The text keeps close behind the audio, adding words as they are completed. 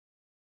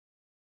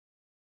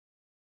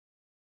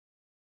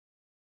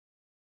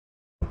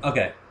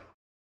Okay.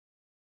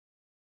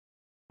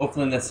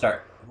 Hopefully this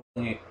start.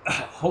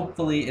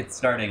 Hopefully it's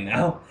starting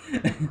now.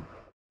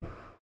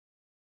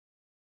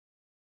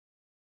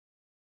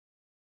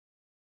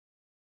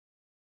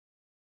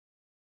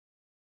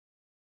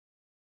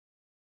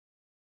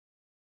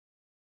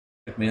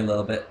 Took me a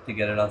little bit to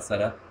get it all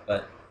set up,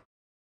 but I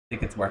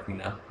think it's working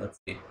now. Let's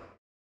see.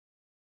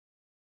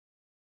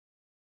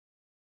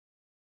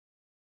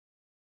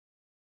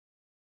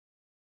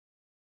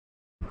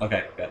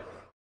 Okay, good.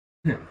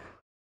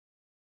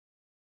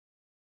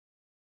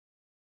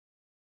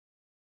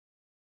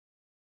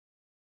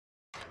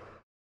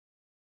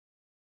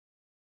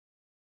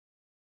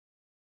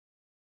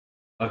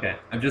 Okay,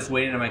 I'm just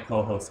waiting on my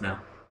co-host now.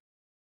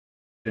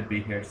 Should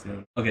be here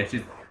soon. Okay,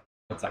 she's.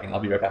 1 second, I'll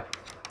be right back.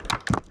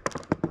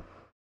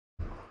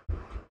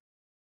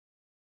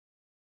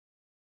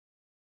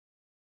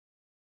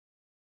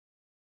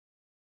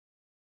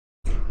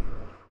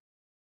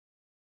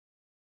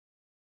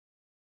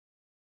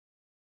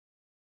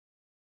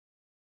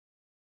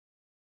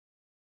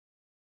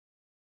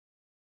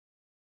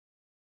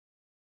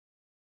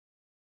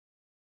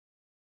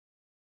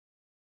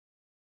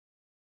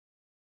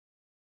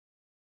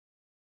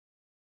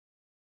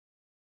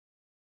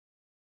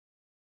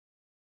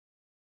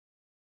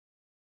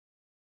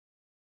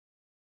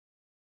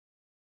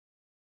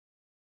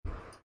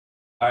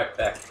 All right,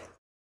 back.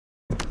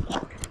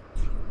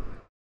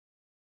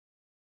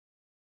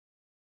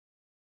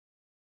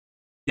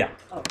 Yeah.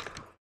 Oh.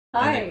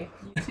 Hi,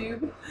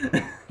 YouTube.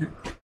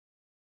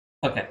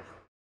 Okay.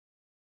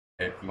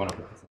 If you want to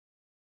put this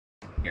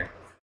here.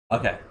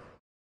 Okay.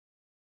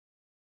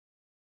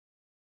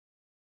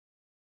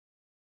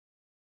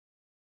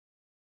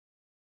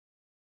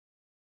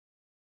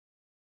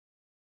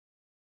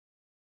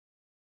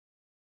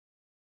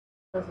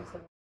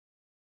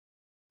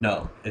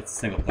 No, it's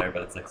single player,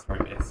 but it's like story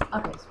based.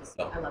 Okay, sweet.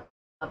 So I love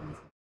this.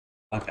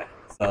 okay,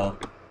 so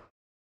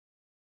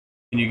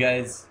can you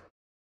guys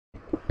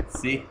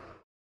see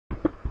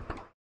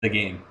the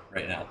game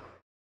right now?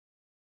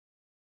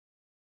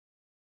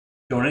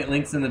 Donate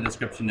links in the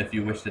description if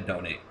you wish to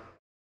donate.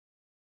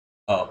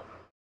 Oh.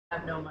 I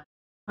have no money.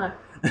 Huh.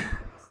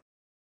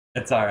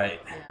 It's alright.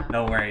 Yeah.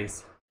 No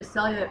worries. Just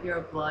tell you that you're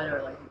blood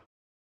or like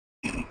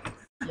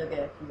you'll get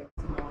a few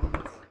small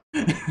ones.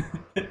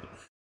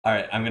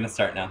 Alright, I'm gonna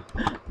start now.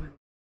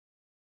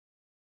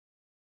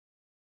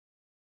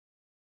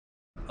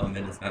 Oh,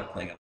 man, it's not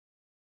playing up.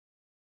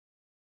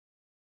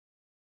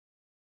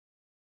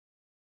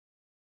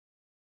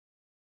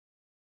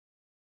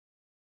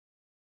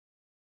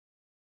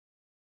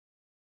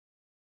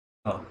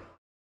 Oh.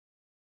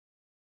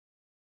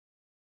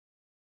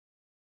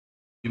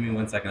 Give me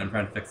 1 second, I'm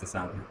trying to fix the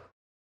sound.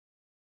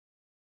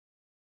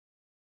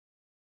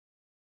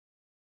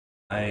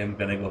 I am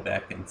gonna go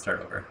back and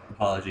start over.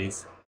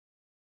 Apologies.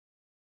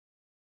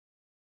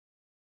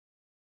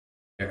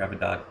 Here, have a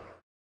dog.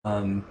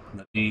 Let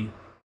me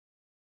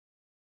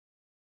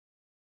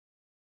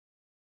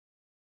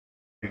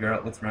figure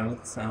out what's wrong with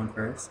the sound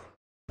first.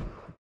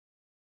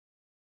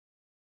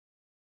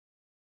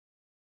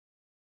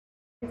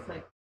 It's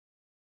like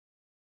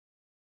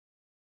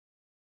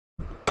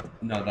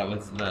No, that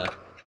was the.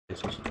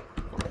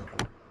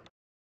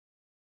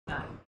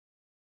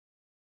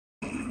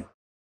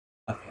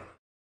 Okay.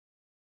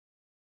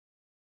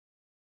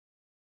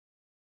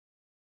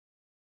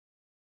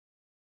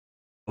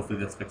 Hopefully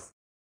this fixes.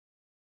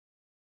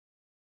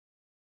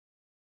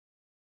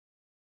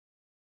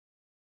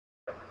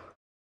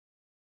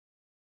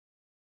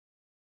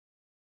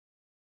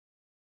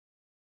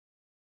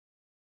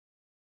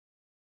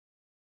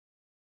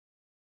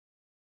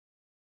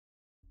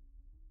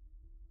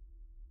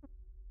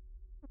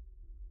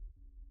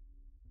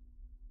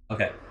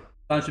 Okay,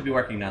 sound should be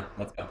working now.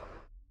 Let's go.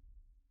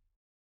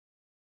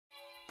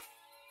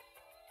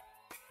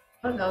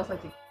 I don't know, it's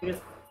like the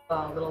cutest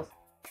little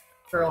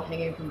girl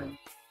hanging from a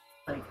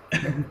like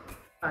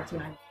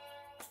cartoon.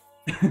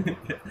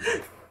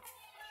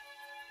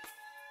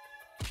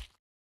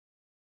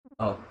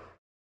 Oh,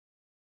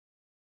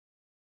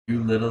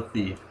 you little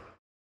thief!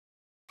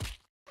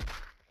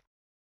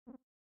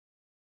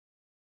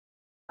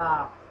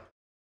 Ah.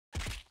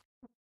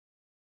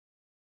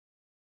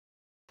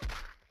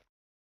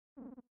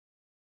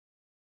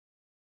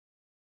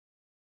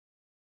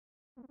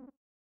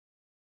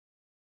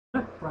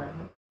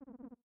 Brian.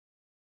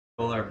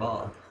 Stole our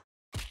ball.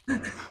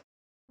 I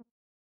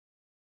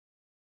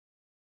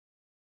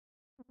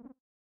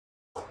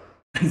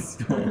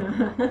stole.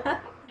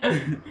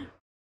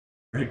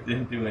 Rick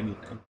didn't do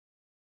anything.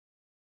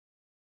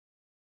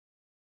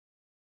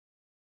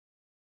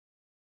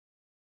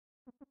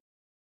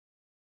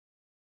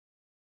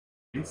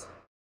 Please.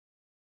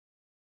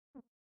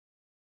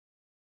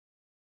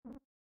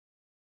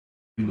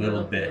 You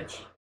little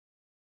bitch.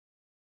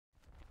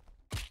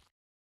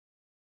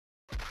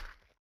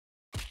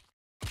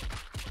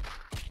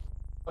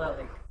 Well,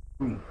 like,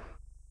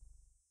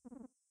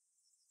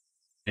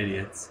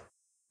 Idiots.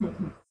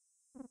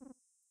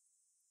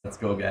 Let's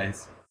go,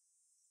 guys.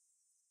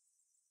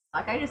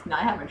 like I just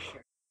not have a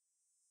shirt.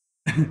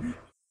 The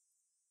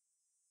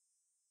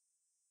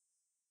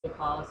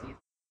policies.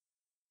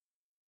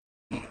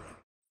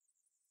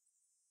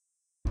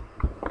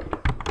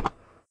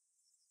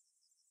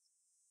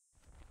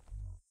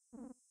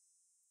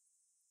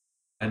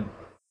 I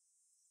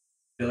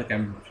feel like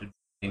I'm should be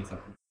seeing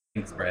something.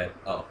 Pink spread.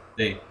 Oh,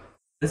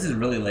 this is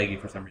really laggy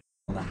for some reason.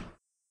 Hold on.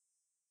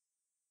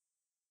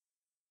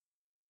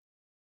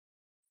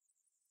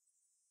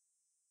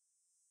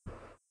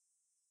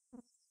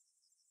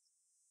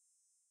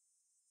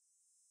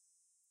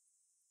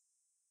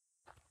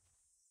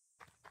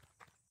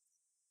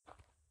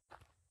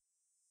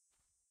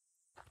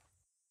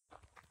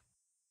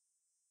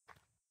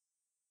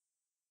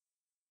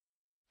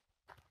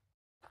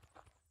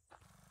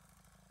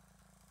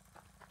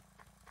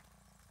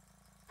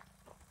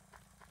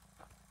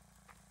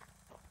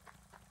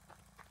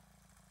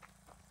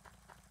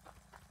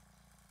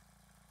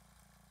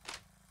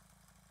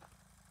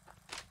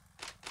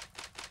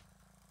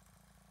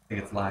 I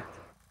think it's locked.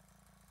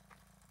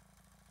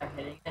 I'm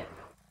hitting it.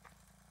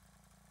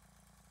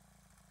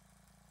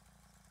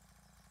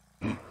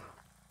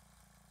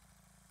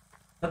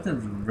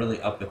 Something's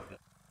really up with it.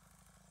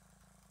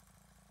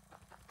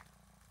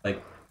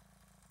 Like,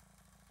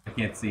 I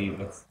can't see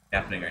what's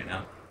happening right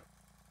now.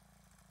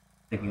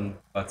 Thinking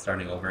about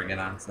starting over again,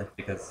 honestly,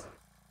 because it's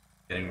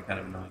getting kind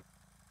of annoying.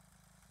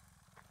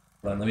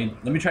 Hold on,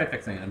 let me try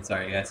fixing it. I'm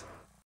sorry, guys.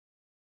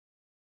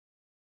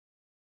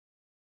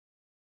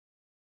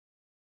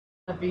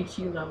 A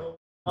VQ level.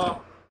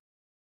 Oh.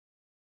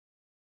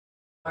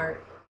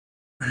 Art.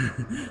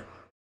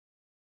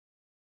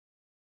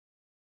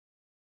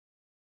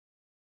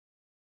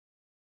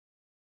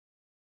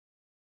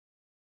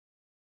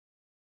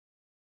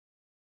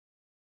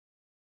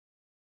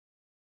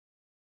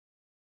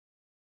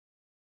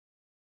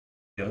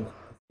 Go.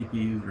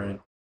 CPU's running.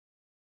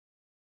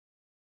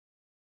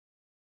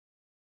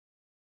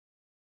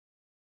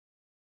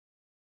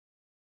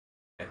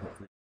 Okay,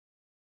 hopefully.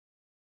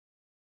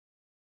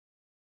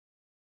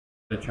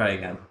 I'm gonna try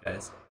again,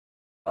 guys.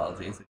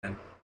 Apologies again.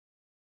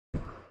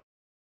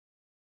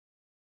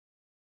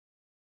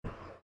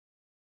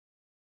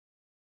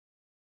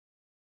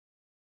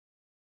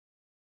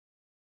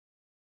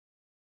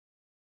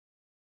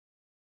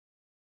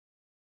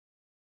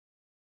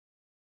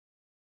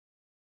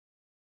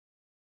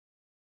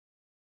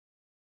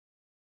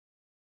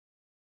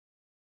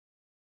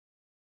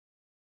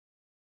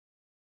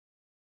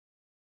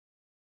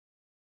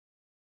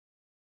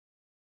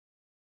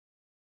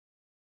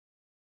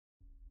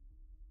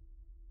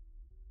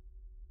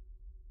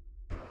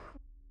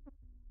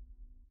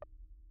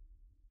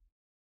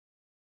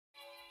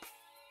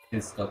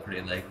 It's still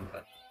pretty laggy,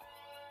 but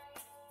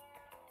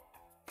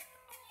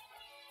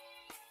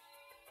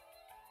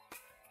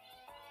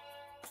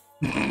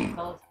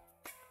Health.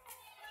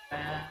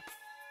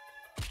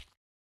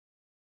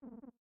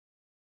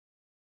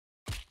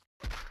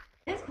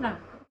 It's kind of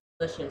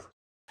delicious.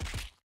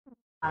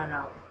 I don't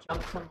know.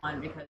 Jump someone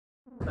because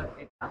of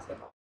a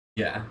basketball.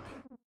 yeah.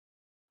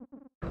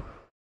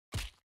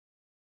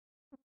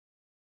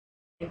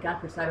 Thank God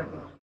for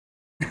cyberbullying.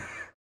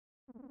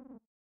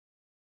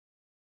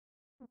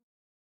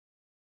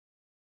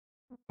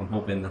 I'm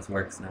hoping this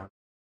works now.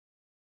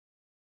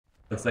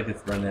 Looks like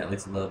it's running at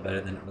least a little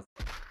better than it was.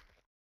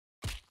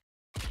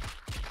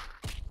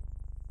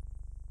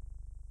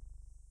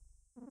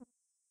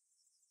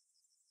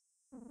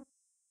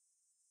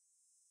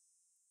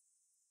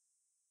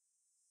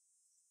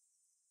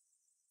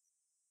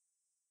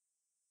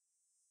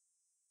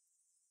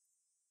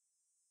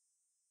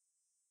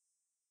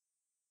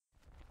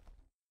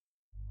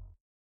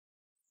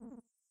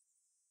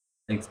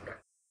 Thanks, bro.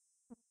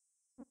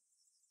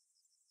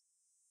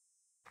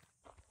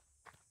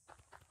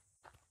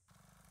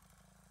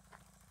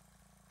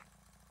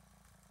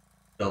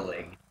 Still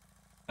laggy.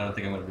 I don't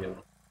think I'm gonna be able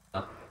to.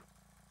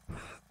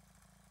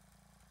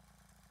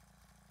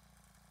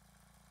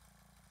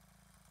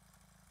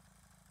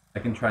 I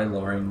can try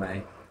lowering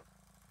my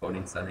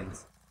voting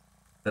settings.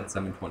 That's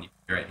 720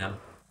 right now.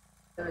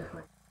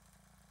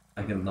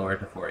 I can lower it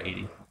to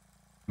 480.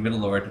 I'm gonna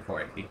lower it to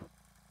 480.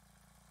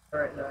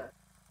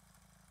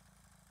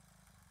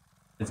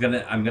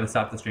 I'm gonna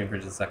stop the stream for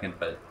just a second,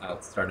 but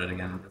I'll start it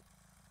again.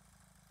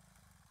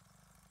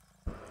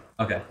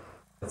 Okay,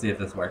 let's see if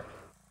this works.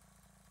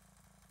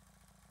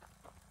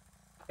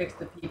 Fix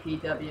the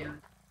PPW.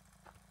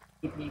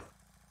 PP.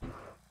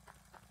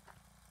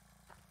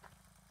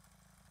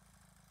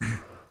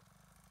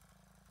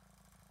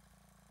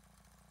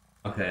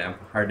 Okay, I'm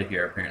hard to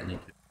hear apparently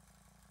too.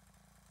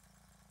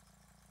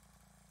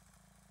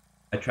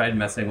 I tried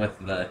messing with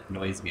the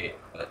noise gate,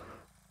 but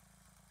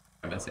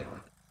I'm messing with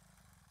it.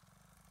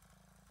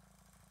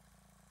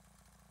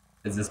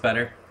 Is this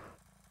better?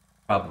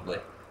 Probably.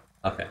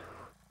 Okay.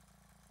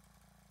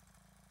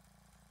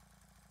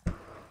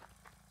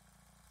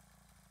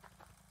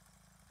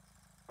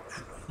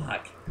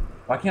 Fuck.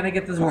 Why can't I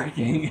get this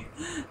working?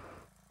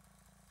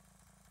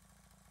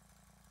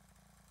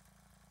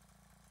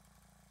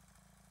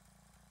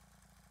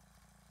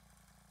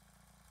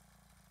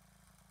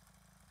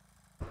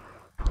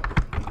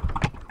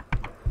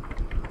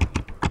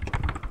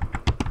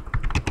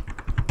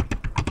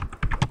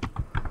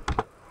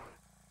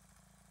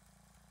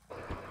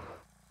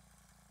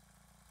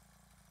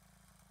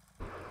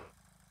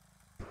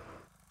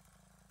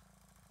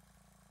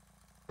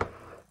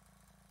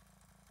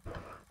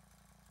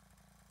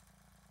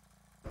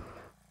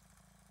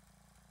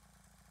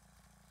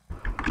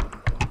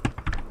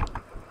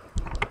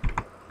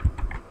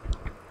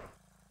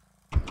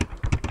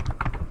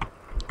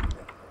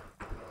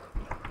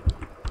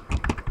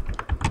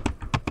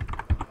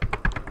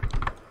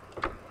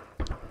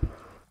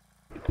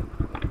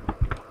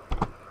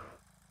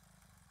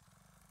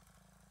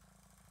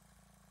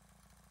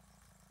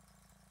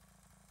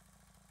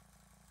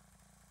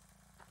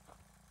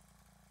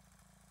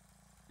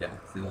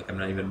 See, like I'm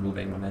not even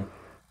moving when I.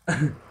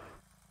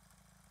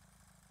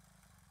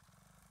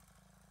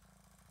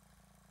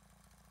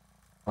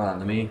 Hold on,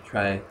 let me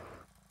try.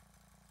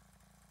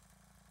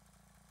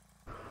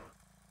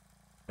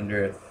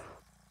 Wonder if.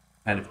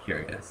 Kind of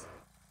curious.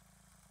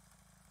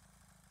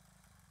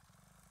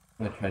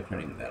 I'm gonna try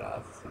turning that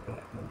off, see what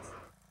happens.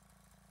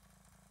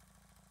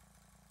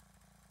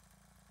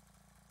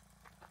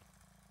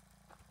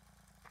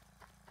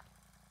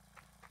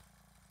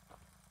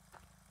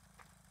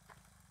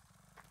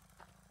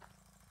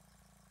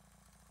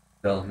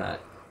 Still not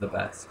the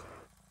best.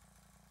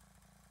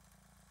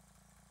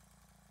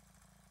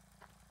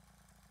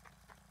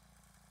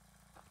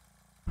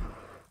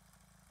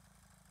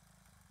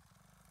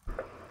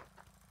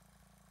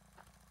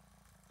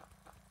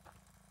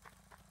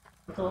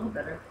 It's a little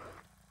better.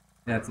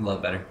 Yeah, it's a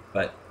little better,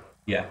 but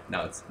yeah,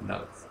 no, it's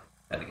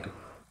that again.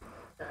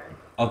 Sorry.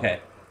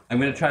 Okay, I'm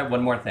gonna try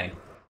one more thing.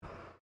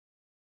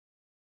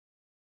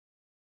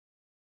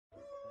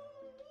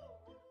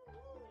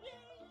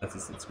 That's a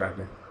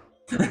subscriber.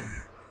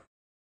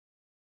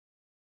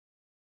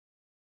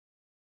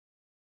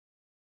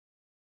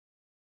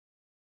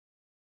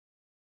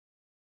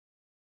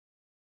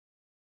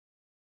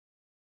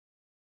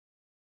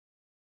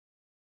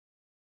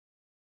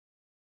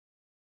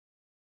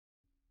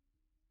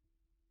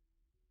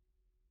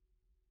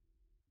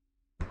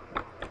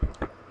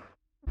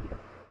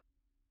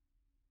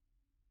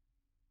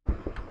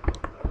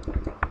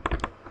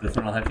 This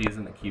one I'll have to use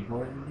on the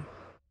keyboard.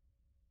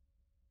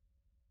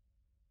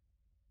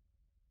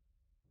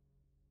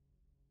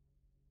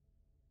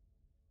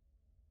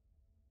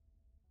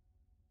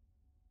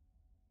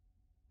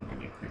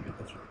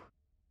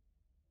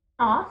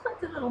 Oh, it's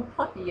like a little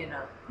puppy in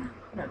a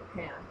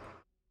pan.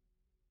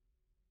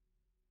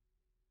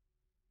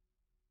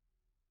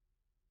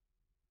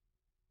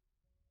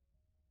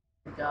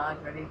 The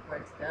dog ready for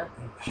its death.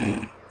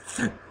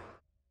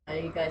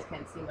 You guys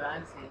can't see what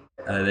I'm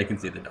seeing. They can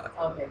see the dog.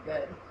 Okay,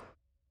 good.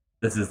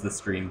 This is the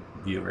stream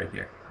view right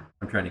here.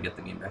 I'm trying to get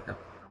the game back up.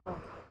 Oh.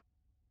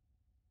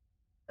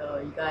 So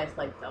you guys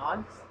like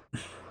dogs?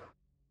 You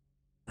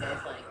guys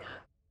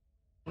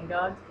like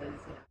dogs? Because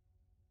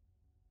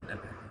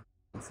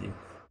Let's see.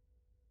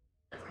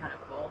 that's kind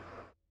of cool.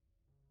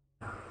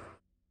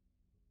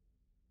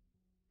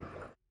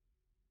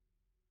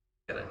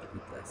 Gotta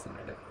delete this and I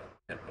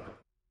gotta put it.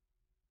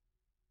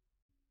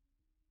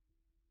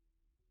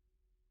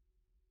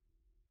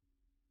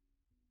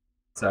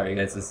 Sorry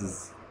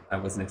guys, I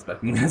wasn't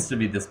expecting this to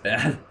be this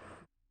bad.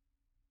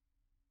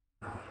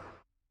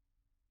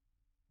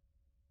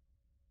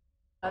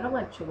 I don't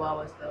like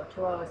chihuahuas though.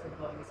 Chihuahuas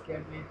have always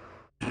scared me.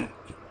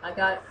 I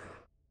got,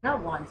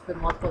 not once, but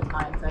multiple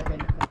times I've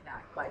been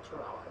attacked by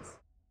chihuahuas.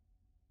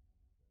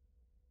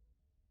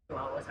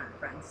 Chihuahuas aren't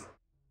friends.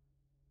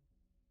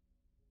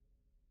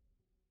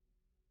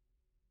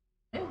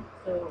 Yeah,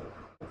 so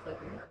looks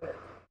like we have it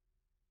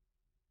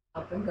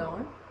up and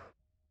going.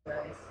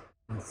 Guys.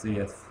 Let's see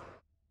if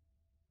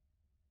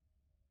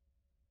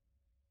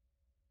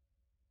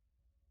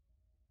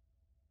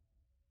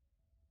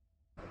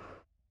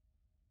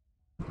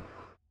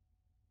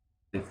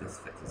this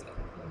fixes it. I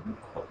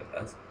hope it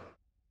does.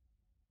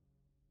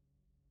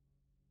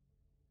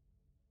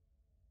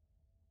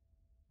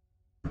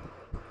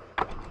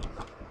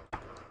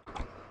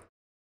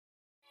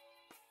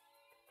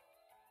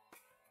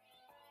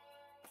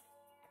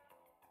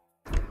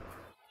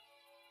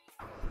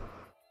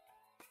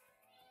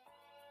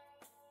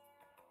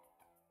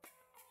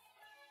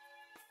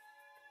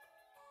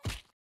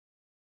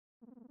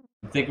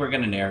 I think we're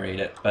gonna narrate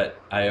it, but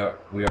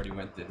we already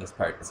went through this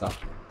part, so.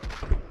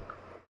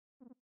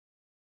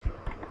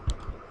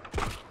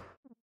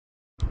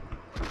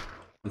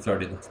 This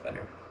already looks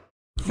better.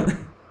 I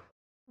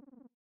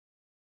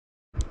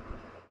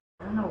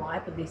don't know why,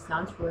 but these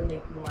sounds really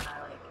make me want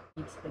to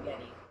eat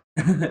spaghetti.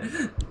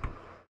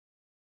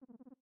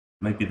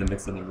 Might be the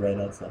mix of the red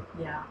also.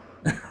 Yeah.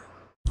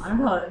 I don't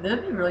know.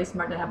 That'd be really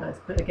smart to have a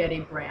spaghetti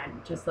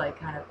brand just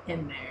kind of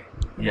in there.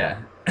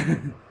 Yeah.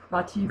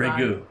 Brought to you by...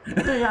 Ragu.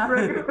 Yeah,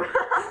 ragu.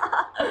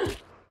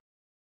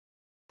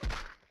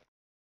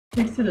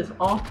 Thanks to this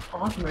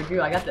awesome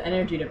ragu, I got the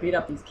energy to beat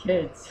up these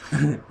kids.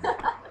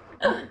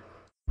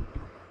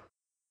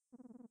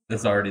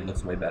 This already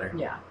looks way better.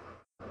 Yeah.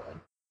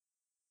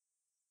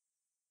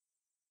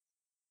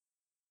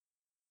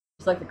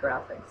 Just like the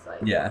graphics.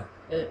 Yeah.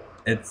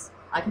 It's...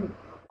 I can...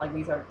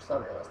 these are so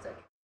realistic.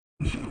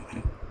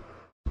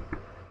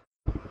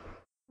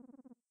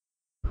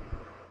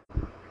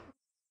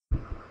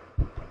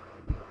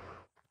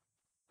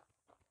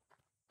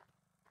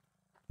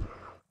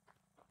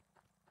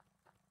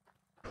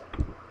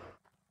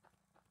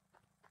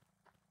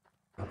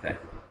 Okay.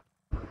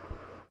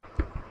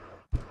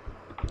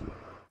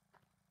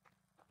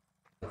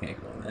 I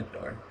can't go in that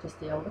door. Just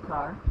steal the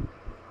car.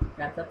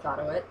 Grand Theft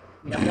Auto it.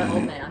 We have that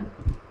old man.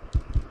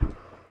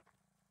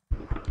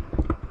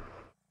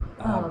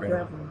 Oh,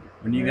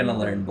 when are you gonna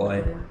learn,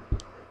 boy?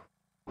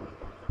 Oh,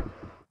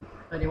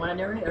 do you want to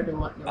narrate or do you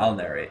want? I'll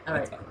narrate. All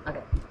right.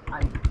 Okay.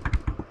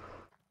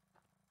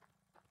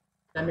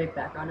 I make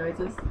background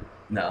noises.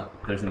 No,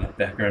 there's enough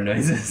background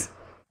noises.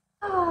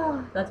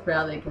 Oh, that's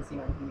Bradley because he's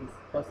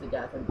close to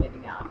death and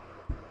bleeding out.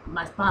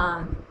 My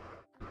spawn.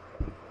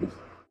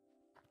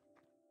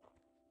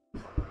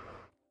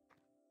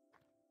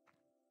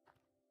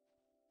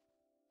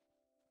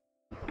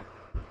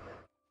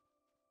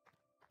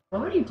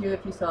 What would you do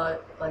if you saw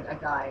like a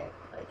guy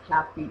like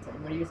half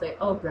beaten? Would you say,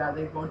 "Oh,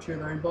 Bradley, won't you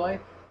learn, boy"?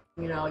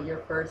 You know, your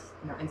first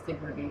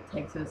instinct would be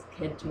takes his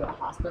kid to a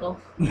hospital.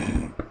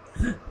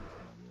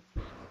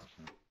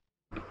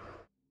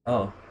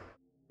 Oh.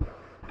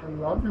 I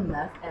love the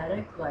meth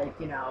addict, like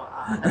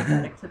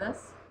addict to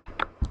this.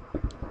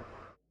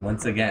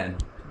 Once again,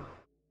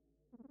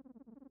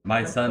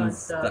 my son's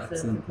stuff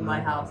in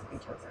my house. Be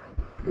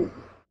chosen.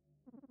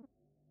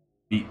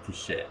 Beat to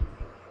shit.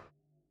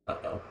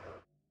 Uh-oh.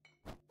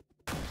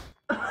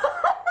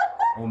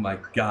 Oh my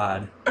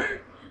god.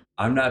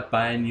 I'm not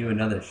buying you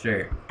another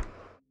shirt.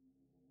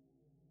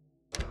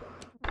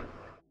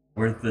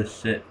 Worth the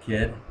shit,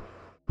 kid.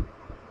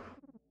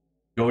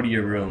 Go to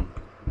your room.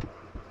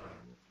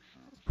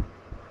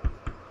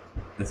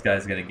 This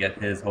guy's gonna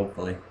get his,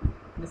 hopefully.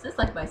 This is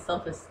like my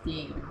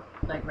self-esteem,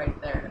 like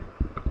right there.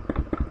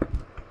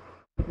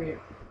 Weird.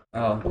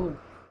 Oh. Ooh.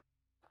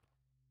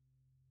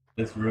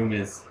 This room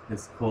is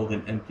as cold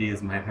and empty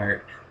as my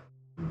heart.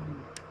 Mm.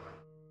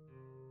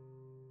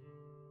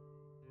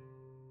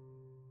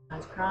 I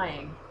was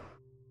crying.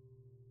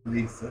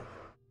 Lisa.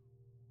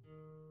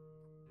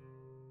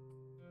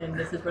 And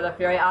this is where the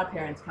Fairy Odd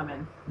Parents come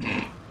in.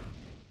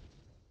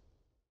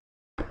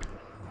 Oh,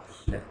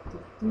 shit.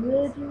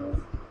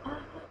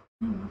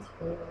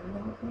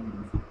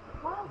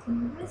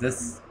 Is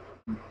this...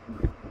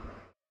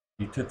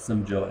 You took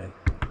some joy.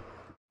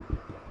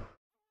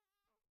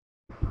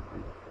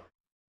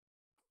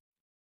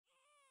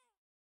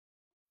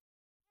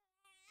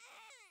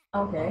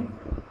 Okay.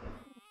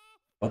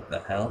 What the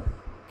hell?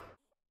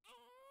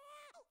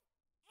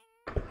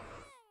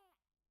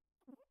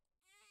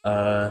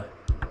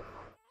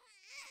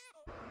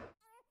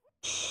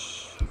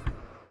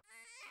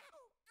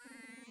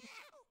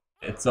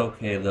 It's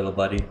okay, little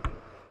buddy.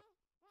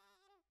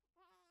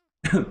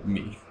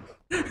 Me.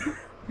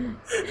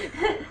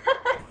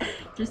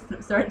 Just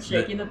start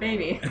shaking the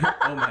baby.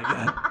 Oh my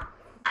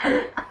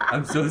god.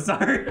 I'm so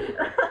sorry.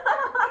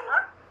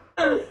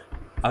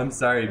 I'm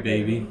sorry,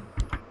 baby.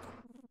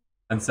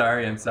 I'm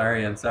sorry. It's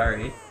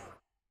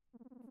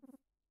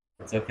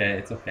okay,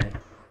 it's okay.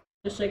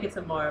 Just shake it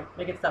some more.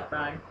 Make it stop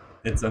crying.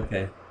 It's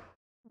okay.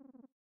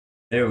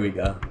 There we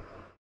go.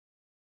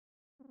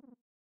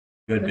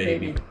 Good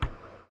baby.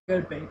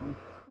 Good baby.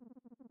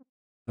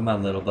 Come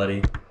on, little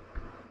buddy.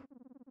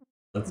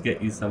 Let's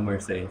get you somewhere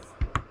safe.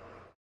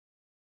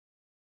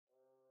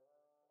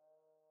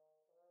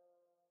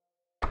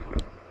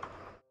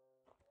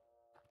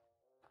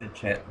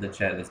 The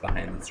chat is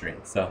behind the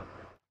stream, so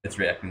it's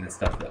reacting to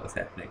stuff that was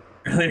happening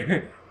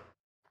earlier.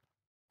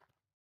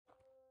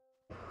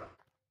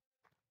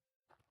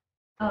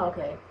 Oh,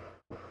 okay.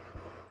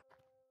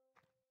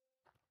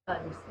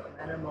 I'm just a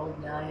random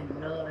old guy in the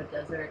middle of a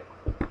desert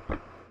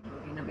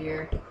drinking a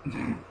beer.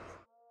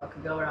 What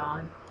could go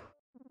wrong?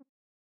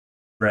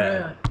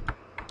 Brad.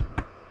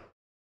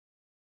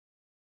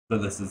 So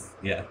this is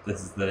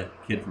the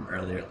kid from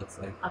earlier, it looks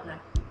like. Okay.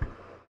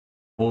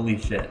 Holy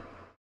shit.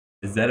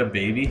 Is that a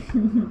baby?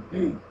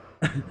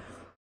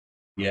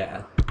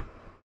 Yeah.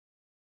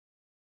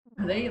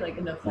 Are they like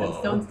in the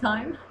Flintstones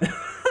time?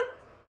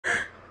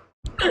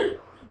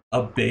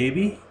 A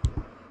baby?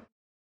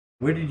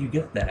 Where did you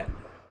get that?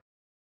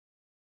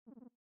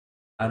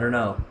 I don't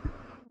know.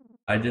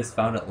 I just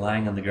found it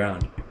lying on the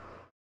ground.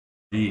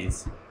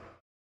 Jeez.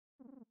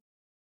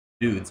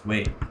 Dudes,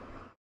 wait.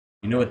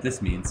 You know what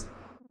this means?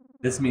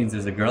 This means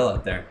there's a girl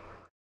out there.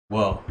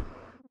 Whoa.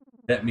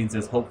 That means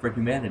there's hope for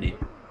humanity.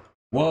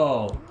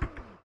 Whoa.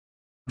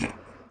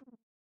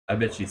 I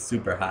bet she's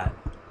super hot.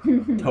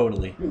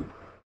 Totally.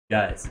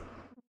 Guys,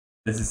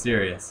 this is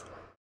serious.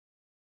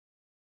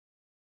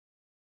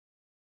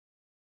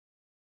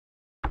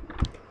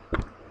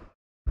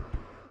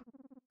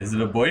 Is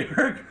it a boy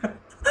or a girl?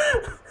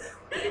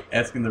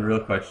 Asking the real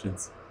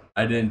questions.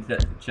 I didn't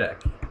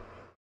check.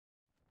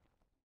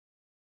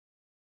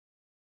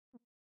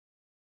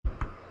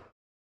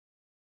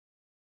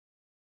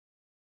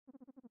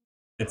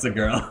 It's a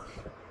girl.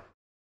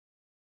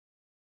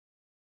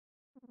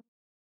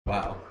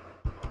 Wow.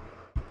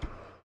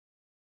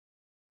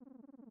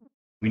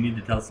 We need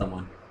to tell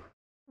someone.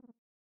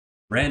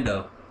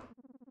 Rando,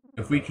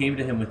 if we came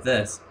to him with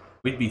this,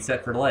 we'd be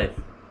set for life.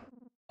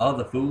 All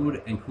the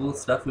food and cool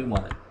stuff we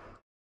want.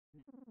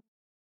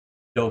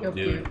 Dope,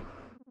 dude.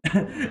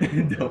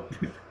 Dope,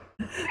 dude.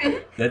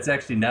 That's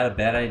actually not a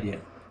bad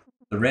idea.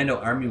 The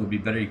Rando army would be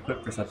better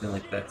equipped for something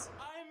like this.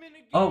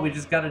 Oh, we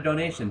just got a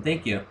donation.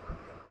 Thank you.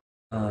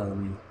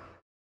 Oh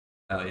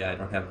yeah, I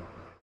don't have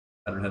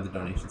the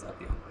donations up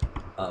yet.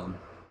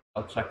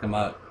 I'll check them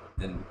out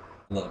in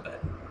a little bit.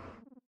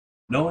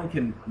 No one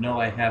can know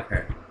I have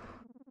her.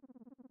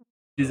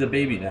 She's a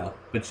baby now,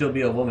 but she'll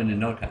be a woman in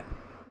no time.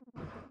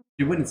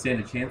 She wouldn't stand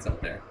a chance out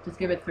there. Just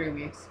give it 3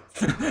 weeks.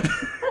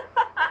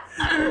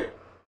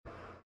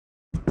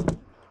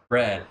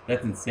 Brad,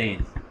 that's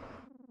insane.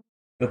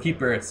 You'll keep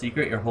her a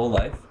secret your whole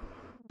life?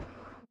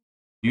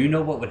 Do you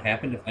know what would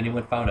happen if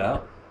anyone found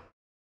out?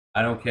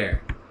 I don't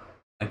care.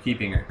 I'm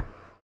keeping her.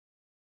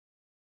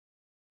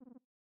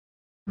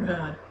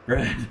 Brad.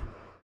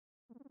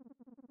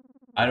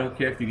 I don't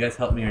care if you guys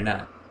help me or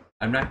not.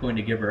 I'm not going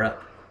to give her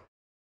up.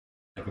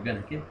 Never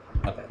gonna give.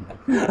 Okay,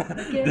 no.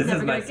 This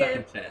is my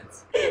second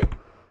chance.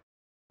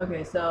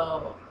 Okay,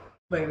 so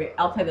wait,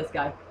 I'll play this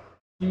guy.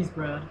 Jeez,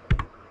 Brad.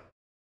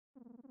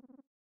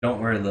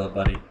 Don't worry, little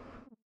buddy.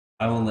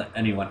 I won't let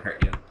anyone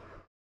hurt you.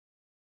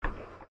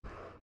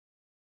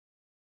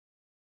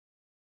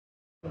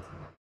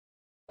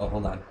 Oh,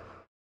 hold on.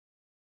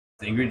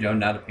 Is Angry Joe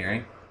not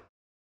appearing?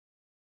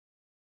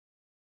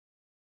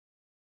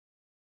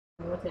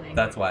 What's an angry?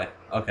 That's why.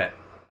 Okay.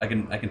 I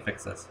can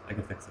fix this. I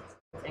can fix this.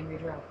 What's Angry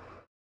Joe?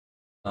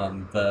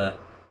 The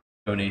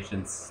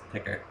donations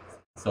ticker.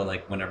 So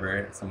like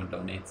whenever someone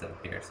donates, it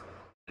appears.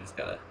 I just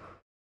gotta.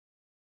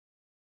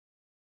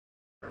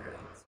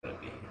 It's gonna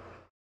be.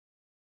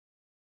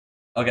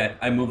 Okay,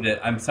 I moved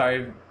it. I'm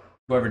sorry,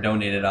 whoever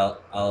donated.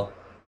 I'll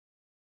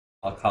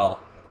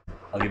call.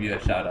 I'll give you a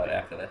shout out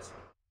after this.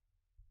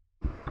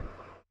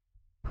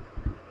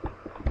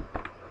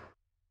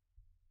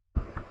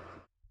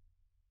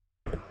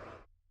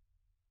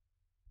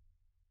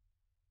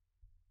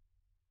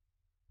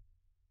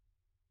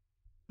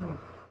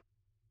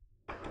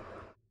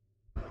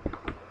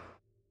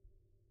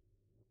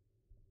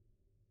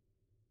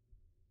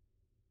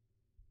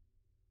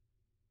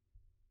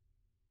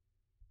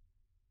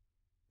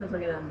 Let's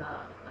look at them,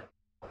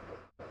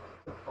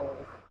 the full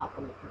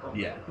apocalypse.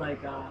 Yeah.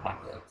 Like,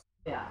 Apocalypse.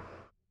 yeah.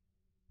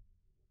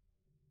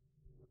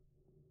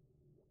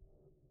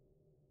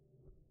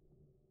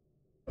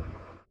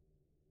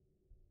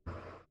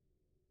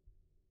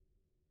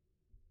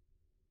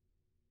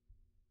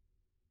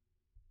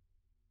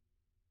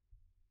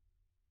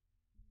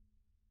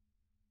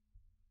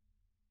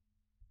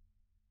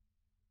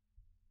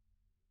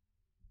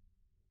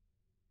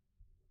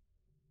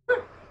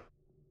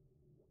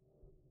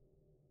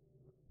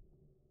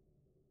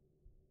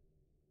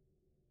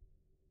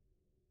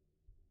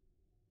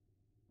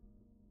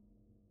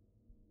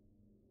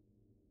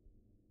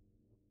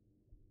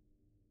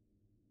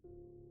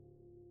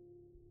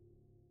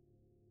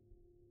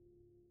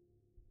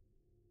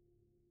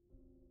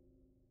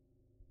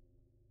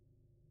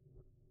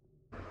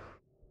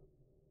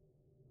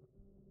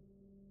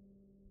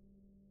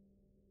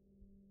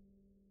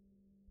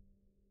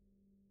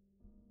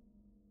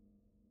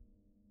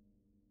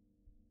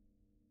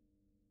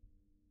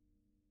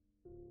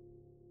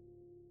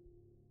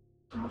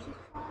 Oh, she's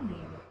funny.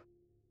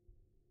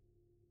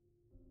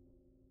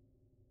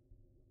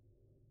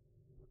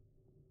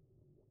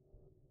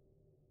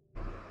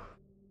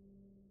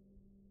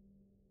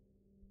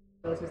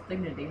 Shows his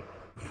dignity.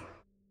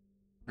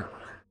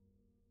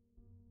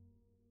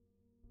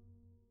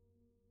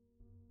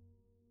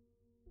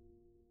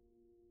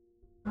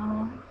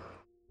 Oh.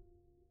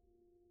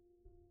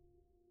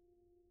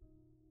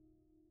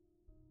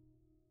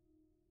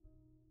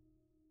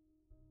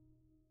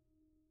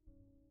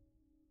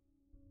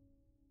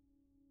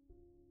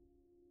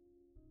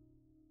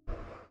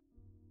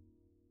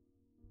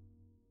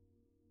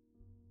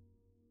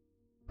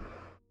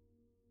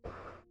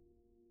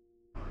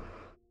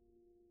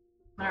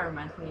 That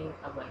reminds me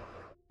of like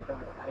a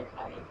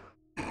patty.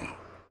 You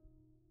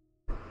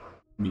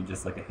mean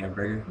just like a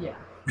hamburger? Yeah.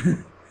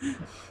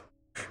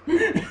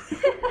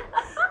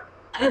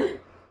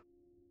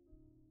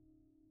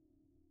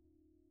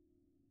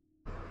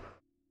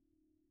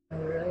 I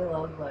really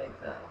love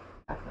like the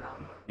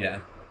background.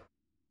 Yeah.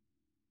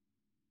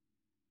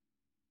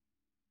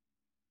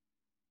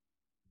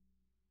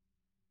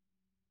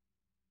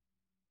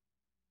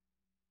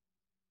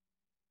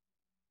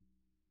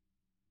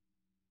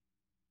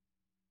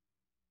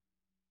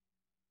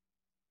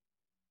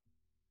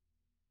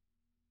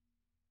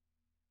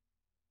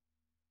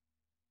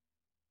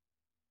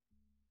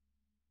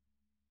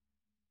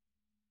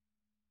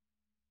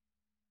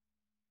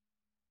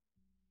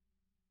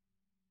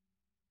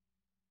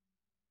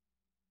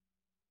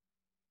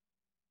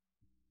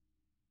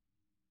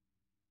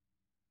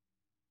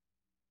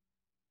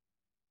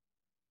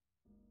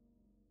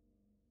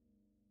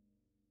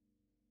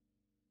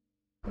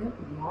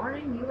 Good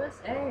morning,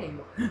 USA.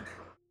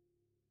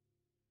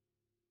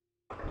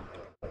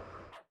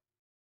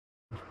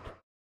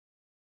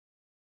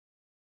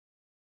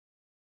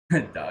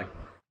 Dog.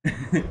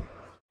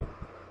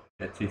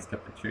 Got chased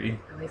up a tree.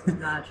 At least it's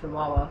not a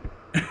chihuahua.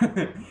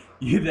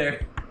 You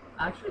there?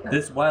 Actually,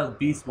 This wild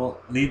beast won't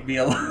leave me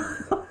alone.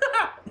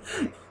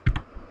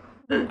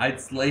 I'd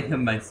slay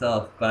him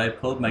myself, but I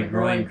pulled my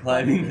groin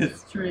climbing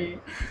this tree.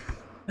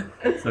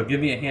 So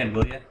give me a hand,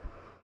 will you?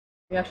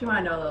 You actually want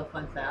to know a little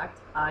fun fact?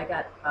 I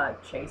got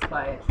chased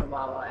by a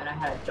chihuahua and I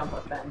had to jump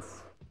a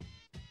fence.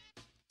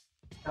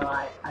 So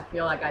I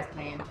feel that guy's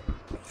pain.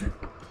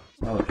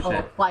 Oh shit.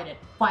 Oh, fight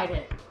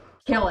it,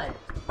 kill it.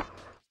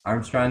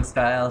 Armstrong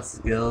style,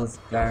 skills,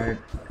 guard.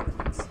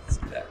 Let's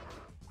do that.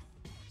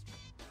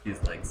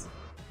 These legs.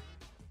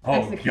 Oh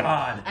Execute.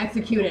 God!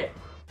 Execute it.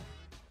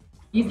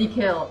 Easy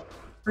kill.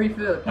 Free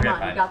food. Come Okay, on,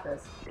 fine. you got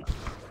this.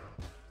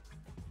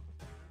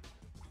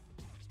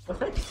 What's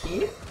that?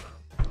 Cheese?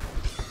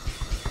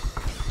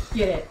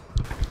 Get it.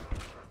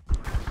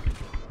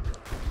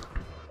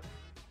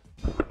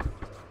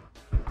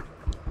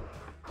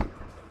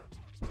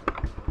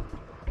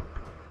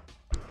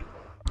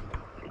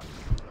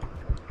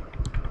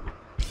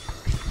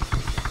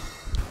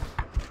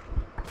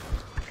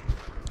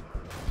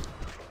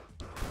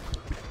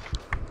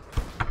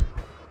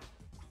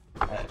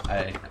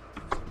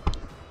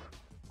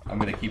 I'm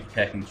gonna keep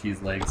attacking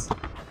cheese legs.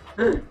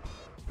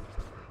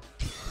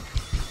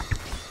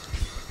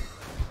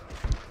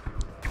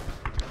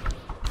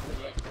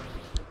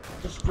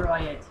 Destroy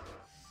it.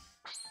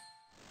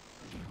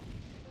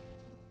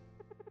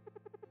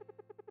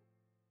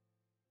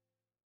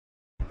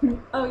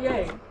 Oh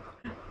yay!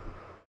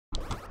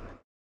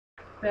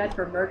 Bad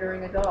for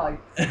murdering a dog.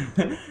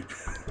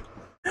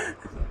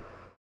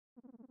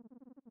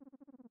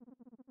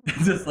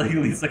 Just like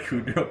Lisa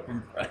Kudrow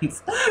from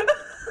Friends.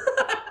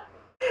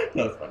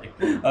 That was funny.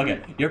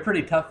 Okay, you're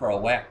pretty tough for a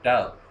whacked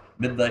out,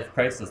 midlife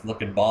crisis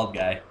looking bald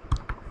guy.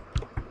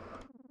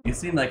 You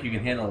seem like you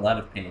can handle a lot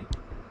of pain.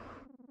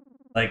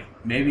 Like,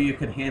 maybe you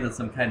could handle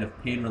some kind of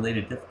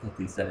pain-related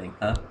difficulty setting,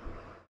 huh?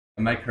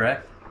 Am I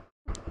correct?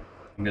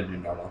 I'm gonna do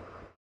normal.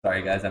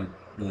 Sorry guys, I'm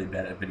really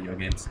bad at video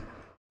games.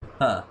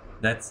 Huh,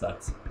 that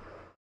sucks.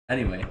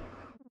 Anyway,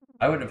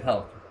 I would have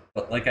helped,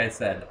 but like I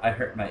said, I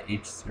hurt my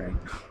H string.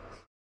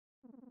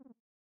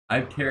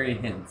 I'm Terry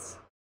Hintz.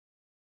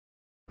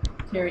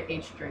 Terry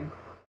H string.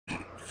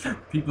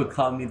 People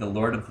call me the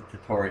Lord of the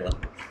Tutorial.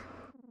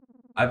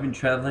 I've been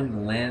traveling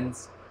the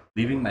lands,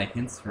 leaving my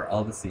hints for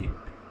all to see.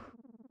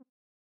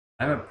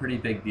 I'm a pretty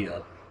big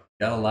deal.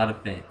 Got a lot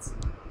of fans.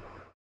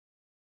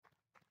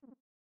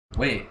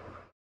 Wait.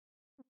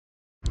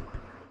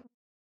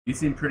 You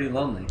seem pretty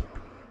lonely.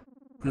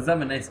 Since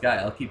I'm a nice guy,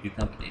 I'll keep you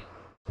company.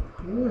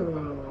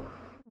 Ooh.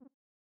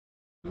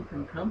 Keep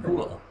him company.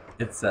 Cool.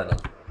 It's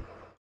settled.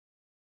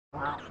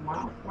 Wow,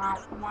 wow,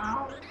 wow,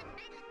 wow.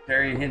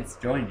 Terry Hintz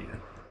joined you.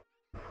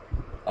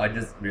 Oh, I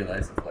just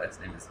realized his last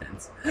name is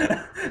Hintz.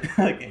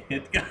 Like a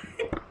hint guy.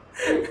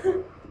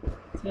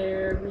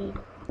 Terry.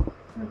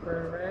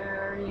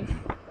 Temporary.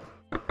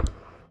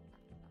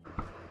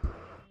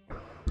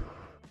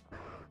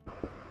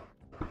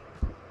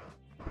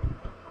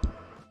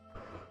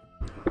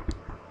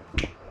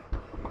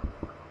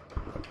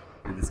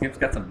 Dude, this game's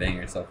got some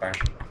bangers so far.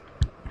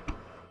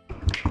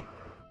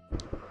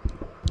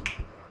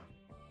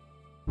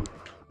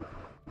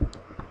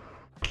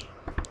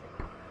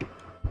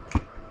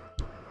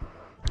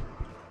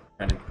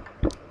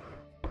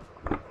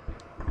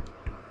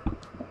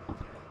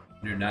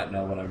 Do not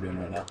know what I'm doing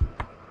right now.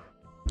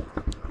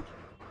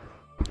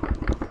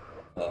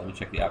 Well, let me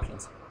check the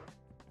options.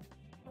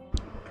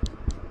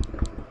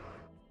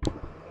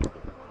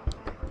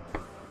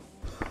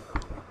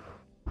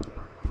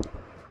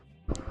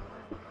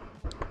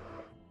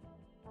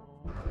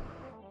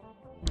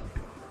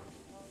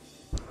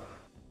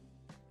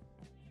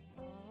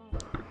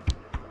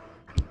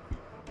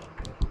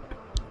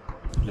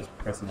 Just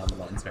pressing on the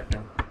buttons right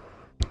now.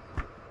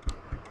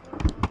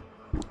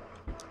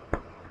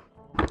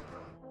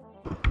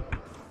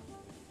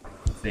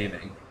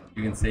 Saving.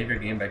 You can save your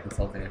game by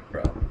consulting a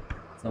pro.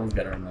 Someone's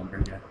got to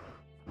remember, yeah.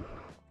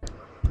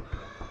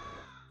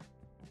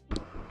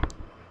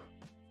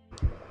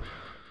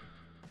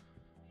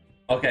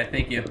 Okay,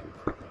 thank you.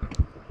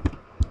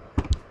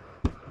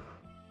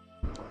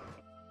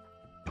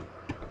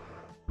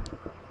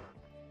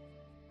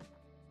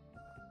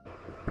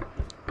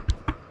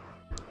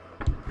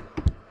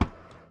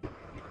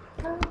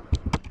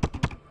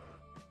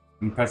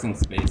 I'm pressing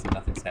space and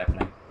nothing's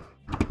happening.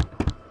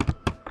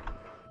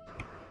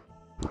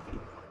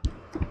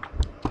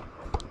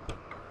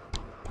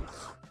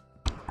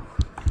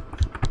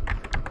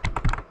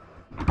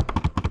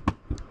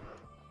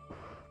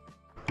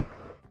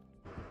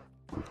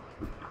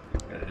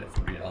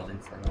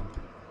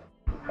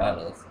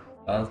 Bottles.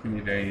 Bottles can be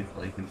very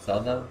useful. You can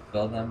sell them,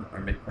 fill them, or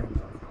make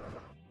them.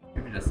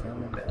 Maybe just throw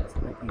them in bales.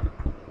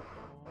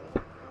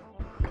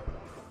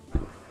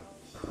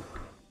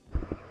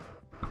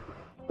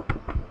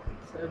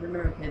 So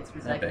remember, kids,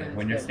 recycling. Okay.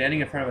 When you're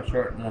standing in front of a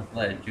short enough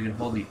ledge, you can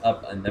hold the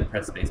up and then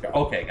press spacebar.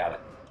 Okay, got it.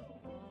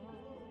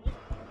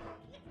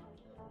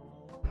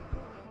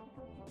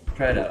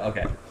 Try it out.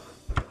 Okay.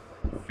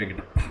 Figured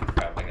it.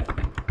 Crap, I got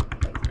it.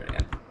 Let's do it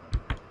again.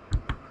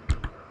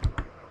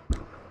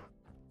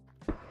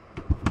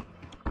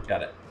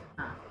 Got it.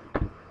 Ah.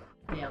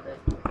 Nailed it.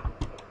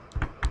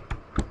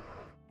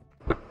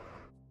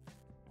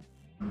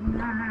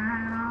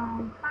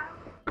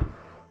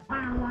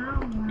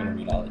 I'm gonna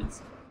read all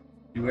these.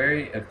 Be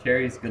wary of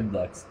Terry's good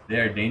looks. They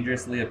are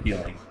dangerously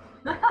appealing.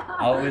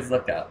 Always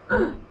look out.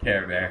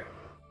 Care Bear.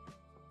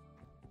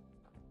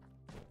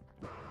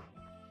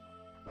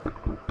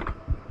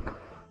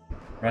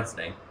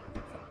 Resting.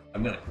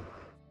 I'm gonna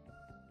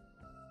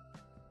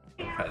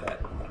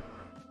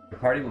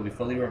party will be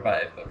fully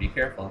revived, but be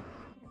careful.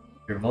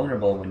 You're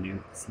vulnerable when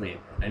you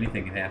sleep.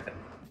 Anything can happen.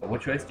 But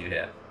what choice do you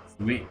have?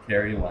 Sweet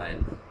cherry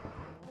wine.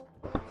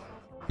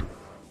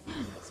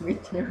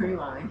 Sweet cherry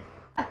wine.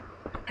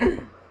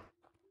 Sounds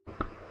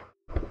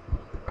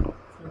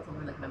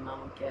something like my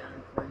mom would get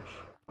on French.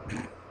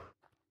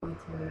 Sweet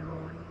cherry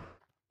wine.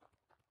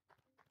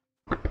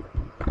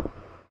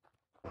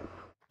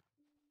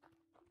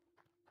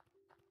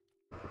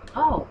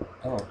 Oh.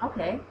 Oh.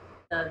 Okay.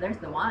 There's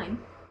the wine.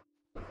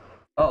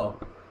 Oh.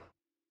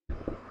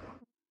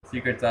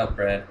 Secret's out,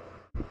 Brad.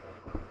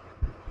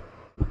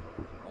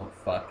 Oh,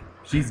 fuck.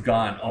 She's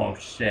gone. Oh,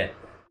 shit.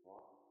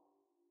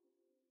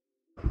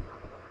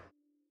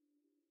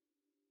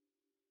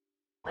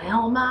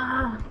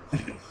 Wilma!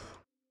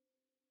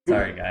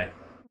 Sorry, guy.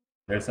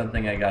 There's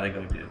something I gotta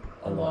go do.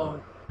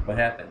 Alone. What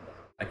happened?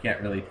 I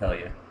can't really tell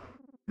you.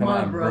 Come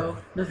on, bro.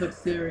 This looks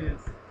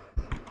serious.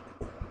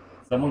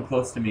 Someone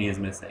close to me is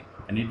missing.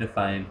 I need to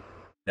find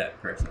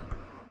that person.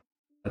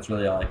 That's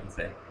really all I can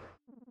say.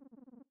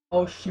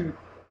 Oh, shoot.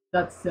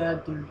 That's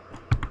sad, dude.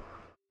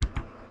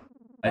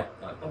 I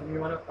You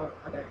wanna... Oh,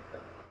 okay.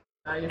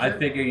 You I sure?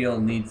 figure you'll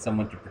need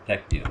someone to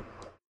protect you.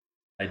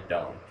 I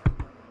don't.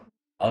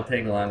 I'll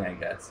tag along, I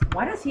guess.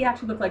 Why does he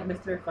actually look like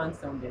Mr.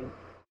 Flintstone, dude?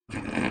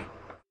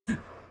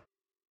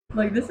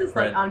 Like, this is,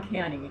 Fred. like,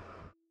 uncanny.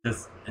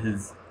 Just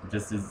his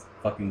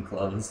fucking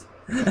clothes.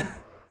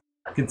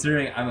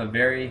 Considering I'm a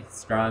very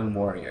strong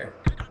warrior.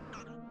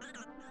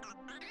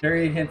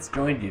 38 hints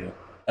joined you.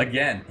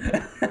 Again.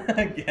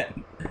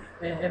 Again.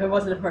 If it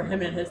wasn't for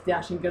him and his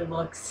dashing good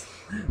looks.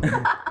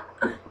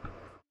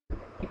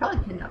 He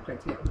probably kidnapped her,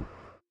 too.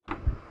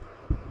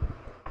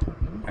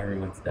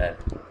 Everyone's dead.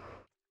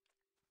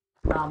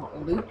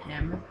 Loot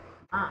him.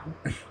 Come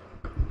on.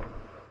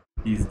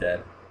 He's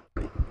dead.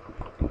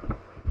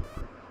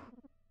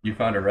 You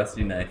found a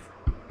rusty knife.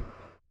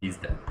 He's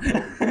dead.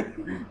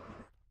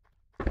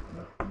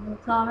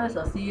 Thomas,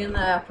 I'll see you in the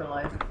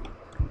afterlife.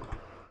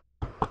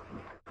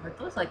 It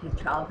looks like his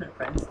childhood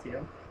friends,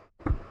 too.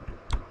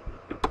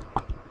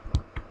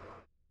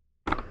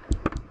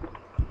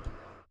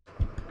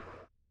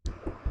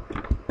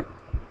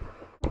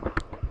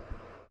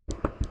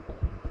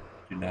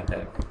 Do not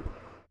have.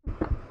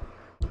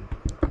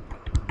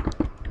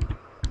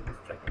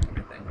 Just checking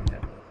everything we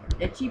have.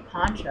 Itchy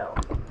Poncho.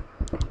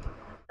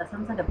 That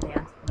sounds like a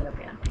band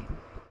name.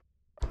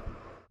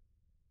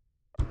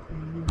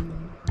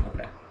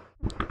 Okay.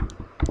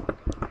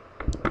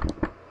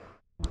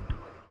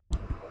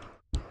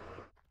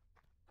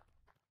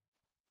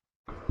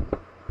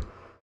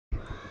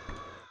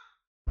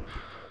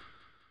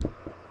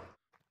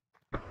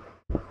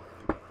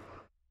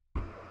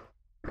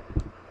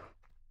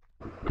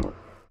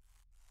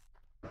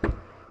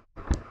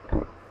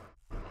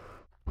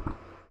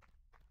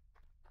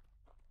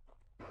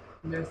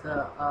 And there's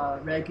a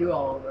ragu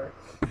all over.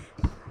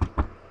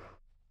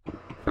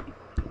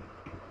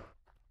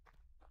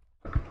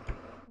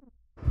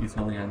 He's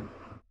holding on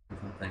to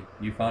something.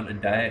 You found a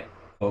Diet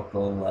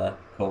Coca-Cola.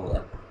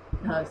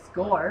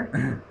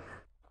 Score.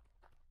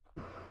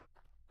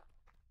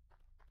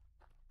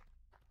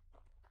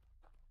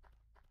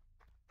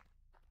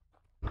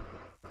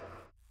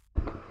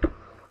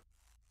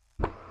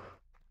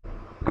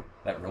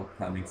 That rope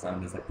climbing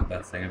sound is like the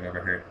best thing I've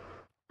ever heard.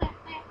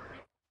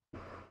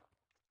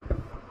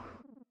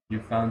 You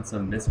found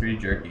some mystery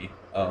jerky.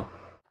 Oh.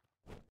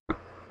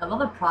 I love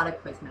the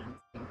product placement on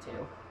this thing,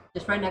 too.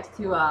 Just right next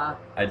to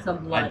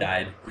some blood. I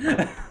died.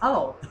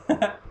 Oh.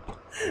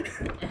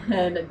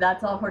 And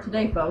that's all for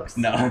today, folks.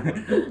 No.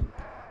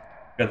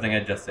 Good thing I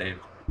just saved.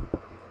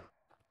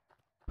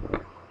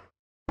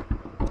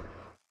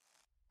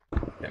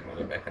 Can't move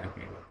it back down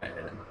here. I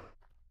didn't.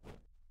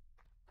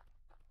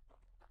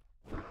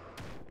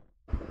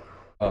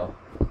 Oh.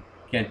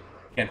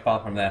 Can't fall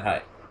from that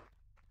height.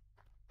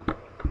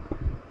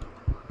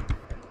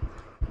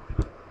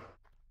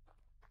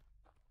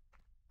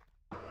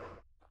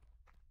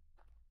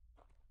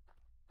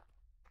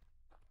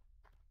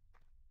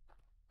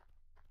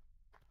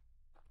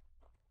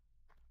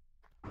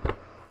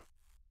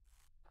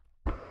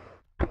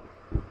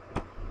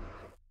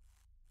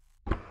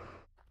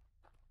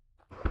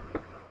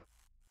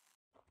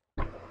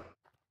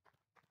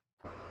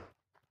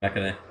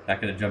 Not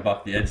gonna jump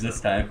off the edge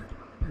this time.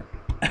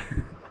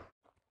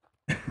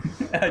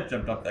 I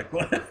jumped off that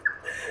cliff.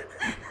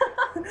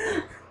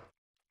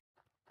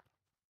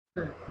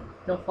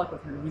 Don't fuck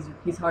with him.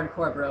 He's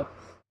hardcore, bro.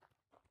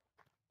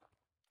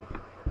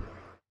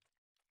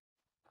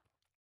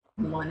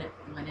 When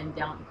in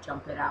doubt,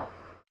 jump it out.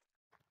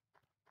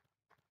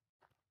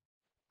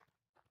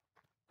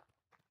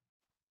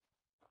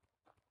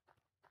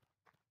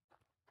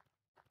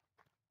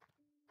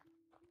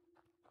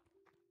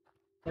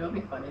 It would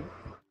be funny.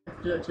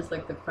 If just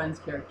like the Friends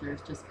characters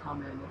just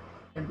come in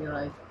and be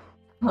like,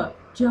 "Huh,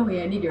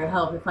 Joey, I need your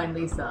help to find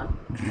Lisa.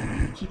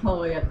 She's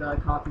probably at the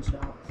coffee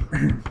shop."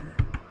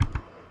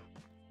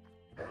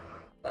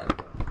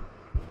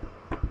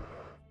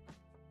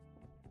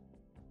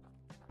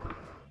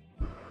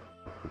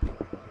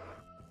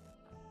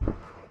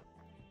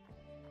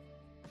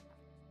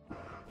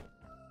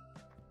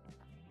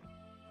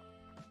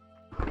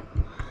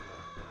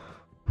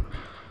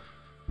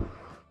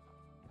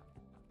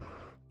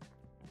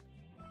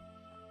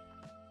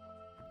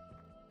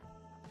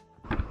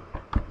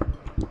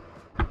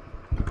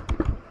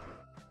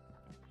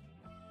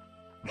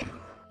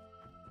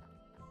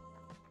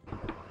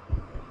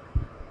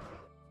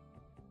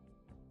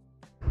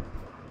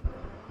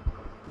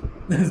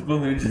 This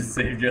balloon just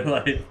saved your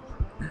life.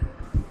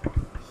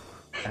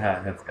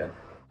 Ah, that's good.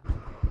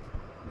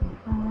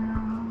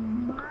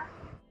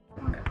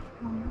 Okay.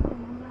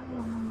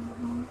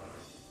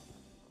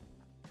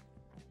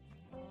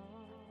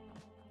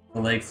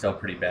 The lake's still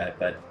pretty bad,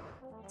 but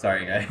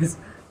sorry guys.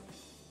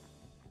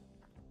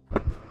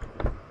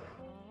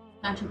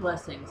 Count your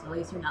blessings. At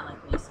least you're not like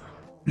Lisa.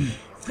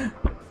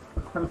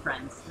 From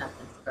Friends, not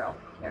this girl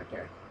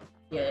character.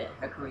 Yeah,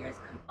 her career is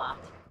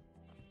flopped.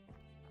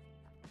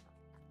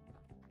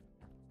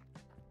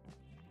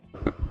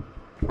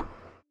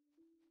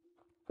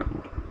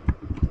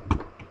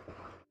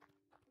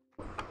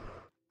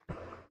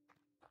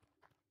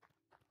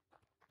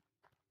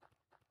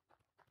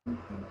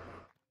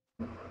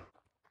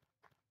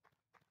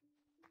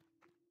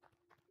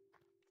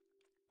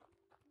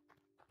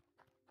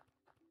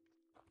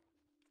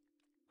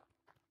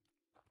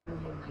 I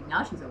mean, like,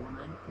 now she's a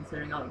woman,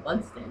 considering all the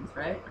blood stains,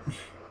 right?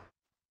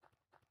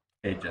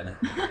 Hey, Jenna.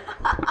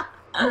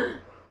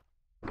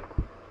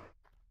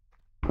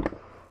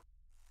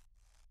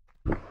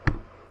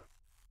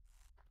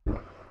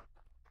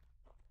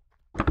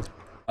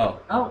 Oh.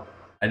 Oh.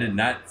 I did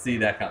not see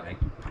that coming.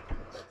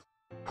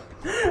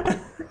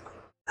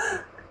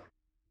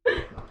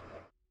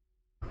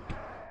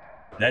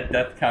 That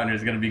death counter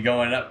is going to be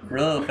going up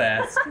real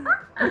fast.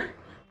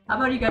 How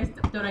about you guys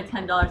donate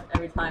 $10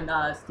 every time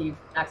Steve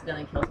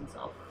accidentally kills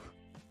himself?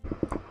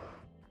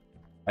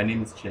 My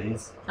name is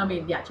Chaze. I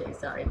mean, yeah, Chase,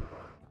 sorry.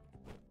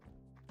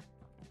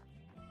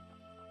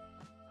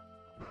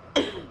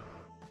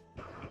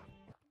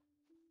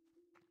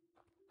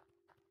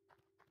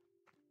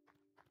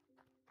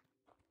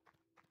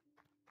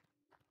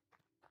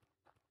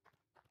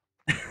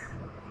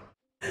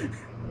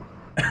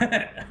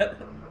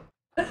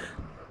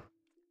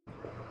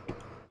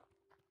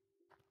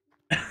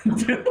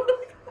 Dude.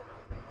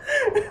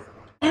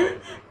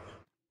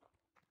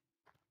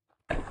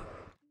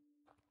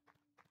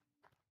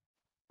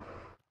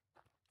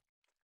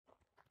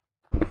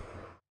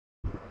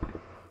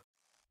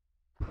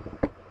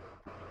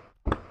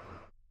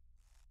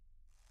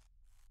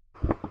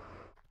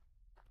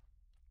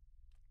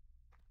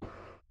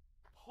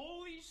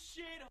 Holy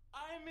shit,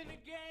 I'm in a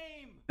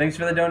game! Thanks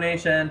for the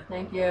donation.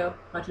 Thank you.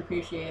 Much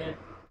appreciated.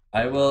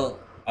 I will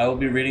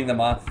be reading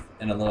them off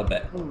in a little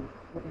bit. Ooh.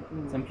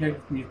 Some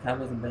characters can use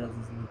combos and battles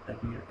using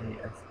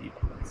WASD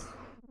points.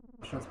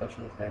 Additional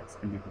special attacks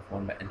can be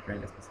performed by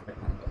entering a specific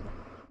combo.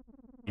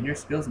 In your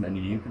skills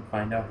menu, you can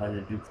find out how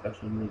to do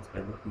special moves by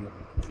looking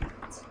up the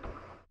secrets.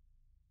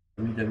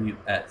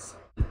 WWS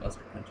is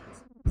Buster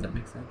Punches. Does that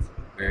make sense?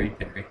 Very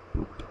Terry.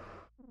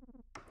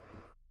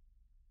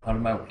 Out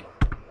of my way.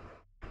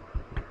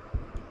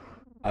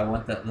 I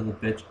want that little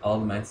bitch all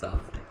to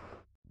myself.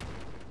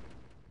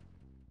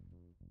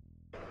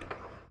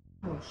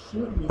 Oh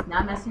shoot, he's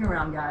not messing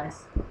around,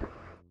 guys.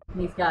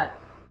 He's got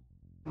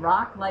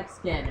rock-like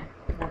skin.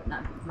 That must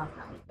not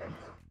be good.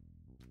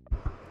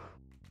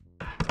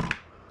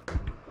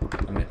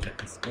 I'm gonna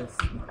check his skills.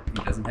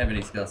 He doesn't have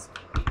any skills.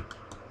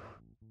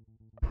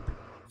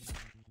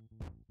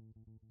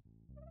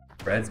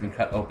 Bread's been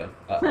cut open.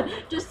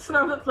 Just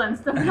throw the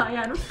Flintstones guy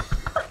at him.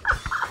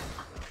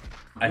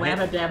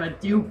 Wabba dabba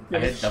do, I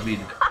hit bitch. W.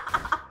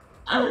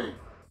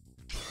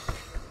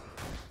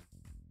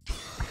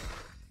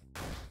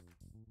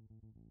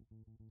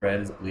 Bread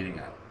is bleeding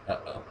out.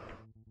 Uh-oh.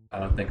 I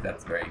don't think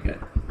that's very good.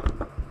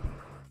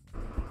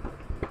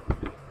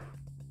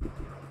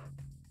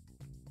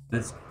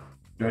 This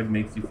drug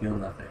makes you feel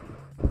nothing.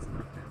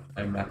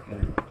 I'm not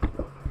kidding.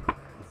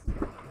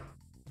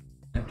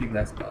 Empty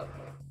glass bottle.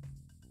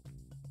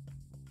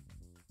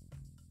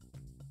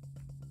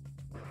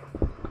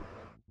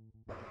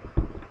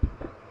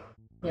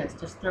 Yes,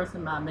 just throw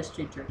some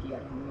mystery turkey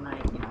at him. He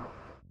might, you know,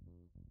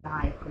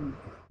 die from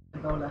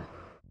Ebola.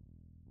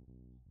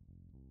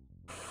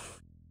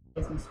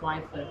 Get some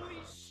swine flu. Holy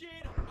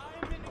shit,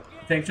 I'm in a game!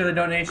 Thanks for the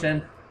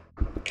donation.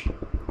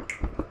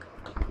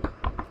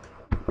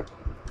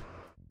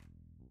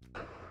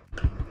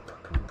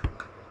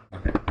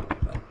 Okay.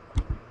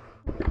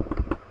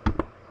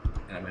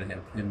 And I'm gonna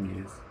have him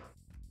use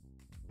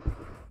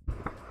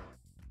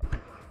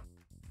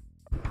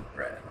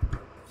bread.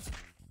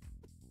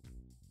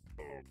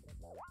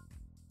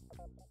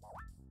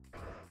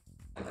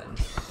 And then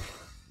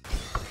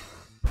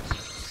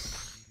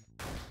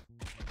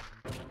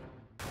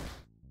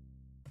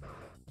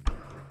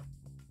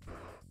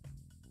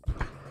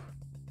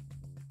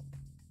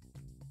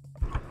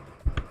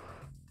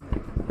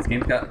this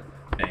game's got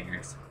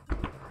bangers.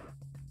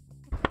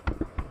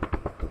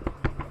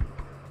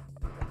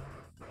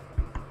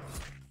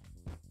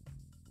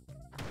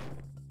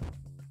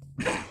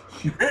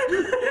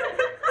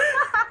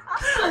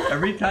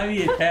 Every time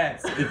he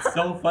attacks, it's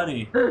so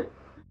funny.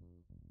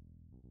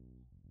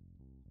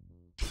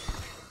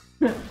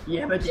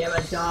 Yabba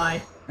dabba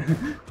die.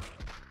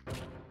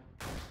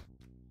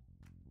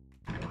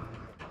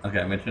 Okay,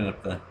 I'm gonna turn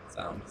up the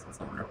sound since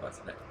someone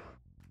requested it.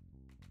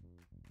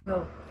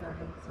 Oh, sorry.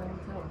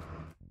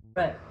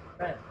 Red.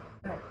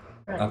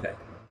 Okay.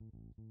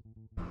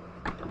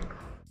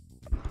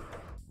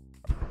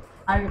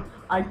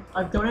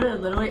 I've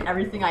donated literally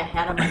everything I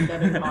had on my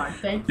debit card.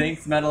 Thank you.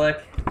 Thanks,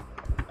 Metallic.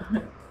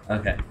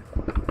 Okay.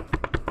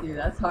 Dude,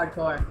 that's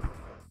hardcore.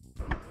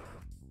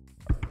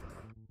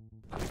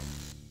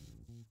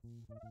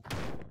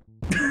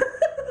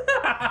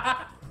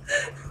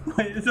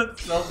 Why is that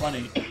so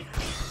funny?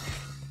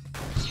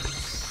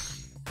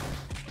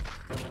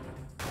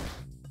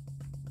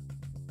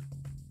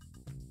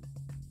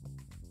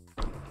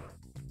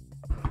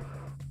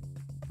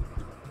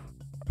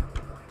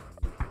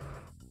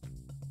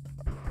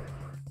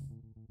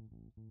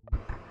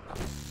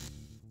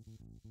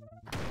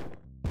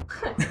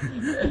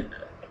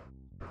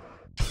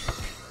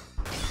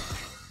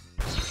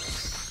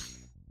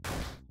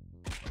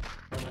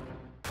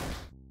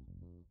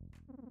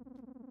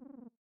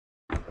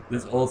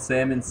 This old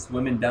salmon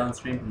swimming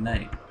downstream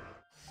tonight.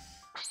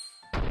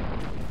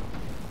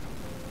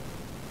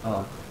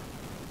 Oh.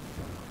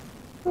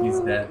 He's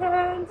dead.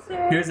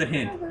 Here's a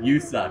hint. You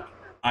suck.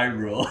 I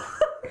rule.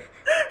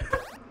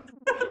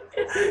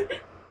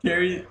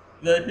 Carry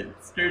the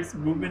skirts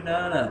moving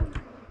on.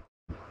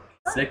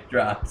 Sick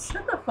drops.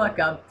 Shut the fuck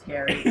up,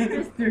 Terry. You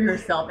just threw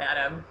yourself at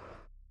him.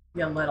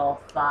 You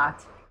little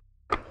thought.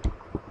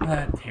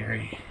 Ah,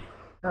 Terry.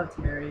 Oh,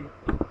 Terry.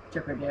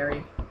 Chipper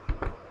Dairy.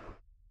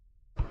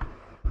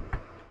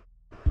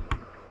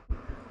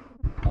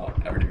 Oh,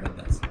 I already read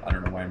this. I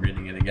don't know why I'm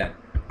reading it again.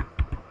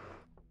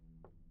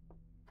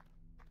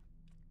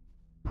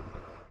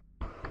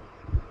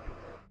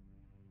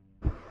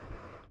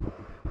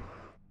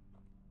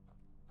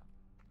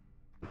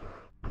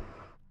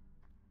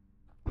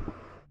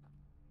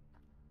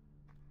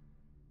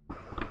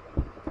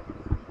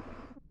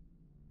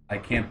 I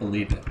can't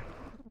believe it.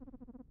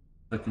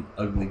 Such an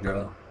ugly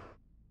girl.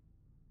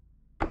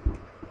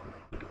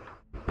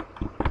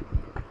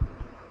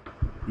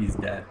 He's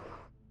dead.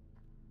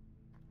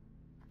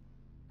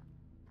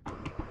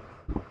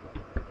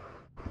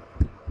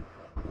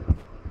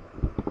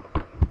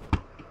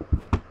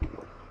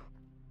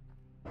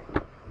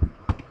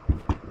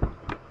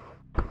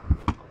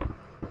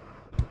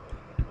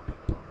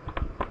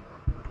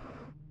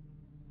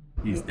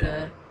 He's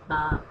dead.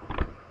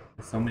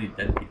 There's so many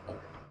dead people.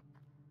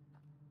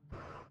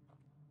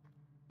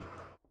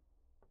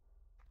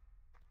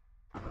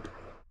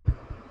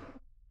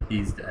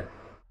 He's dead.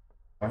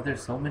 Why are there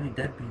so many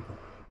dead people?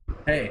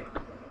 Hey,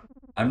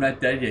 I'm not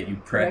dead yet, you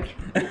prick.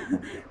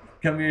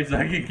 Come here so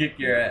I can kick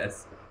your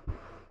ass.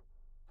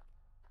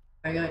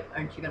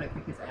 Aren't you gonna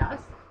kick his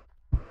ass?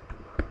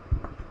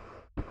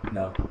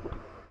 No.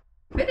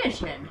 Finish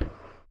him.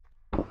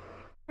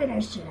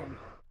 Finish him.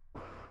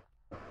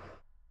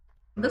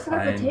 Looks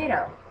like a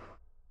potato.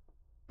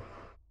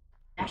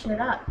 Mash it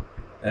up.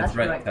 That's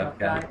right, tough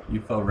guy.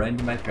 You fell right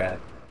into my trap.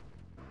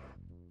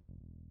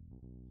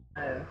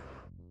 Oh.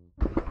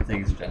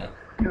 Thanks, Jenna.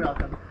 You're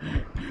welcome.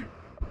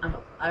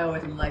 I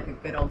always like a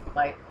good old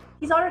fight.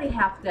 He's already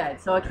half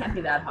dead, so it can't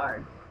be that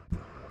hard.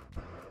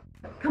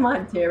 Come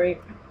on, Terry.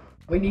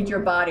 We need your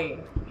body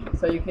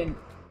so you can,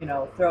 you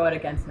know, throw it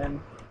against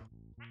him.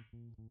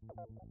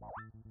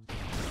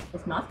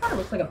 His mouth kind of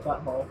looks like a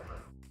butthole.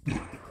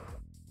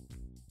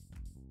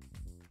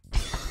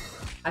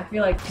 I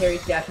feel like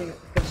Terry's dashing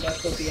good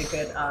look will be a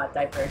good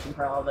diversion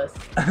for all this.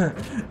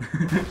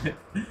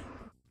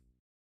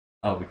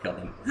 Oh, we killed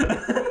him.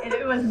 And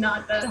it was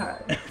not that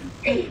hard.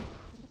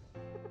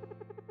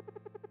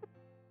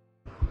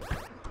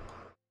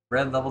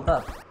 Red leveled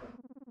up.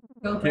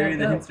 Go Terry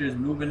the go. Hipster is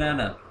moving on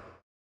up.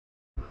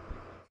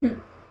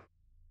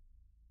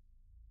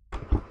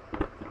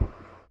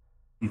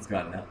 He's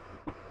gone now.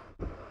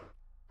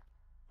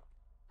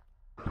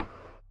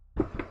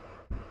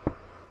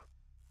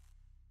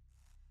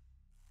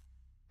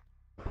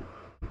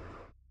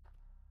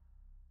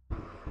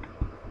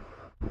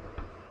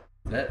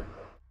 Is that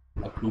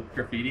a poop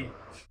graffiti?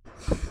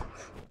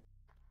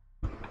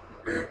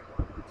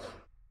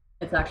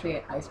 It's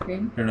actually ice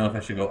cream. I don't know if I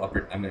should go up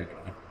or... I'm gonna go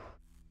down.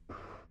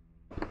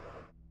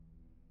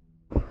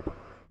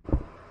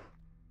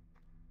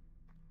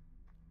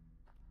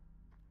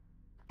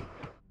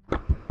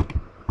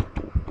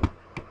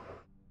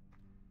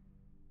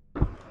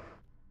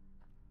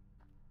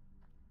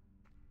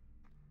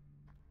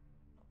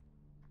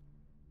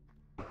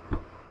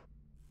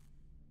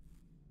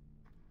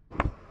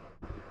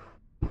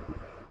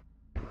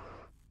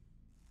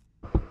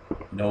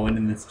 No one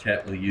in this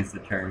chat will use the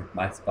term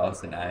 "my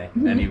spouse and I"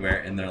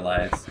 anywhere in their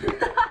lives.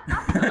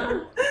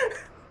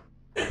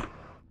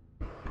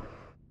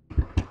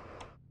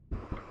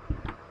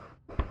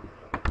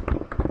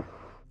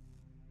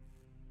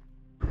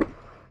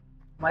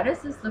 Why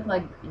does this look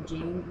like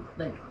Gene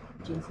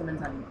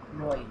Simmons on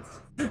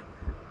roids?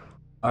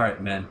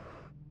 Alright, man.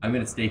 I'm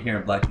gonna stay here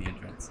and block the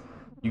entrance.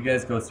 You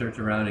guys go search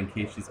around in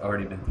case she's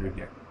already been through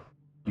here.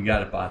 You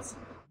got it, boss.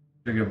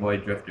 Trigger Boy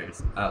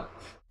Drifters, out.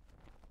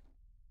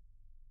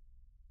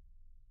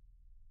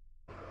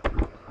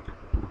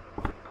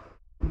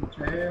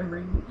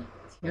 Terry,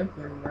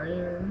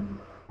 temporary.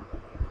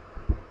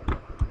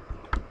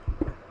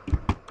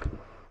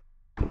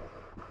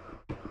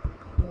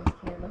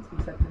 Okay, let's be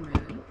such a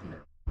man.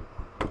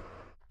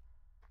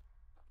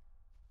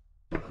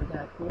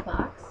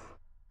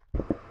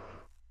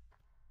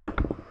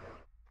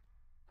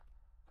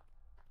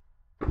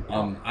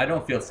 I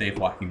don't feel safe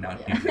walking down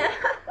here.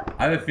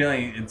 I have a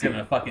feeling it's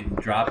gonna fucking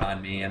drop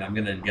on me and I'm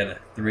gonna get a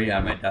 3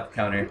 on my death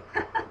counter.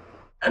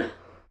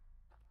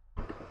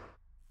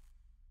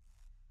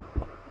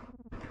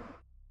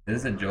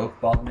 Is this a joke,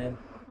 bald man?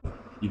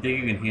 You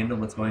think you can handle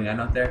what's going on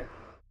out there?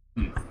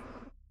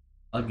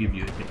 I'll give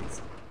you a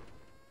taste.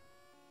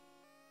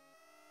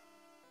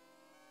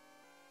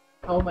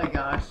 Oh my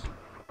gosh.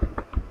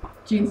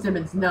 Gene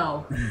Simmons,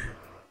 no.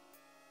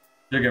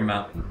 Sugar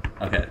Mountain.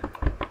 Okay.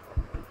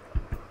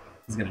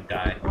 He's gonna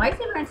die. Why is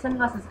he wearing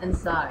sunglasses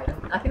inside?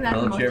 I think that's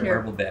the most Wheelchair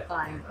purple bit.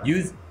 terrifying.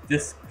 Use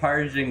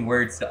disparaging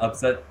words to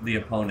upset the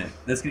opponent.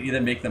 This could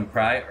either make them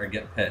cry or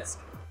get pissed.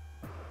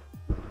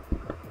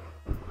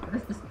 What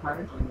is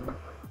disparaging mean?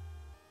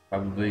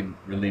 Probably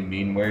really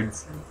mean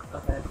words.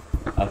 Okay.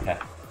 Okay.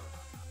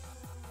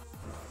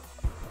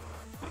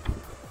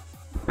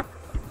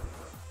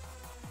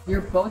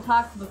 Your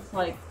Botox looks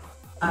like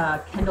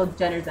Kendall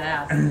Jenner's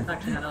ass.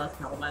 Actually, no, that's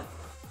a compliment.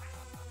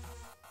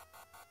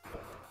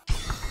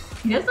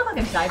 He does look like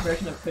a guy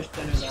version of Chris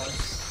Jenner, though.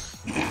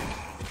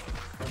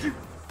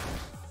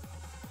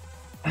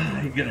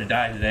 You're gonna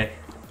die today.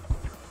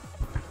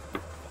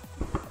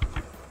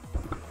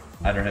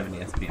 I don't have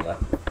any SP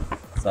left.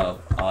 So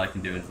all I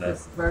can do is this.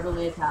 Just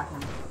verbally attack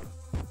him.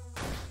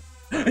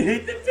 I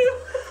hate the two!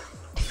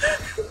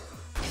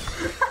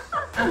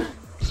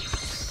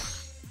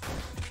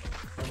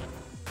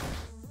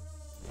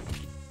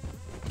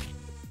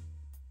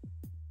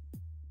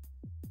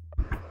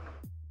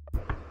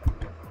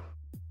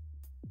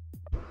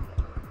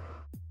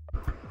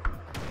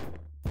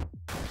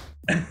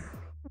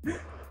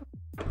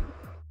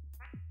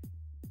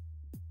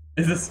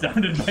 Is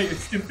astounded by your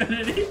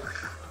stupidity.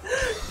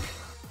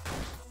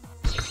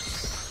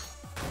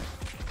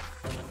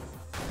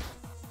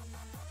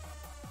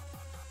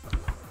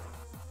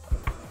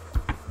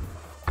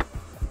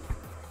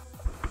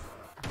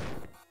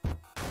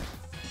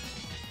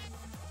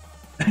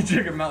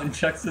 Sugar Mountain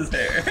chucks his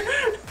hair.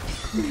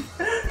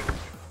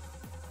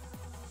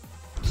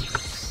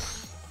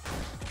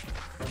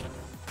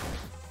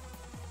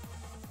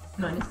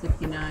 Minus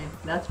 69.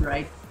 That's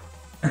right.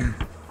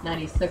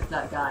 96,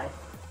 that guy.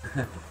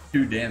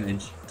 2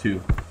 damage.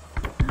 2.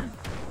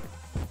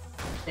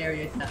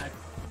 Area attacks.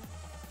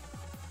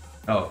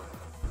 Oh.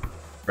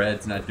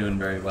 Fred's not doing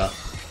very well.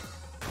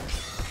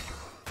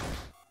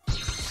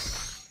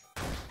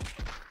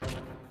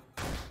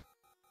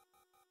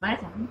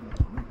 Minus 1.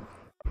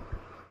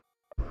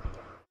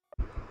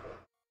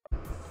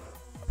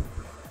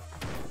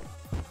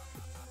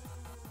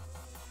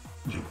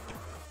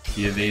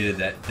 He evaded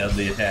that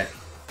deadly attack.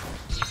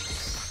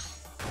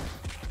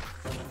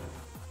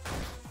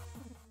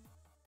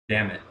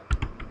 Damn it.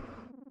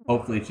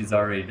 Hopefully she's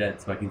already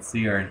dead so I can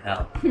see her in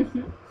hell.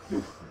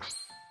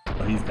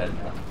 Well, he's dead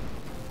now.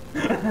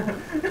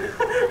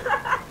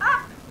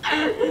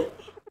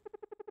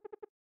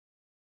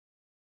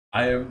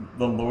 I am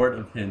the Lord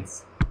of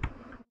Hints.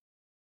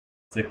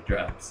 6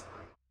 drops.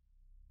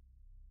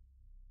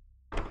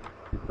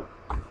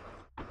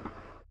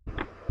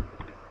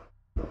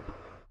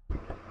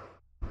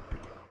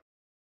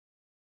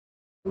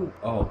 Ooh,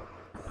 oh.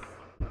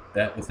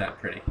 That was not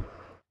pretty.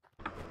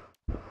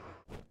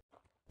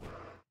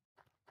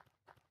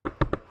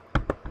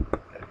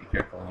 Gotta be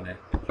careful when I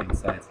change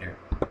sides here.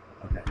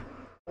 Okay.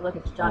 Look,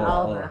 it's John Oh,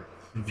 Oliver.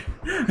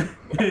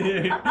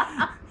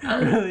 I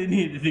really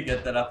needed to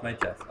get that off my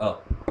chest.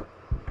 Oh.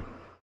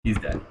 He's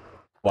dead.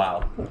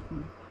 Wow.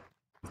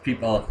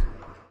 People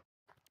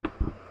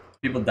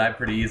die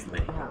pretty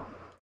easily. Yeah.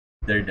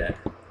 They're dead.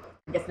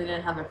 I guess they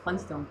didn't have their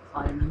Flintstone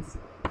vitamins.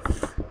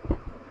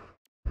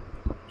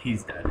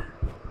 He's dead.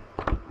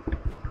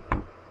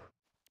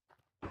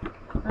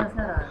 Oh, is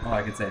that a... Oh,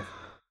 I can save.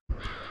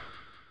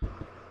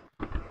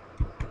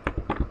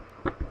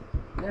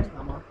 There's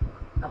Mama.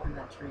 Up in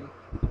that tree.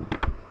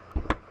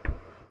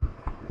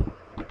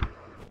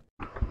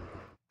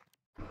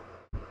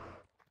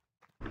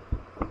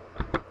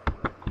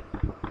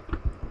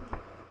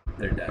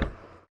 They're dead.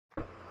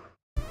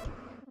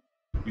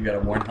 You got a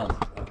worn helmet.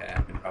 Okay,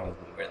 I can probably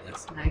wear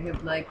this. And I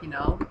could, like, you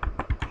know,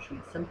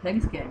 shoot some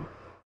pigskin.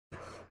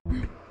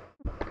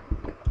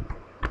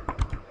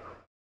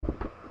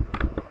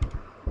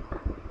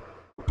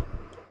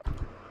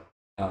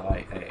 Oh,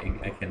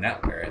 I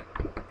cannot wear it.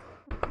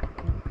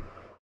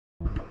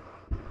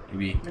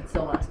 Maybe It's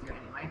so last year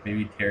anyway.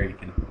 maybe Terry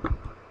can.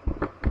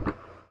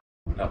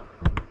 No.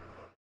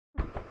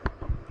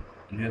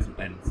 He doesn't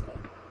mind this stuff.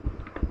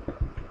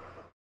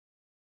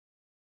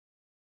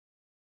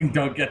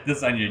 Don't get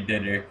this on your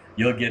dinner.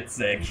 You'll get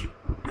sick.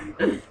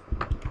 The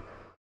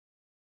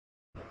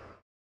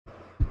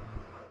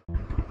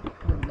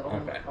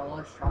old Okay.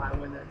 college try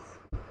with this.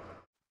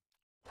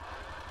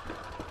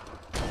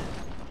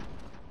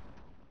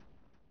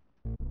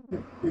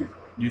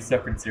 You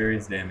suffered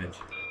serious damage.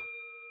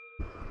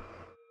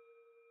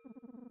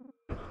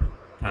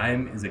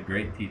 Time is a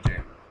great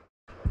teacher.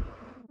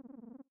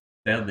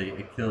 Sadly,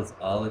 it kills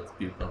all its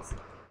pupils.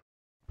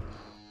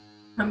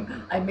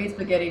 I made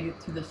spaghetti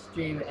to the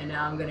stream, and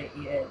now I'm gonna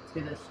eat it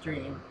to the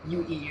stream.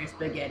 You eat your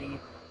spaghetti.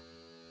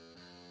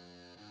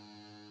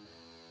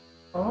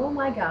 Oh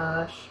my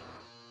gosh.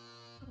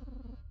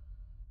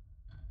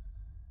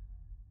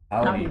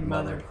 Howdy,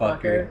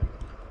 motherfucker.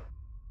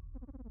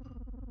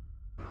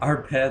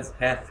 Our paths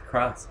hath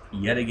crossed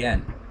yet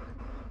again.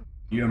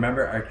 Do you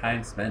remember our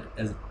time spent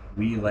as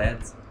wee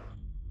lads?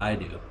 I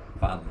do,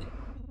 fondly.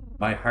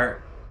 My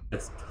heart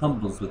just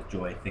tumbles with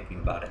joy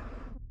thinking about it.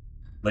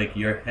 Like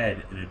your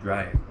head in a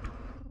dryer.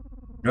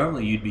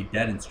 Normally you'd be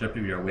dead and stripped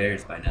of your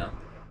wares by now.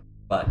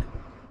 But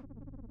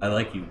I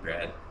like you,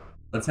 Brad.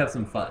 Let's have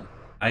some fun.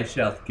 I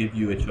shall give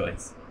you a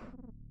choice.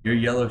 Your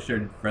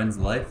yellow-shirted friend's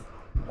life,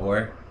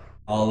 or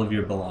all of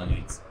your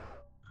belongings.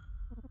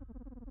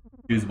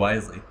 Choose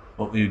wisely.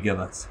 What will you give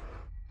us?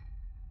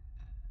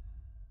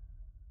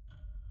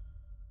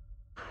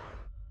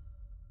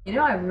 You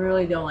know, I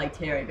really don't like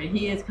Terry, but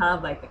he is kind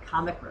of like the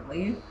comic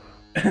relief.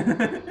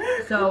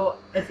 So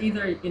it's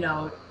either, you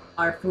know,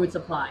 our food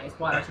supplies,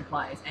 water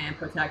supplies, and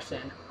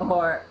protection,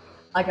 or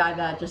a guy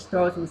that just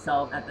throws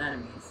himself at the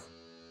enemies.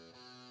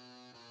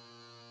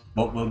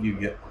 What will you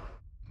get?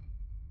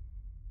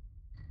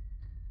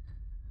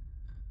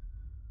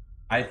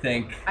 I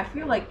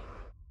feel like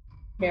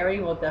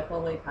Terry will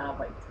definitely kind of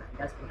like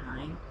drag us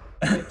behind.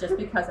 Like, just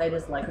because I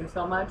dislike him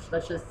so much,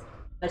 let's just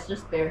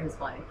spare his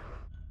life.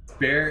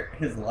 Spare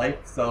his life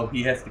so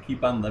he has to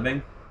keep on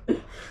living?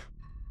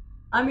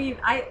 I mean,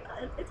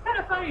 it's kind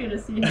of funny to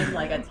see him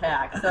like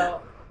attack.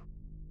 So,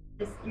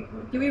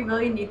 do we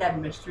really need that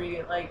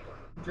mystery like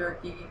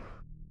jerky?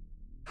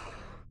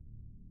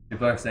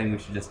 People are saying we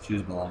should just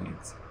choose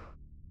belongings.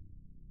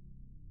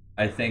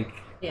 I think.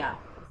 Yeah.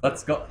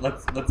 Let's go.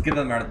 Let's give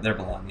them their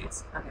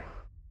belongings. Okay.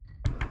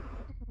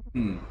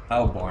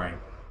 How boring.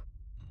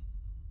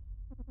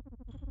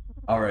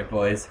 All right,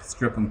 boys,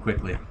 strip them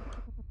quickly.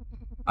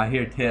 I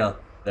hear tale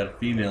that a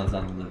female is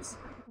on the loose.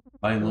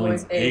 My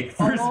loins ache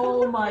for.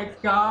 Oh my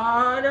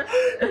god!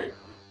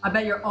 I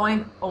bet your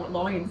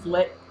loins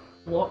lit.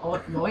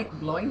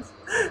 Loins?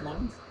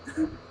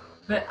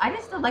 But I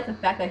just don't like the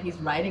fact that he's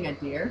riding a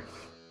deer.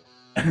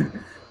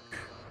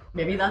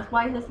 Maybe that's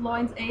why his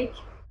loins ache.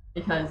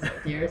 Because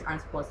deers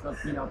aren't supposed to,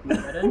 you know, be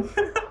ridden.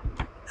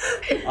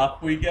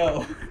 Off we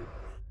go.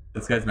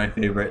 This guy's my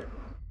favorite.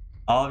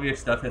 All of your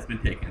stuff has been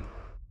taken.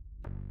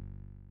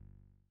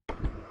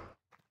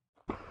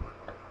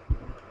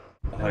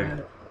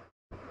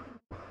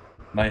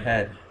 My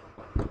head.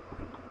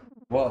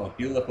 Whoa,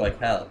 you look like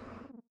hell.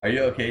 Are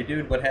you okay,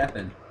 dude? What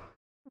happened?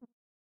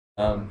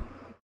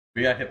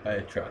 We got hit by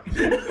a truck.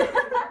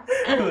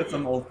 With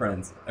some old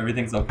friends.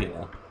 Everything's okay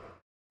now.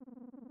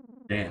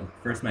 Damn,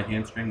 first my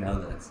hamstring, now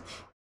this.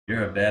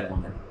 You're a bad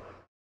woman.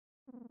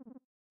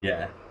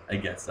 Yeah, I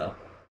guess so.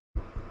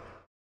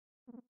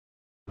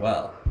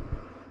 Well,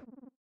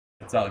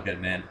 it's all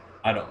good, man.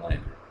 I don't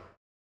mind.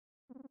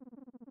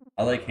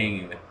 I like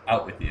hanging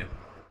out with you.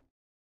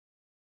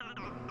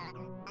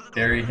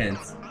 Terry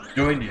Hints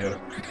joined you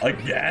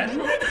again?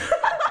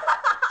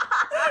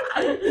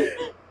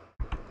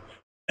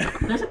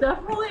 There's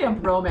definitely a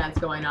bromance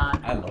going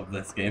on. I love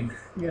this game.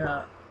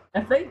 Yeah.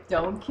 If they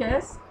don't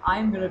kiss,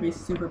 I'm gonna be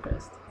super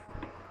pissed.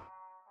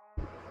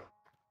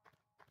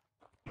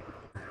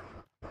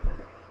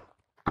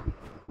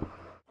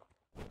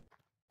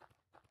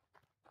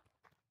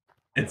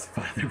 It's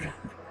Father.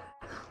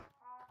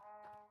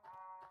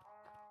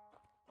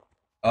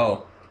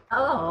 Oh.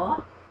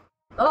 Oh.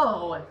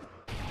 Oh.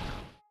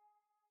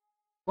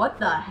 What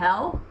the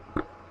hell?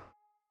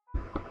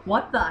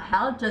 What the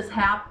hell just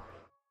happened?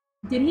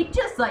 Did he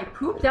just like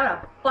pooped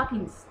out a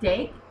fucking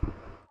steak?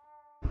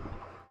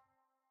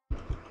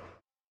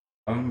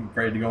 I'm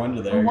afraid to go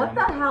into there. What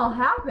again. the hell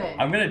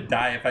happened? I'm gonna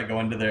die if I go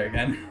into there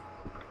again.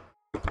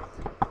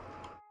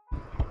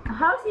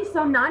 How is he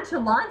so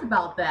nonchalant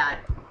about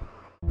that?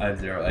 I have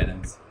 0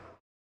 items.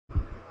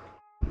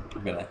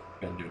 I'm gonna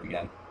do it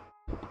again.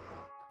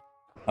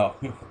 Oh.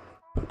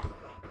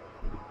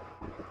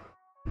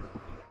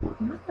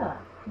 What the?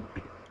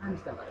 I'm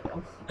just gonna let it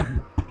go.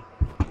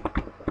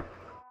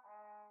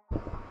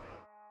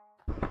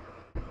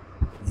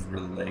 This is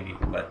really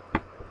laggy, but.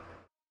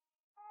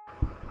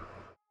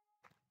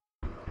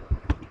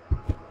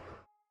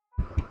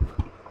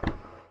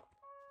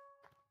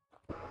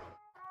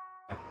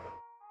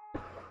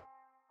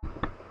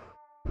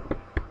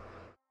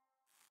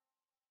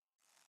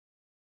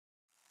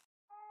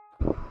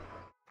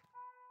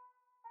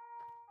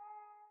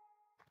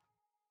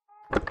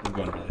 I'm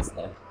going really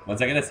slow.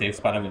 Once I get a safe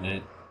spot, I'm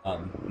gonna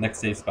next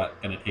safe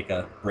spot gonna take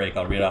a break.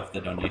 I'll read off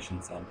the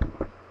donations and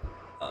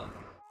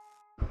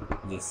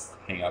just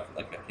hang out for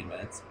like 15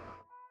 minutes.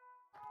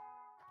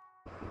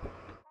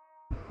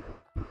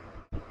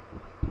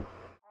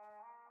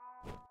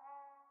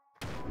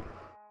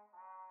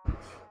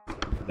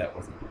 That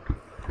wasn't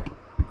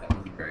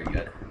very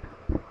good.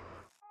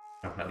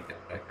 I don't know how to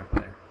get back up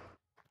there.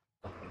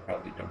 I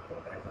probably don't go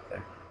back up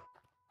there.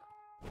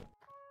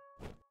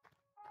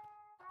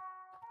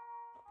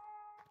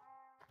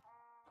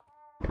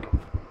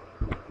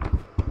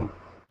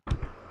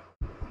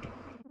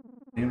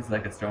 seems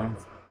like a storm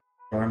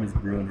is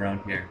brewing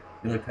around here.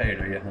 You look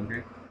tired. Are you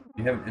hungry?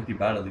 You have an empty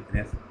bottle. You can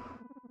ask.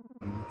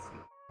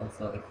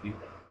 Also, if you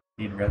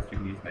need rest, you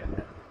can use my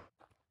tent.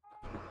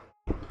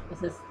 Is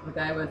this the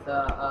guy with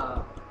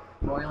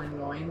roiling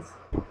loins?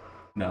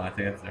 No, I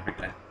think that's a different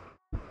guy.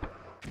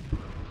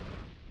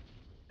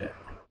 Yeah.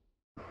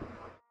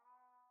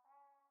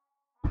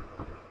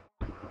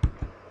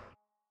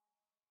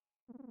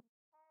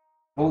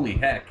 Holy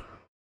heck.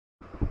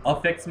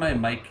 I'll fix my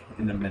mic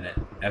in a minute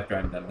after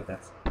I'm done with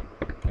this.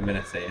 I'm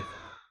gonna save.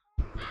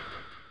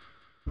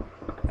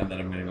 And then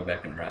I'm gonna go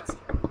back and rest.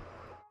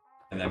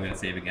 And then I'm gonna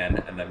save again,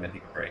 and then I'm gonna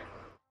take a break.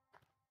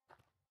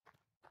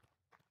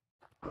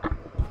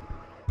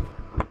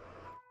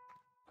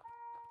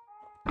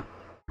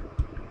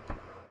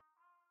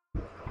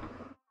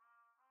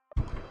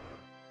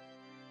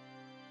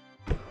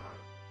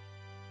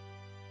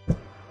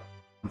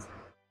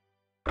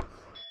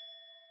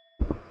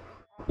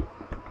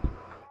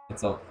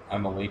 So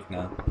I'm awake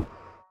now.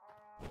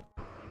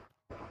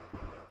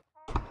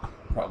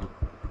 Probably.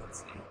 Let's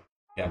see.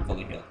 Yeah, I'm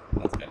fully healed.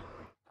 That's good.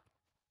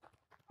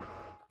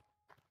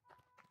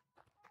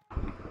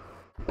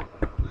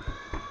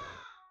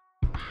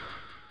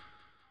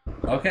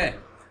 Okay.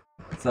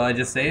 So I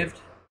just saved.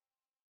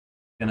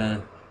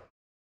 Gonna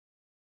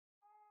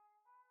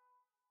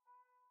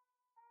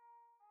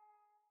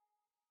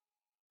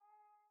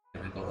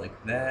go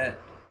like that.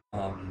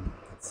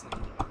 Let's see.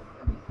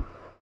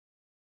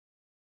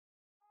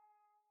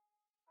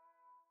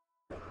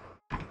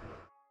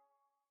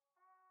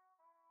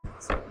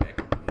 So I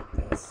can do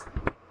this.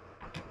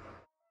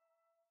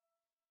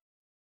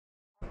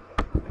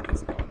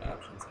 Just go in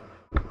options.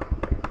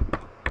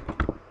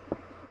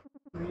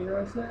 We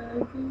are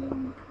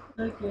saving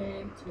the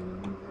game to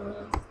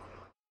us.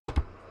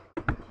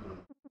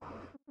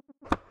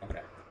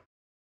 Okay.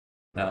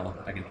 Now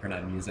I can turn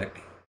on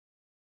music.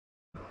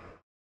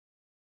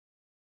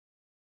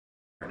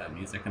 Turn on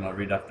music, and I'll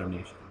read off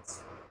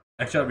donations.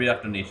 Actually, I'll read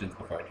off donations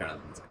before I turn on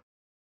the music.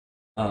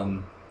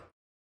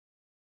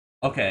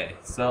 Okay,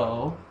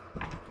 so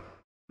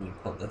let me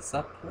pull this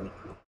up really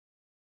quick.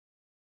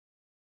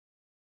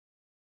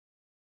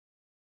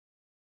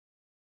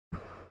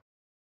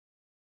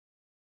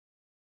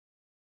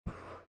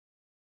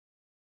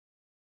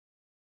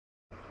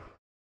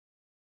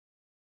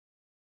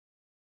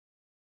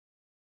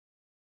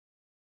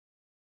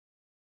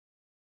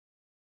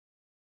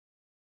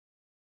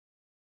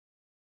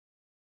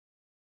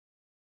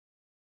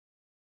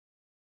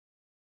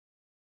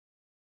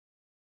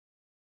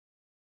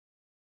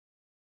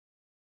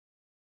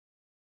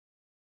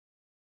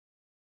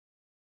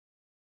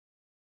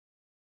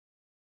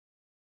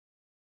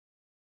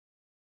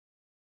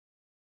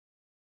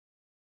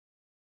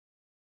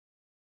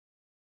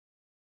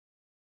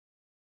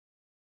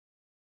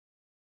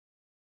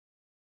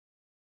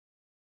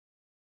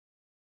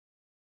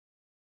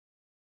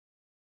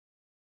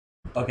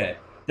 Okay,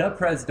 Dub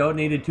Prez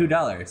donated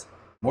 $2.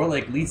 More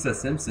like Lisa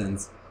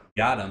Simpson's.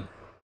 Got him.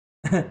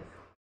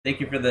 Thank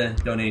you for the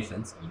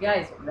donations. You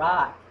guys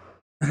rock.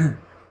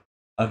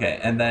 Okay,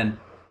 and then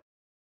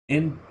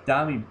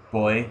Indomie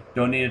Boy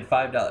donated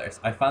 $5.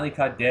 I finally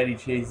caught Daddy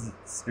Chaze's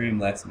stream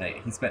last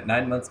night. He spent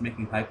 9 months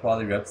making high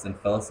quality rips and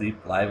fell asleep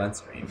live on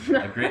stream.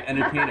 A great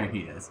entertainer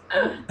he is.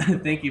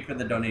 Thank you for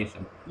the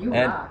donation. You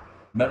And rock.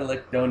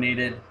 Metalik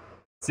donated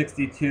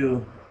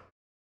 62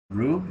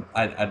 Rub?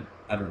 I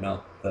don't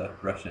know the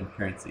Russian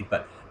currency,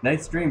 but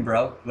nice stream,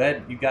 bro.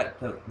 Glad you got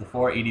to the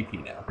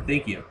 480p now.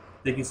 Thank you.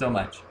 Thank you so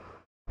much.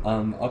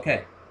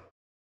 Okay.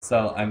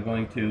 So I'm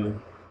going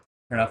to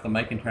turn off the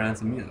mic and turn on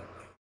some music.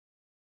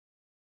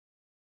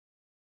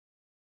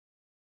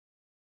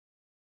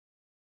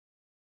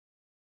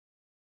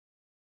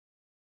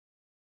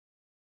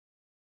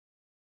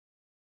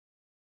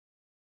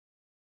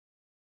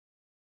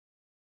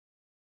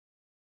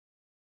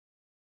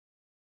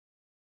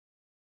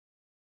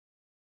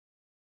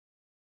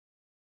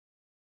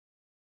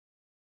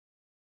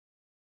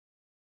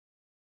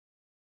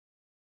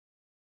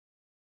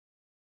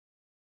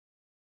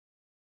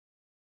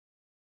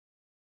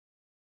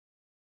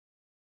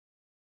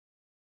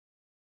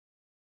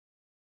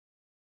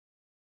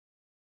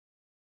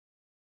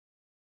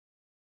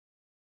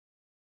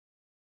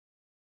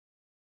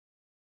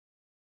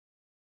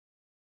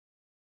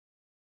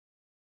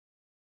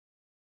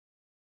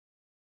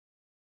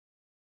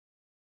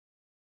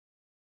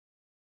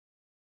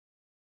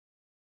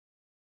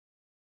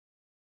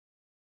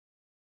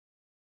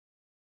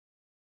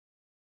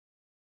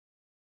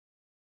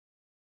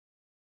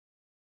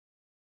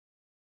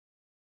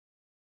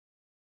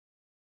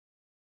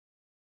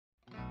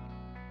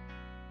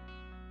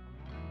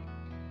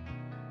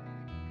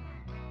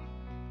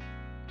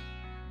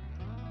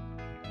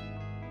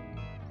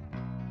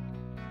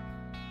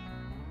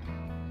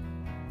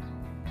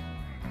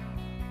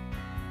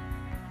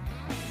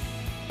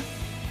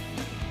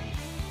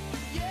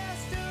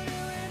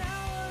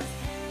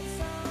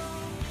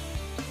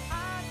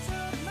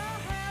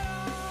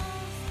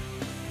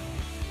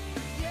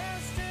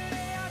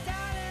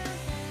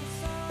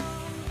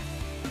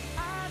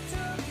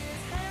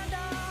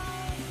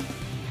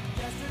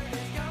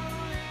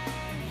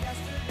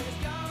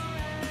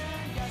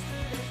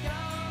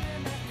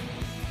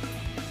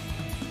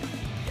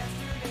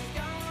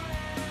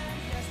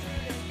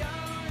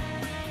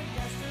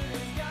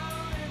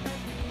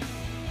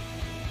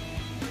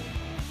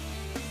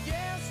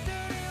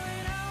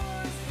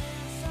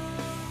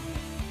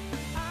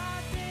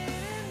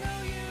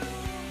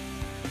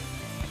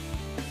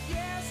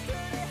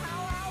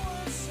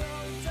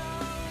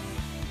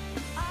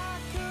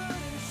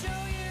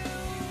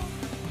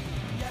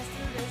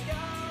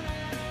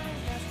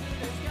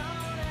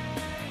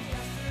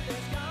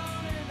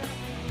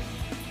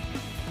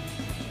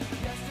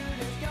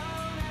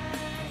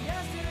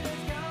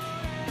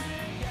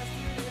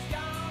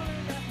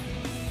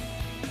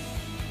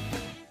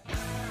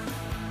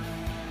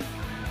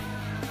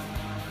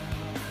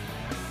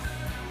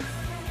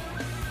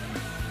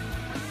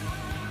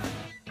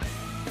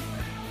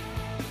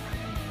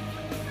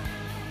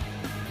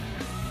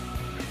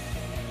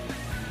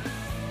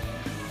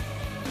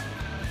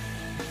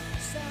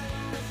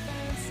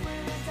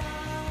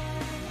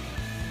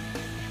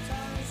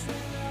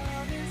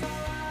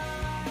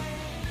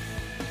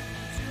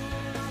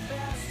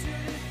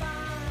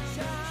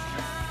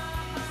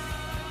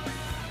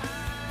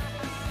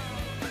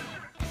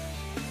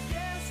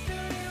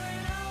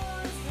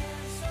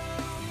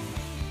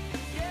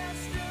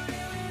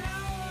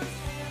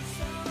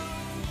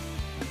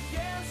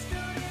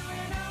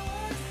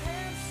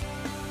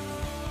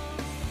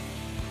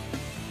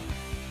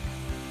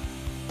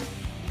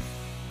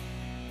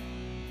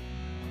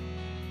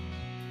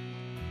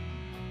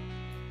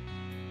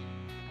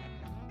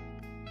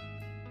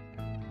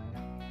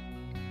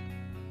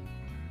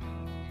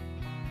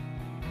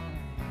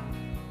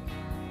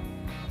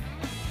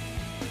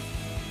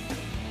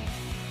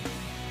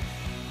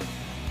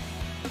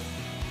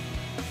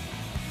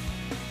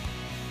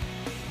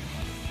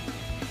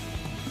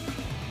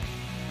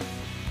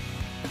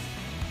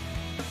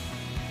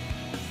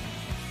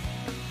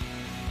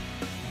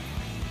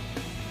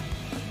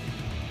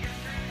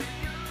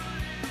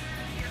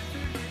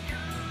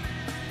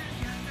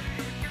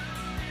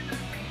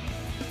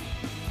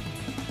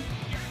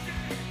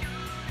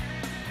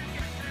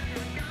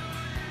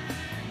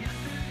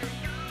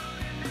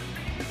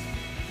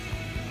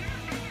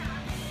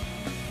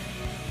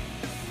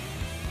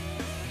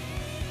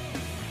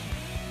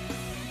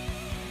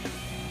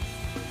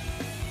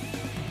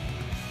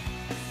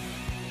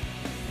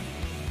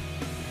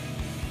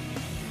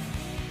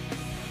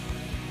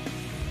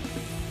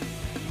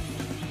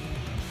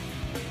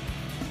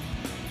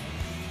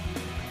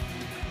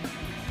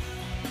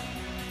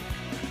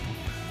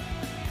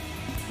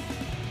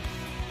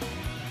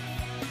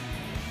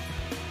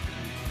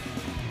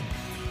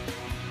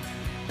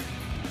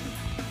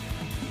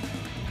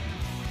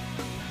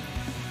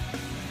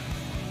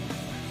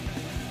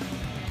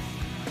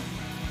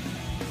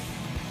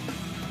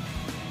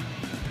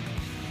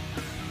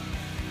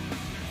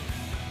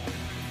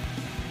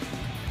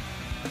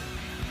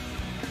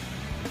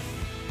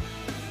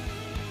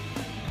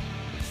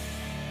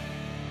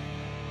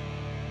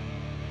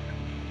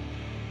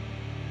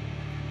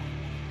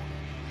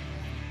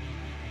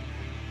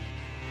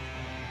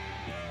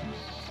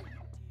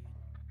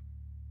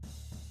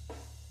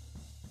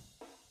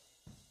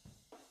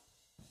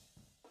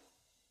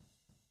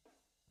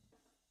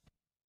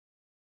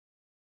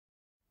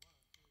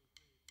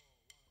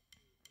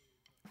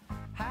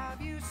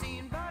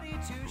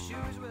 Two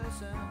Shoes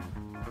Wilson.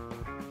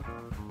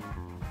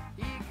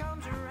 He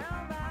comes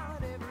around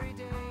about every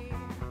day.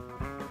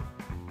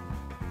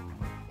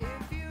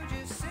 If you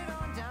just sit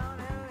on down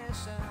and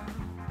listen,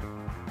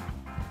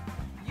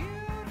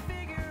 you'd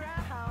figure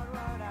out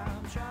what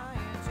I'm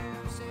trying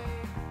to say.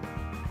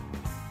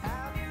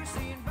 Have you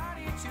seen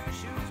Body Two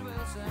Shoes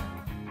Wilson?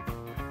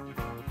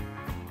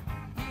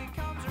 He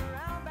comes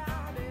around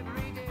about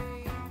every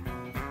day.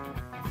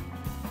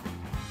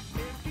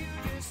 If you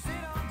just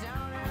sit on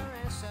down and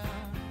listen,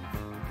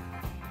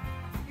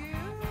 you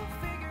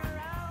figure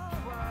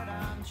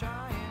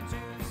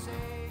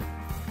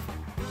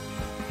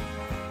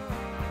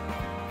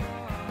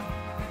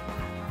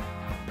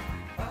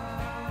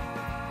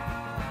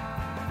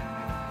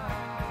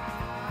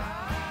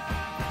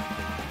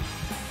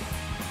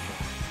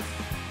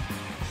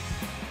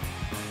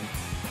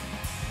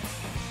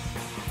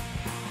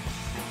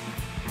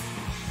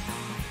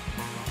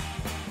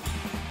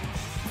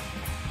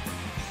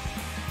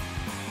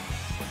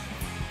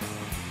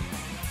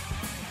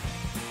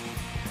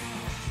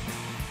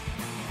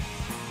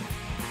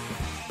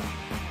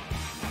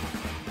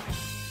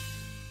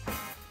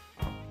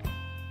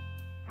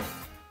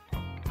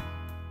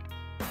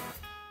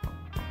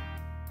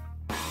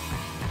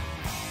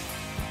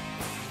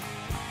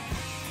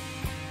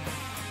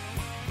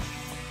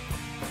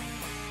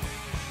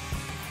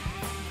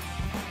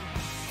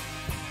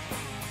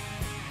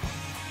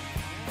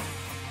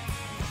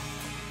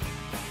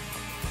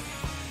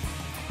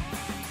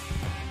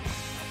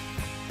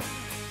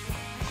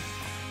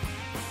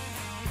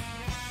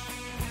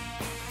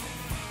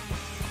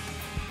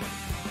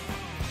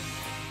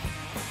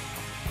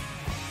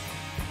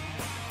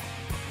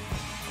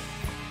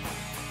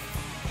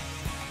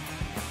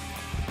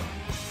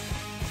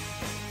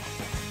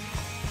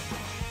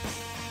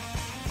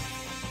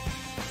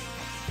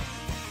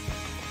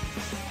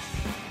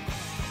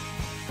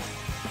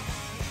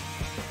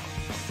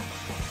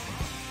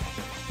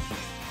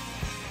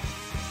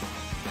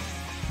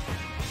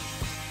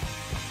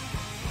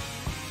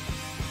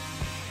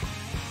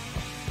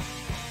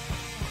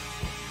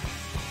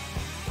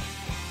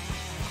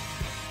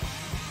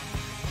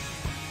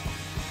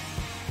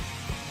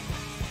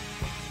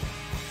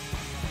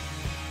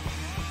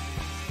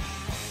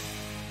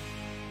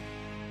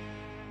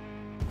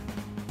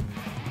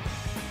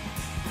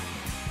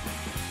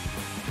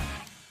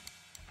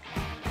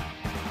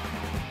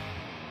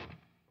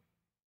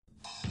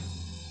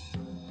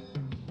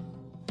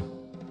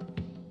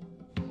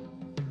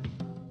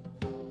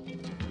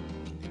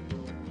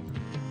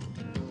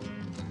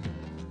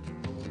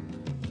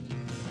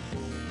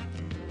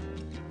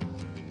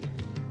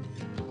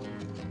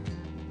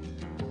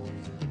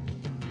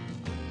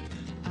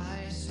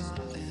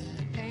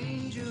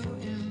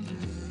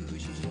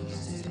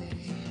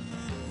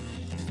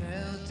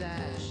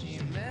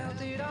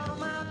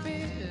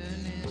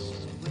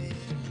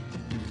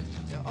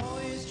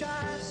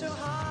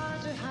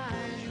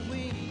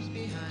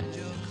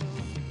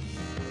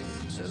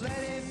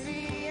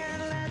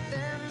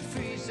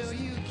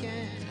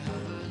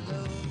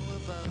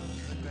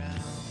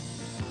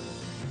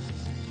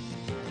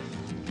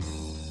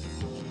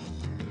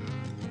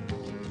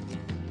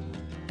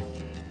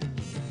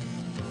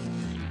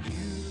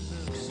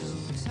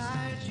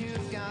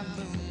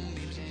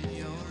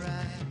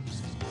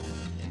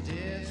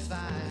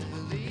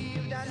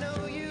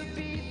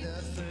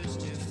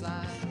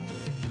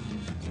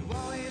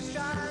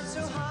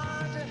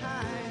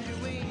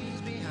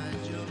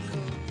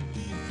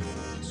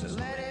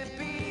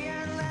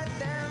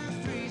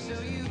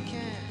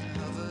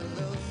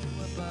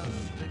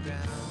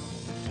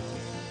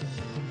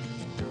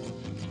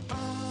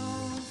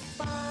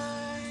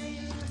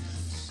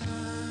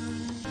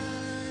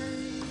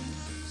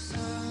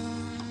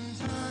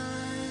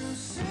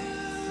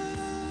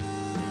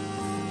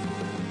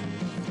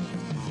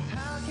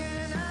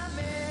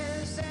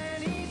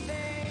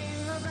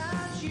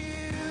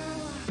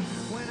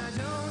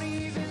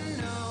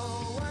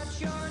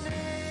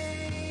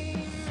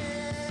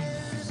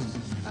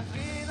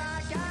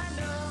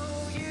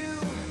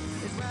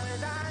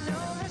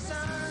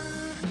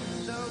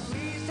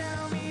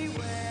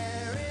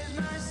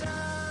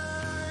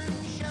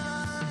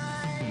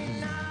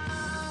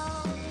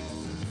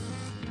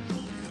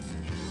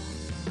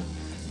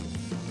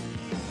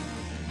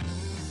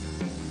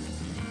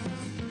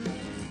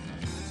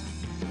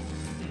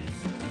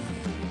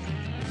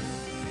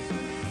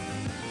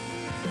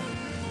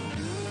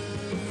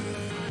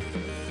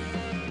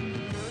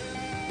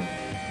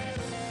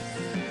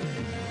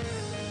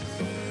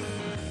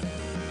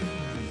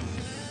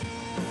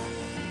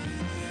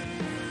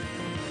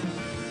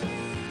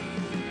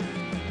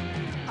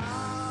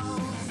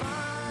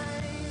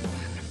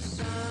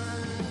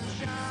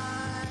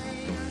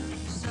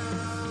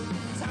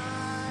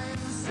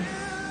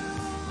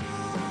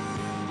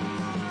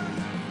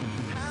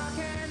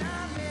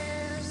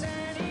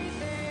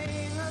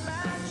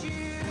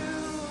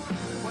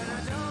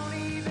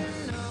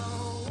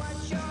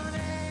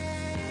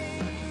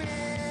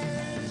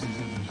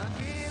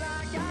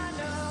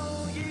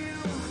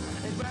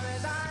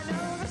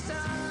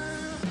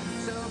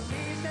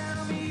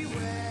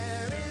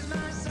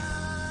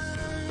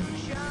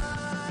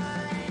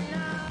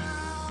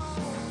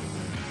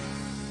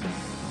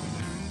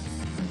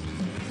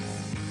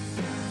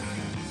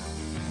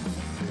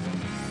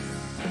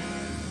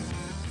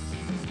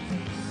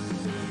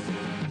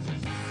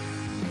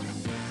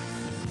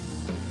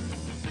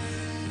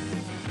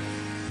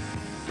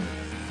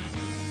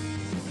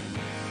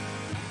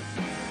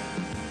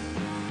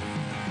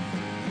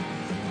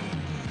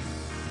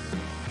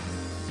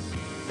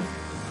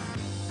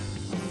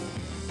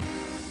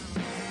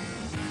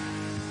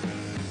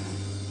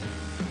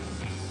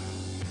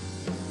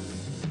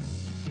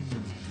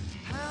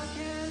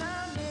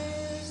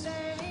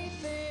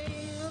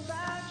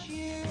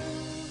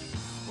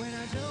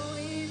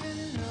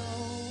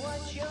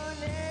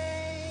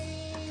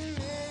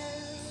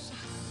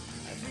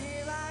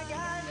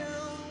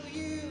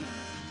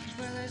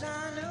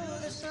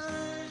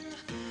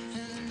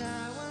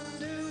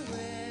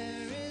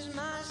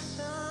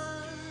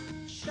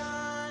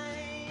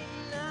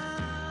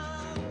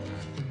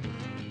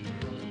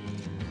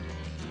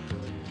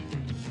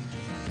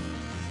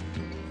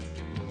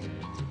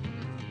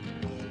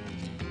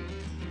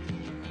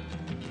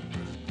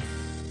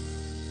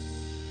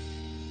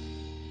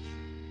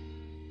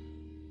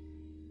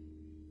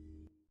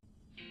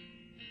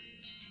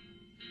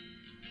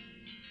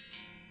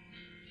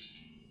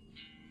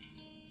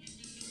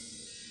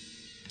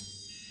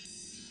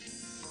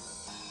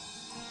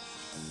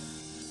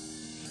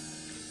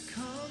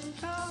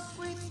talk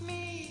with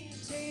me,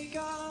 take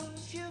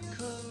off your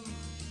coat.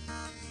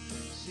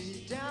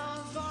 Sit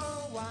down for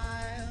a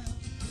while,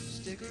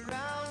 stick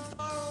around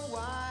for a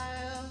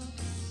while.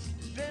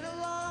 It's been a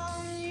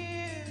long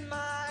year,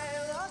 my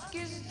luck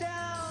is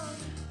down.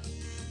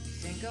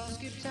 Think I'll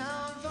skip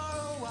town for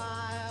a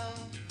while.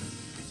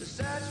 So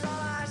search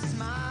while I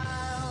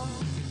smile.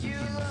 You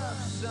look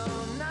so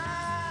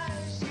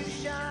nice, you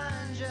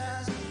shine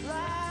just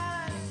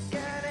like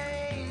an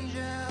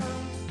angel.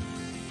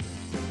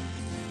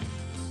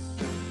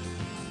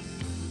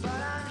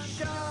 But I'm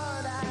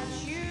sure that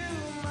you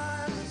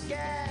must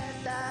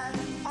get that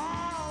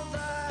all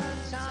the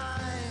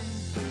time.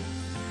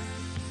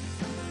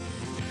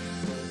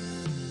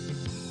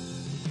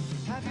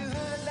 Have you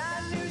heard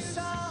that new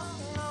song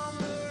on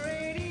the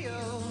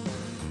radio?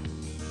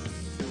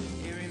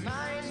 It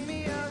reminds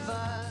me of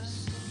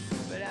us,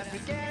 but I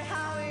forget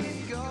how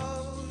it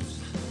goes.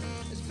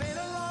 It's been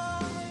a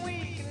long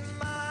week and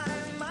my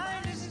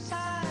mind is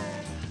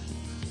tired.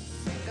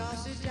 Think I'll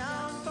sit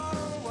down for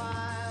a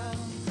while,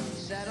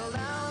 settle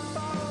down for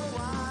a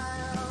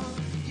while.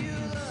 You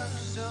look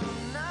so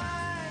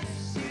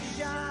nice, you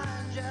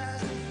shine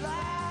just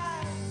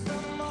like the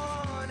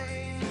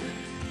morning.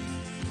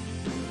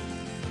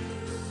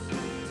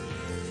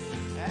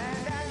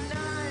 And at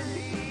 9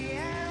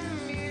 p.m.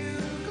 you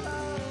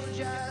glow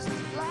just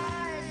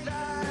like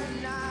the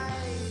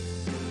night.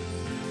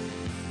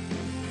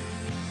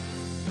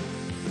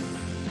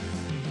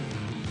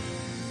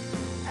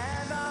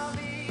 As all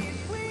these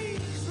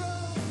weeks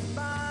roll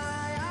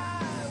by,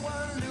 I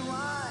wonder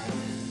why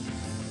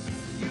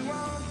you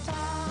won't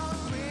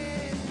talk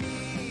with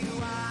me.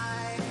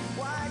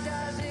 Why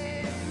does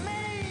it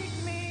make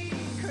me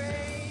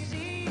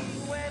crazy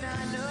when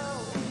I know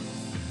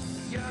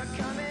you're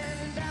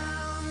coming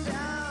down,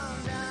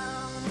 down,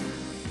 down?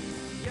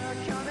 You're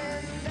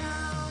coming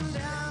down,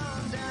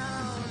 down,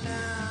 down,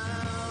 down.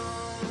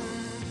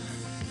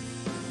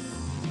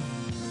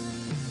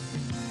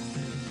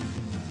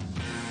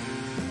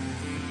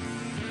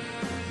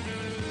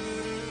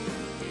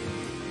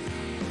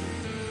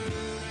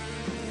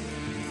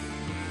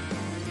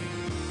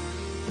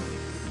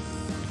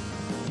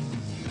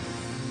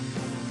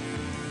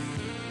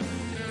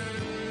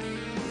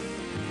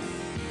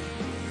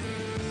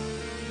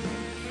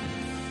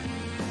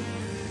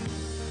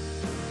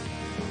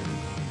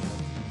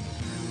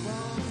 You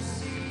won't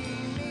see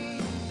me,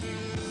 you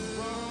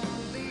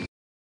won't leave.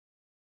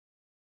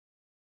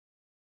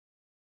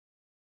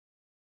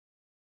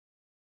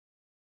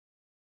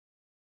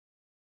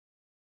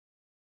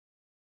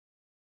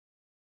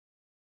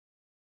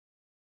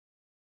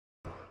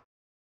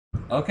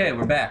 Okay,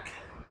 we're back.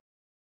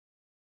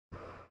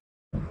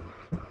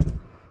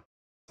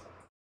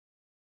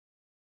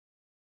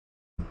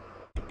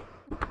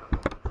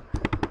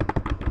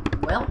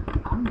 Well,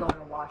 I'm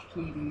gonna watch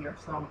TV or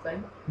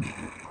something.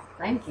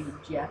 Thank you,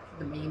 Jeff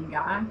the mean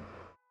guy.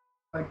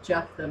 Or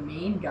Jeff the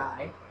mean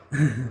guy.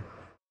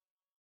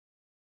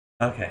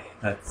 Okay,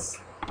 that's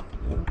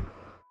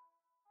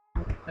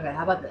Okay,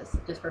 how about this?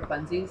 Just for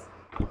funsies.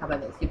 How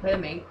about this? You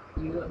can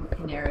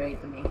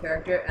narrate the main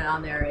character, and I'll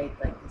narrate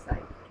like the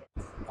side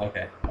kids.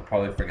 okay. I'll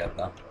probably forget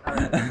though.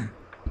 Alright.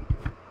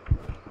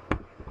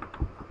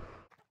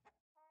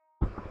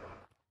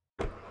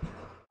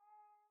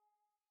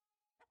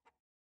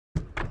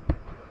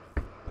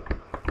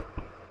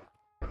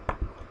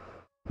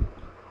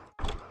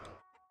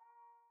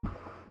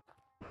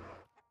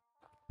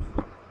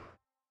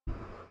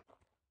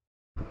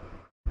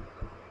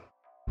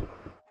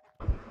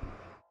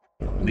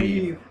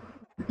 Leave.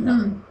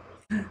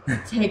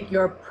 Take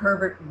your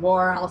pervert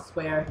war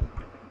elsewhere.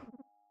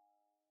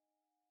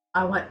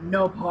 I want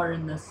no part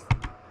in this.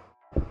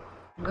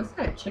 Looks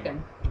like a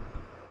chicken.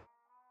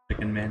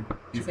 Chicken man.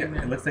 Chicken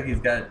man. It looks like he's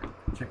got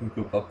chicken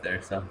coop up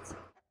there, so it's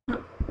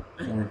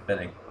only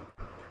fitting.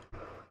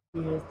 He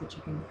is the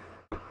chicken.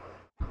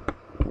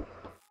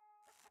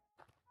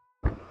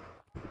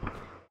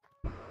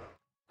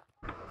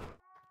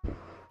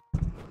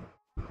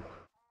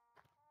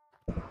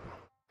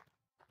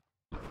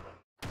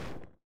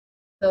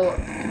 So,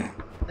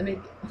 I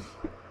mean,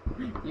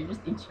 do you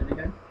just eat shit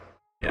again?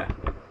 Yeah.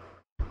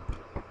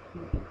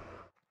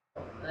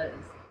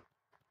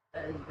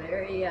 That is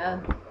very,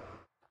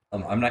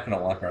 I'm not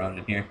gonna walk around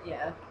in here.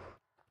 yeah.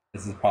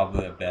 This is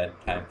probably a bad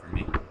time for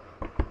me.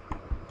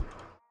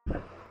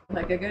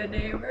 Like a good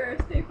neighbor,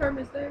 State Farm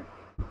is there.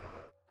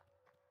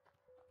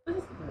 This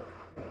is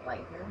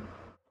light here.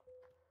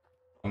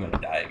 I'm gonna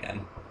die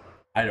again.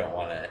 I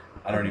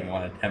don't even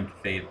want to attempt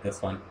to fade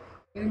this one.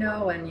 You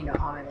know when,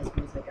 ominous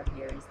music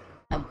appears,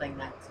 something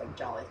that's like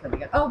jolly is gonna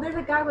be good. Oh, there's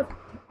a guy with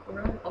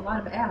a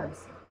lot of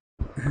abs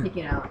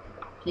peeking out.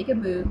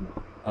 Peekaboo.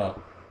 Oh,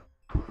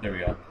 there we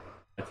go.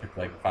 That took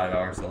like 5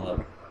 hours to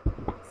load.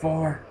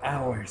 4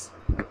 hours.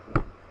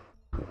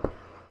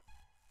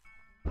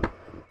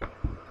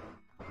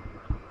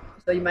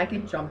 So you might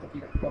get jumped if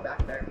you go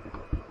back there.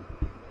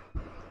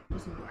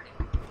 Just a warning.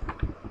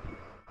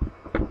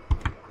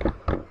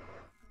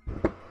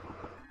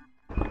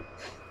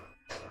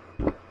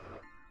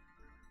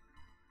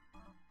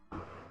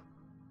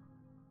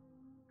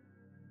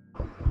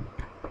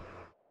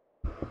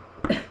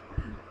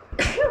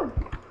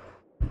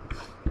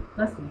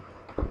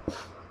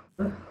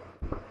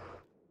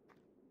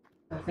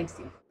 thanks,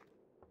 Steve.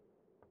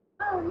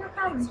 Oh, no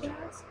problem,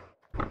 Chaze.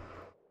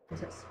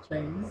 Is it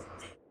Chaze?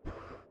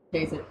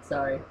 Chaze it,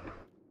 sorry.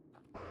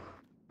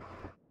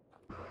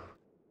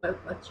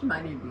 What should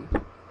my name be?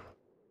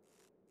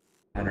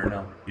 I don't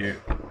know.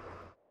 You've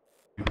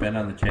been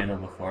on the channel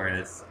before.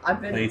 It's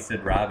I've been...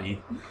 Placid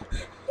Robbie.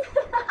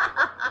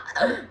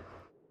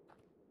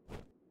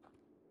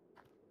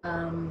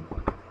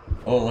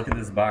 Oh, look at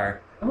this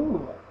bar.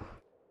 Oh.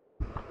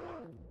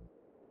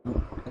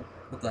 Ooh,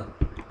 what the?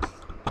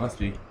 Must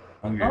be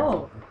hungry.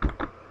 Oh.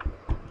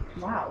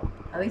 Wow.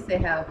 At least they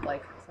have,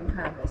 like, some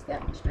kind of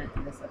establishment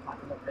in this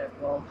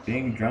apocalyptic world.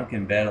 Being drunk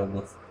in battle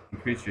will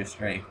increase your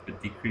strength,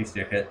 but decrease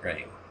your hit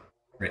rate.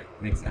 Right,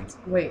 makes sense.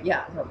 Wait,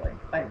 yeah, totally.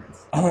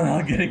 Vitamins. Oh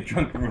no, getting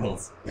drunk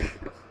rules.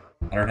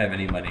 I don't have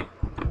any money.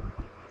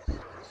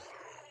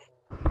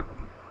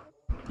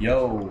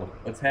 Yo,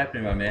 what's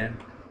happening, my man?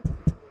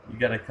 You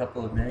got a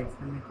couple of mags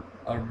for me?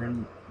 I'll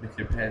run with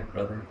your pack,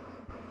 brother.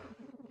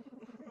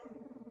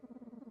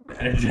 The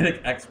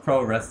energetic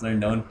ex-pro wrestler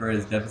known for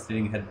his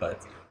devastating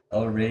headbutts,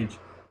 El Rage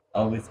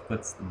always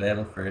puts the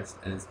battle first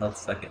and his health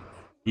second.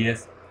 He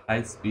has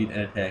high speed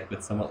and attack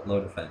but somewhat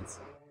low defense.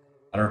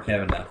 I don't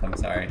have enough, I'm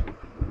sorry.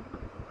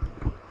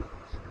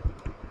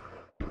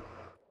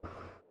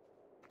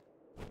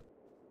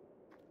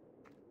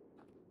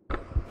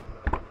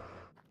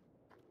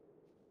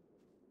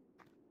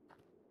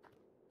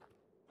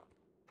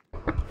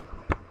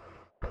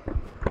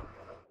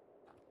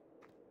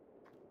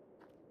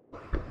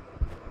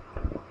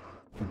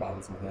 The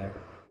bottle's over there.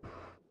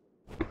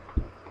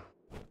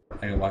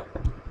 I can walk.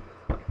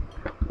 I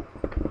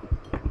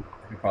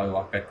could probably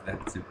walk back to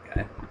that soup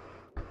guy.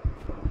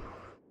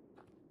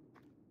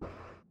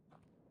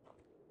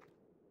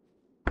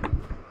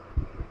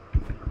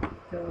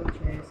 Go,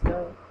 Chaze,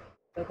 go.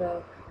 Go,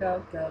 go,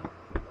 go, go.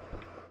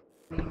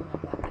 Me and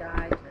that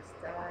guy just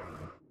died.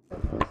 So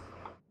close.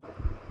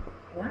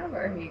 I wonder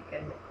where he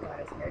got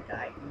his hair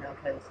dyed, you know,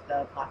 because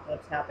the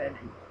apocalypse happened,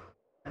 and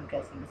I'm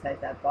guessing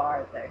besides that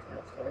bar, there's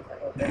no stores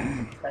that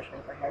open, especially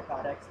for hair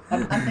products.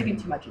 I'm thinking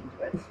too much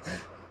into it.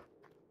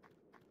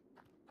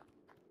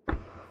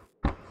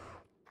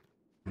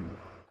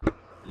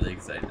 Really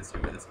excited to see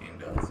where this game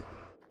goes.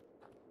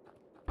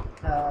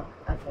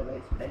 That's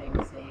always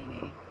fitting,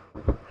 seeing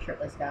a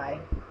shirtless guy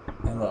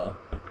Hello.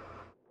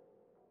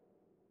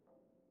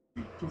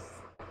 just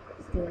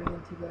staring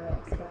into the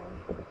sky.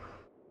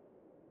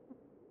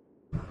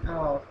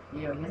 Oh,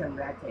 he's a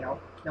rat tail.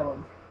 Kill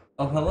him.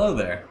 Oh, hello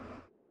there.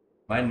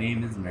 My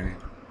name is Mary.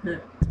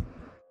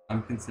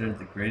 I'm considered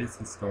the greatest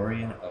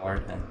historian of our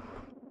time.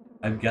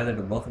 I've gathered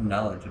a wealth of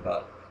knowledge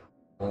about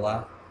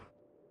Olaf.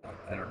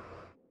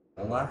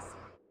 Olaf?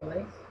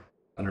 Police?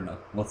 I don't know.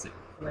 We'll see.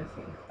 Police.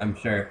 I'm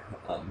sure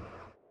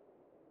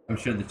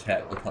the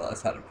chat will tell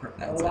us how to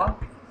pronounce Olaf?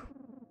 it.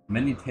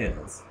 Many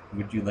tales.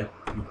 Would you like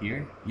to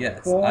hear?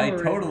 Yes, Boring.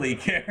 I totally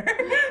care.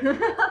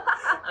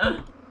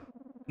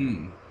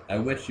 I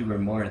wish you were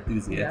more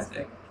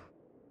enthusiastic.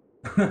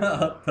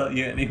 I'll tell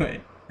you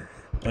anyway.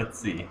 Let's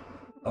see.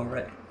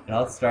 Alright, it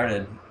all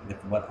started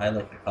with what I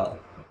like to call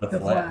the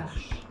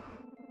Flash.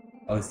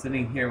 I was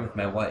sitting here with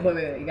my wife.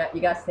 Wait,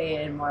 you gotta say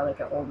it in more like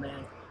an old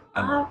man.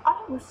 I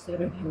was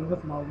sitting here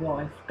with my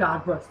wife,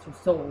 God rest her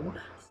soul,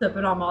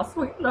 sipping on my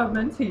sweet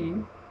lemon tea.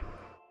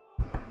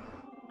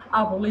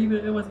 I believe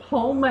it was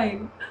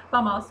homemade by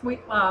my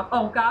sweet wife.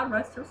 Oh, God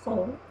rest her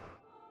soul.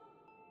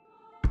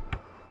 I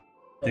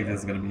think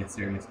this is going to be a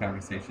serious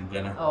conversation,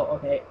 Jenna. Oh,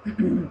 okay.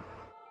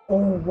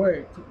 Oh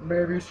wait,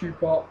 maybe she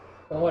bought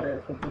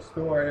it from the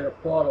store in a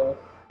bottle.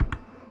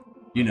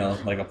 You know,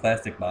 like a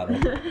plastic bottle.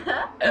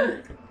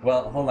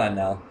 Well, hold on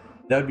now.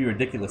 That would be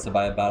ridiculous to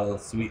buy a bottle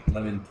of sweet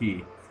lemon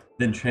tea,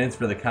 then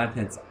transfer the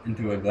contents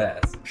into a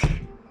glass.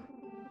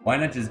 Why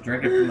not just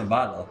drink it from the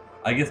bottle?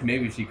 I guess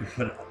maybe she could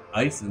put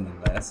ice in the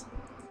glass.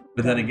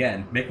 But then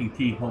again, making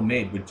tea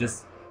homemade would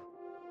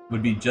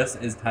be just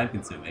as time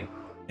consuming,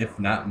 if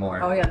not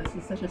more. Oh yeah, this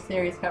is such a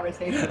serious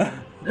conversation.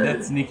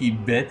 That sneaky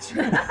bitch.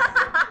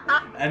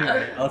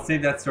 Anyway, I'll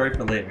save that story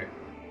for later.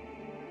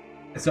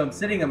 So I'm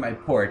sitting on my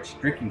porch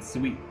drinking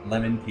sweet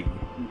lemon tea.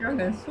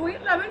 Drinking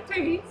sweet lemon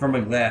tea. From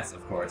a glass,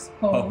 of course.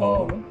 Ho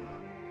ho.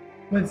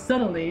 When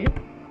suddenly,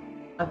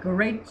 a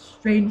great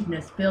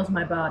strangeness fills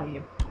my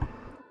body.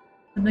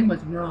 Something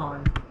was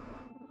wrong.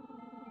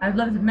 I've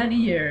lived many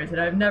years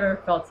and I've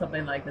never felt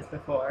something like this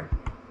before.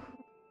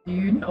 Do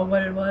you know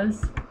what it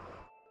was?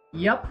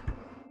 Yup.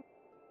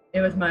 It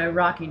was my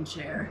rocking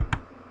chair.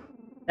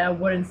 That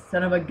wooden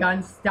son of a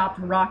gun stopped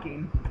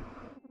rocking.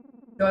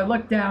 So I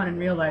looked down and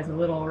realized a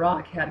little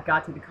rock had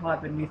got to the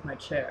caught beneath my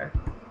chair.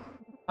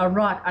 A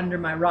rock under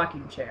my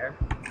rocking chair.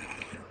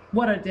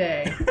 What a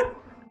day.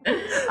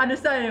 I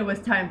decided it was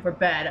time for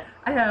bed.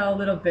 I had a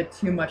little bit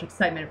too much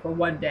excitement for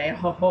one day,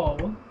 ho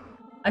ho.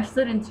 I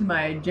slid into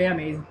my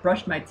jammies,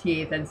 brushed my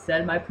teeth, and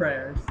said my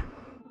prayers.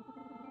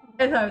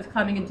 As I was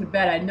climbing into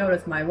bed, I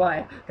noticed my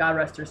wife, God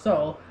rest her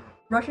soul,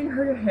 brushing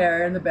her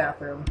hair in the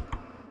bathroom.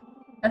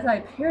 As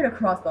I peered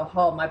across the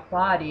hall, my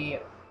body,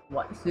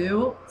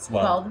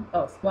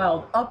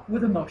 swelled up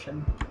with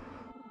emotion.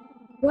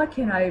 Why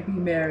can't I be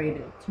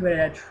married to an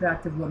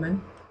attractive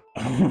woman?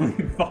 Holy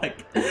fuck.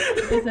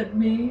 Is it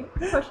me?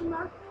 Question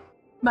mark.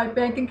 My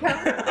bank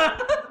account?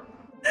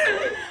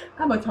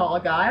 I'm a tall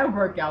guy. I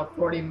work out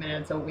 40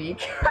 minutes a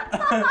week.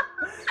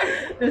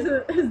 Is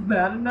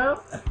that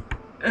enough?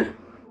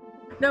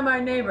 Now, my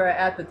neighbor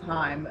at the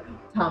time,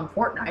 Tom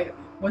Fortnite,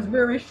 was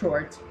very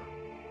short.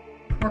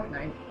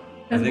 Fortnite.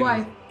 His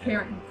wife,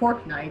 Karen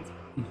Fortnite,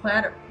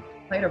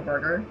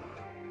 Platerburger.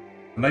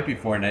 It might be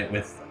Fortnite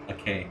with a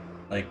K,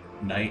 like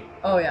night.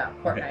 Oh yeah,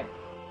 Fortnite. Okay.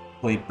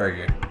 Plate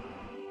burger.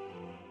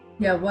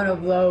 Yeah, one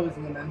of those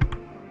women.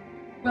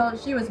 Well,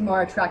 she was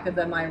more attractive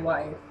than my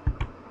wife.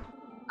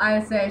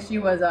 I say she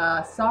was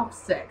a soft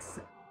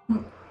 6.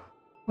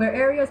 Where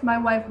areas my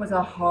wife was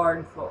a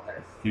hard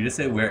 4. You just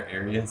say where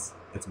areas?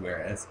 It's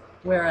whereas.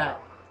 Where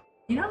at?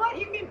 You know what?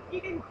 You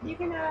can.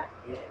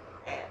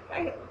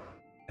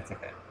 It's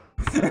okay.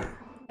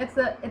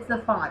 It's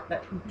the font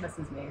that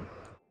messes me.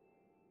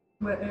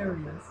 Where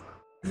areas?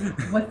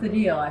 What's the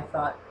deal? I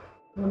thought.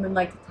 Women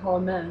like tall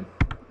men.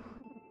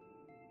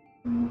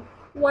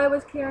 Why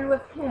was Karen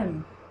with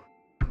him?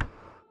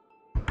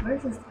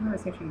 Where's this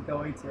conversation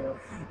going to?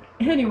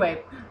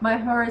 Anyway, my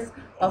horse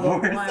of a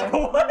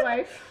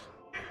wife,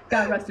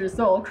 God rest her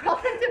soul,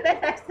 crawled into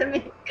bed next to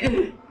me.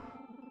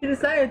 She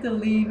decided to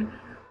leave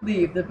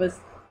the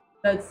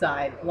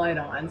bedside light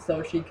on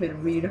so she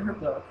could read her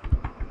book.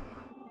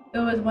 It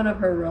was one of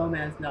her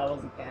romance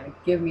novels again.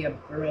 Give me a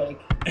break.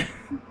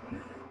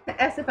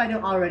 As if I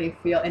don't already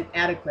feel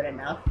inadequate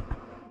enough.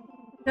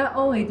 Not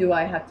only do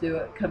I have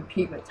to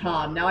compete with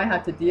Tom, now I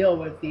have to deal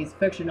with these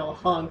fictional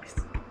hunks.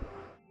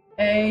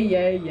 Ay,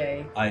 yay,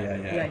 yay.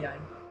 Aye.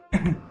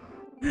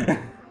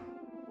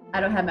 I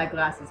don't have my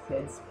glasses,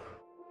 kids.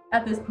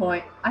 At this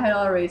point, I had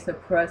already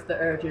suppressed the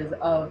urges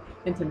of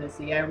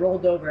intimacy. I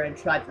rolled over and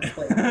tried to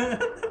sleep.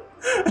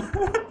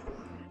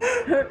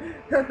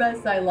 Her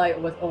bedside light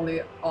was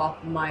only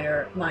off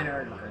minor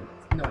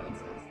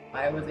annoyances.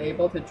 I was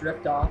able to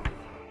drift off.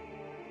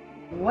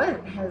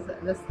 What has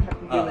this have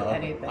to do with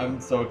anything? I'm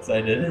so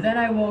excited. Then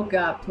I woke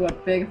up to a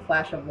big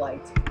flash of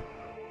light.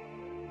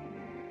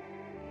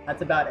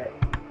 That's about it.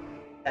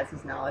 That's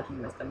his knowledge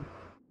and wisdom.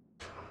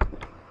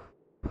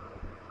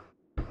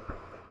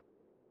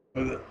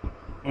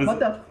 What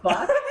the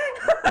fuck?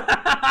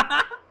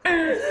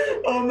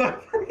 Oh my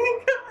fucking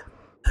god!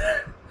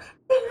 That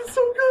was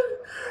so good!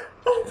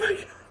 Oh my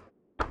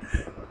god!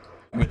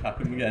 I'm gonna talk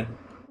to him again.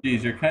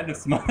 Jeez, you're kind of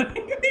smiling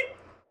at me.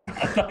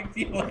 I'll talk to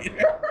you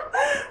later.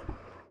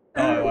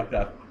 Oh, I walked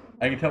up.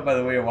 I can tell by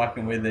the way you're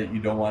walking away that you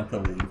don't want to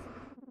leave.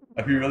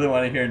 If you really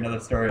want to hear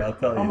another story, I'll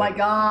tell you. Oh my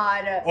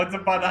god! Once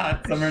upon a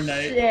hot summer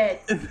night.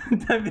 Shit!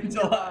 Time in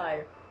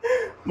July.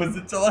 Was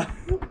it July?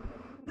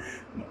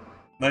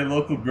 My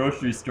local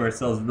grocery store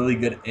sells really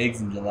good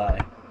eggs in July.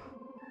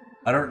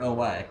 I don't know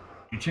why.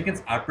 Do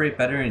chickens operate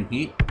better in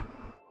heat?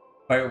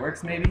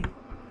 Fireworks, maybe?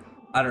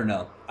 I don't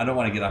know. I don't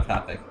want to get off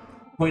topic.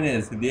 Point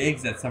is, the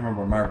eggs that summer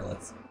were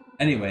marvelous.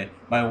 Anyway,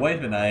 my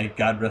wife and I,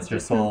 God rest her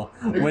soul,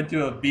 went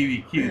to a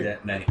BBQ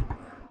that night.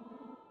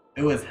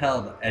 It was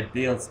held at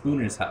Dale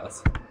Spooner's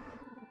house.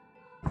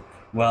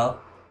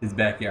 Well, his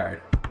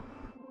backyard.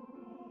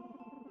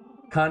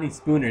 Connie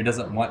Spooner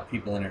doesn't want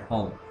people in her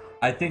home.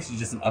 I think she's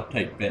just an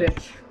uptight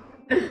bitch.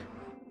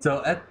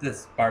 So at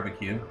this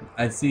barbecue,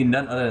 I see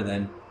none other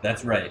than,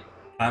 that's right,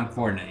 Tom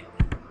Fortnite.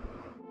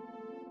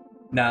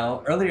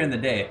 Now, earlier in the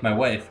day, my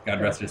wife,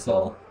 God rest her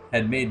soul,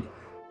 had made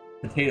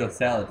potato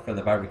salad for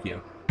the barbecue.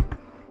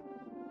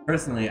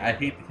 Personally, I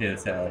hate potato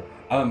salad.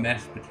 I'm a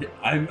mashed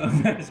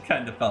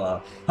kind of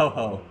fellow. Ho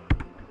ho.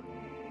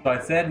 So I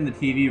sat in the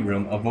TV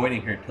room,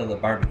 avoiding her till the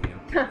barbecue.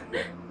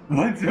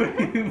 Once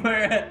we were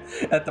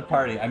at the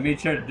party, I made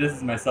sure to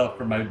distance myself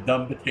from my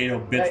dumb potato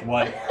bitch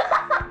wife.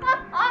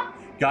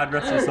 God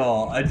rest her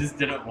soul. I just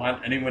didn't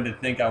want anyone to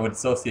think I would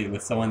associate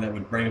with someone that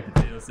would bring a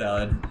potato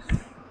salad.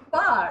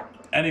 Fuck!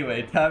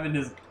 Anyway, Tom and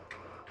his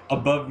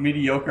above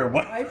mediocre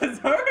wife was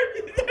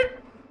already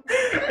there.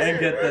 And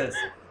get this,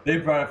 they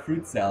brought a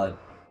fruit salad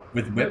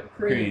with whipped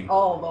cream.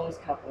 All those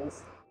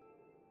couples.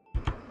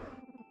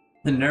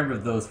 The nerve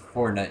of those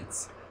 4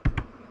 nights.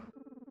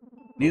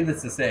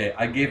 Needless to say,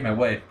 I gave my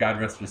wife, God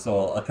rest her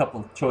soul, a couple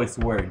of choice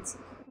words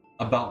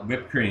about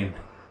whipped cream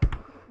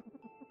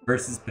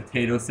versus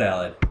potato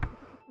salad.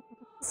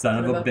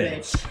 Son of a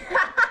bitch.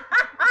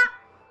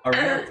 A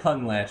real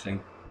tongue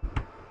lashing.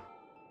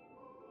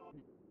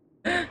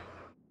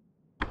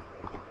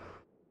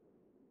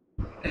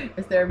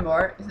 Is there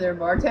more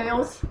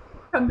tales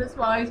from this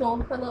wise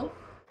old fellow?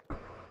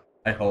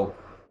 I hope.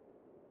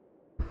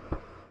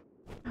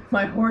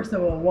 My horse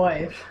of a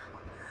wife.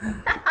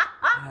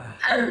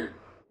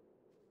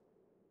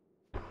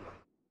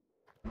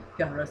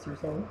 God rest her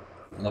soul.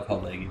 I love how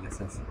leggy this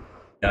is.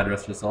 God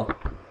rest her soul.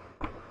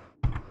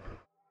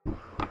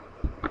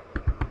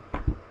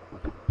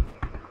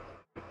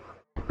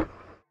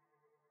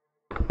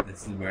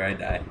 This is where I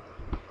die.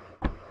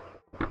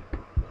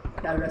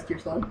 God rest your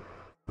soul.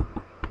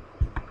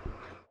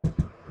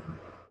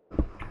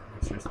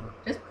 Rest your soul.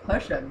 Just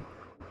push him.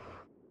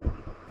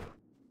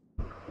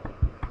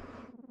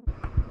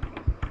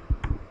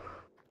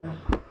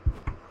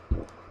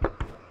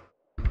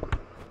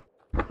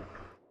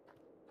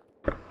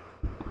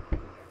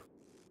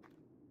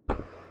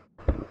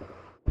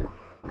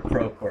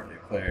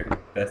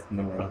 best in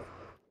the world.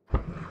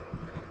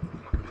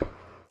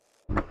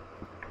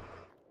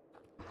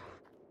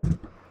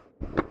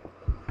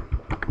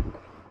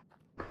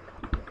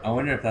 I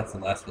wonder if that's the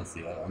last we'll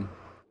see of him.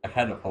 I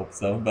kind of hope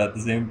so, but at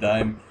the same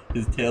time,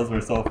 his tales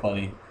were so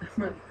funny.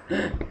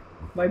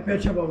 My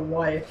bitch of a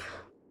wife.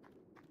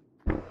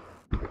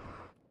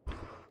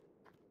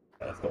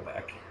 Let's go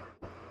back.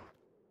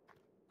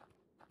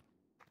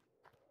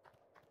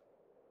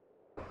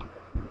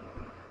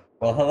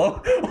 Well,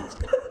 hello?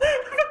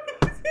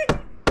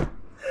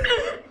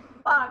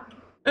 Fuck.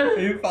 Are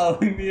you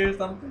following me or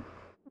something?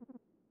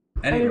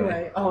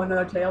 Anyway, oh,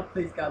 another tail?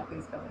 Please God,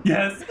 please God.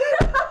 Yes!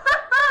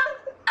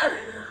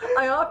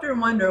 I often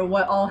wonder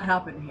what all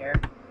happened here.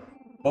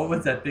 What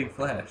was that big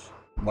flash?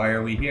 Why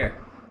are we here?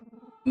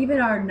 Even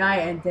our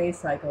night and day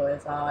cycle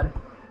is odd.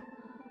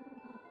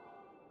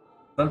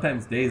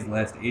 Sometimes days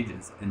last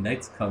ages, and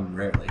nights come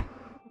rarely.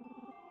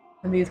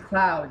 And these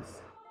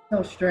clouds,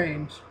 so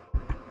strange.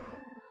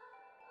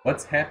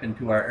 What's happened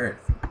to our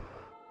Earth? ...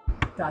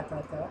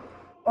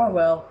 Oh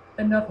well,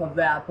 enough of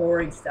that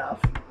boring stuff.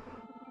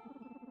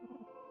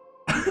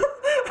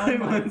 I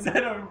once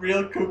had a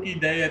real kooky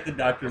day at the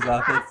doctor's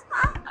office.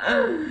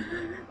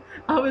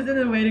 I was in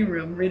the waiting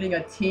room reading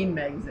a teen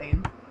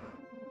magazine.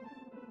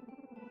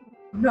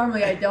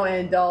 Normally I don't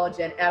indulge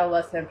in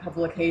adolescent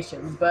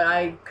publications, but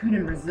I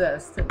couldn't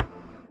resist.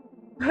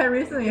 I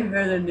recently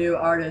heard a new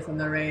artist on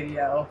the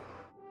radio.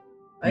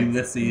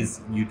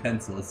 Ulysses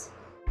Utensils.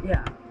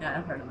 Yeah,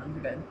 I've heard of them.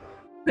 They're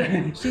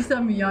good. She's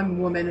some young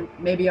woman,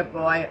 maybe a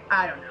boy,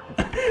 I don't know.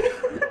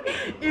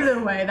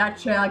 Either way, that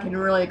child can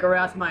really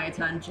grasp my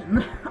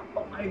attention.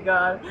 Oh my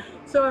god.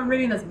 So I'm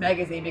reading this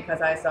magazine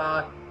because I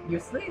saw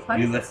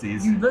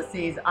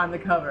Ulysses on the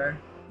cover.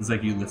 It's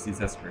like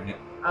Ulysses S. Grant.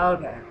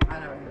 Okay, I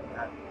never heard of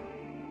that.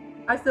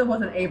 I still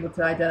wasn't able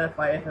to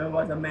identify if it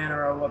was a man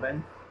or a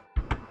woman.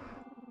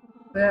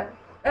 But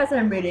as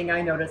I'm reading,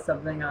 I noticed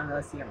something on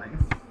the ceiling.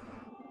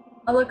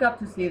 I look up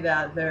to see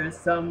that there's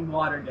some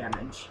water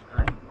damage.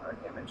 Water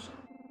damage.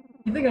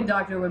 You think a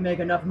doctor would make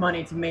enough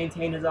money to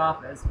maintain his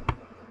office?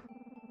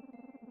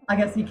 I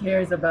guess he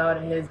cares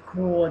about his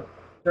cool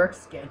jerk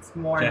skits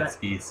more than... Jet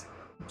skis.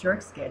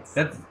 Jerk skits.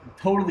 That's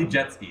totally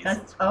jet skis.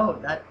 That's... Oh,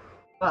 that...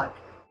 Fuck.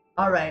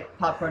 Alright,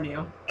 popcorn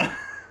you.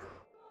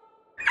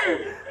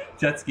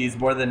 Jet skis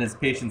more than his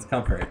patient's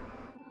comfort.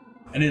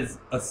 And his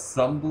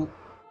assembly?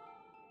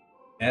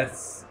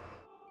 Assembly?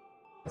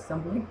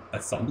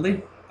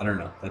 I don't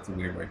know. That's a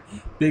weird word.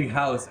 Big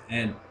house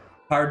and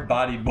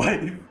hard-bodied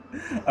wife.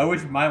 I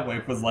wish my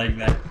wife was like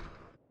that.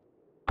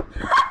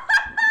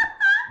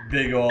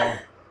 Big ol'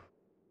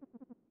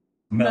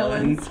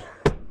 melons.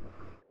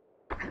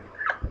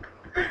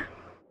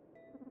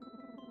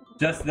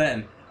 Just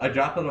then, a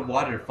droplet of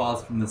water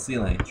falls from the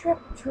ceiling. Trip,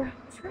 trip,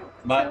 trip.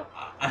 My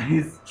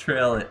eyes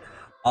trail it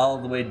all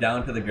the way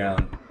down to the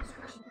ground.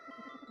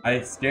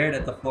 I stared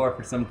at the floor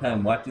for some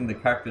time, watching the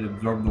carpet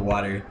absorb the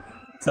water.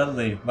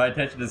 Suddenly, my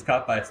attention is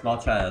caught by a small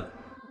child.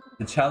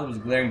 The child was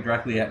glaring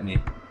directly at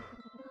me.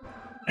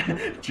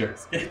 Jerk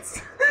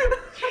skits.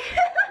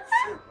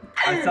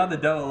 I saw the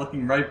devil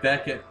looking right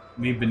back at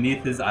me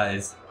beneath his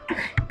eyes.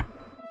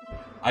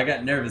 I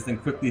got nervous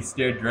and quickly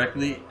stared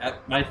directly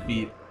at my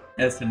feet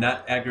as to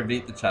not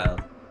aggravate the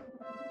child.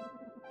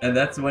 And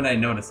that's when I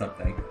noticed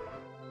something.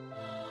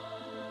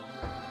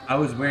 I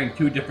was wearing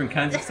 2 different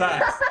kinds of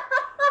socks.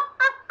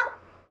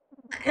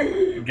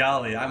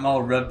 Golly, I'm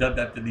all rubbed up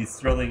after these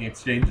thrilling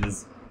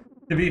exchanges.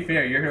 To be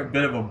fair, you're a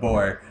bit of a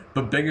bore,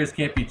 but beggars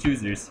can't be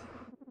choosers.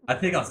 I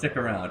think I'll stick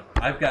around.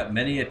 I've got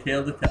many a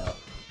tale to tell.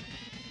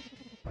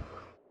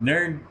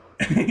 Nerd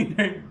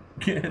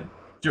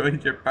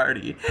joined your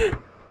party.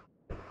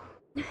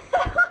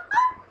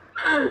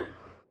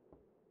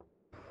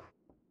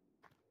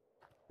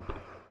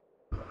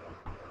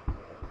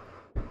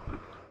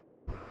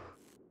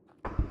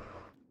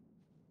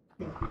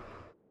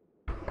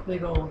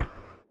 Big old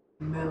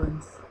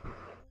melons.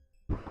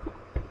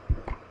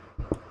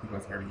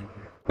 What's hurting here?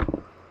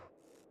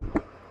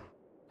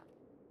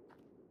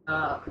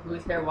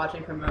 Who's here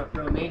watching from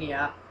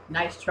Romania?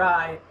 Nice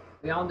try.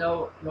 We all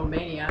know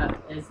Romania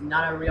is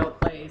not a real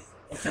place.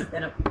 It's just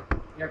in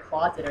your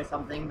closet or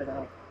something with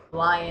a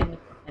lion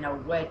and a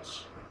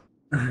witch.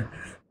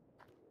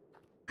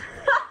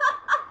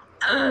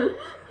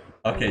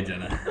 Okay,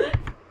 Jenna.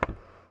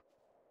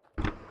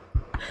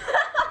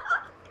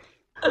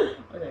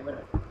 Okay,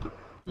 whatever. Do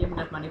you have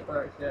enough money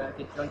to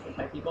get drunk with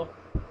 5 people?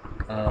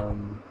 I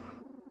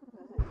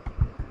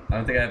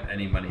don't think I have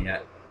any money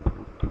yet.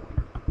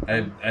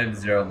 I have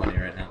 0 money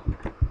right now.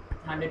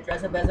 Time to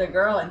dress up as a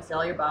girl and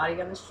sell your body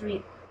on the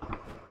street.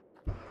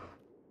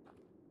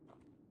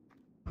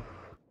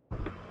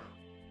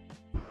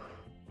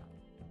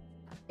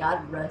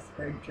 God rest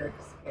her jerk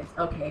skits.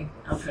 Okay,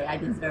 I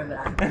deserve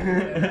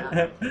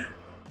that.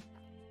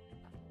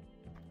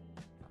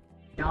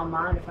 Don't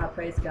mind if I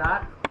praise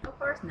God? Of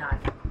course not.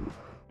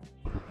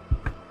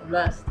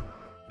 Rest.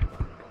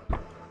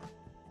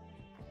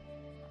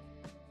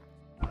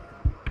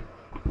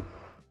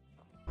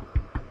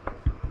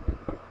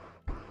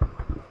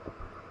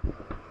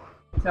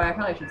 Sorry, I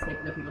probably should say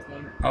the people's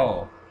name.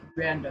 Oh,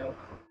 Brando.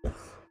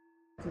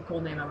 It's a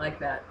cool name. I like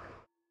that.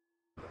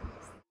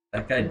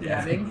 that guy did.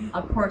 Dabbing.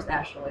 Of course,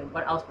 Ashley.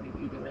 What else would he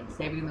be doing?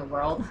 Saving the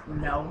world?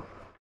 No.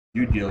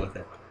 You deal with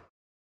it.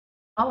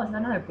 Oh, is that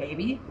another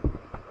baby?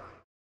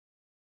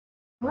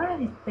 Where are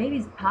these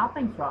babies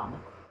popping from?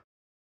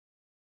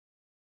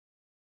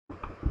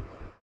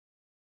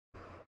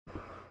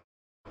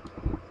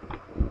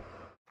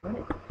 What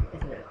is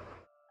it?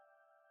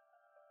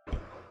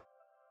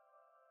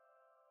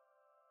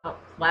 Oh,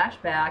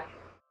 flashback.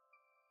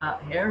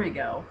 Here we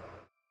go.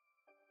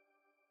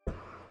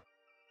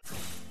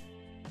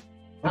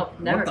 Oh,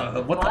 never.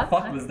 What the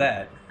fuck was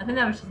that? I think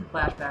that was just a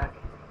flashback.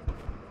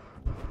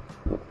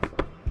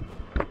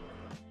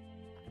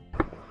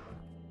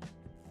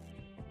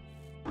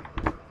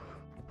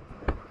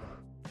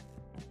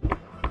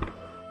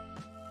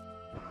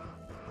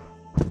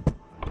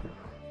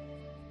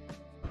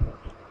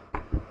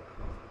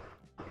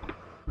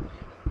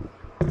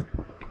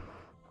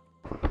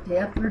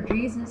 Death for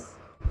Jesus.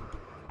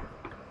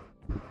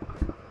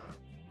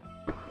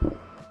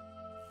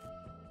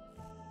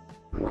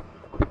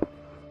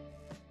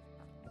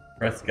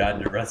 Press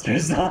God to rest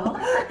yourself.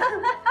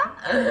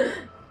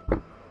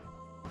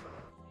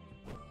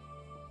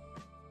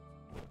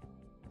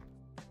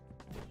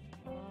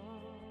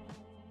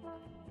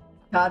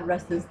 God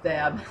rest his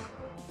dab.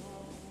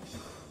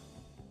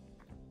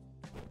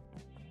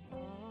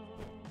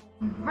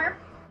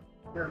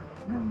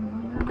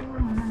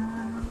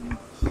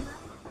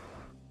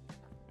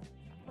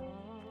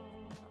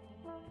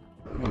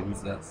 Ooh,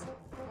 who's this?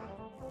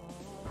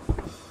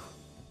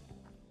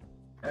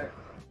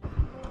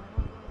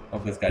 Oh,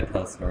 this guy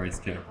tells stories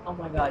too. Oh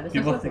my god, this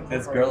People is think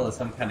this girl is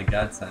some kind of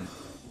godsend.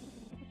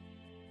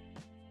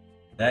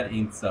 That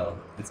ain't so.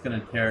 It's gonna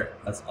tear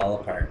us all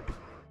apart.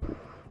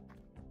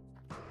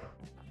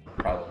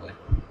 Probably.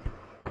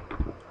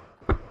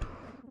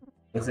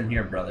 Listen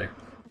here, brother.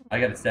 I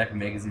got a stack of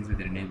magazines with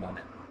your name on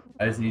it.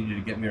 I just need you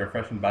to get me a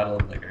refreshing bottle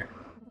of liquor.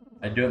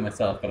 I'd do it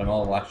myself, but I'm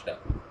all washed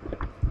up.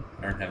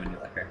 I don't have any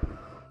liquor.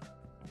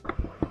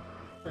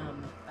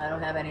 I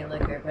don't have any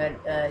liquor,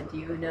 but do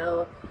you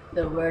know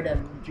the word of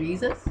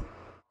Jesus?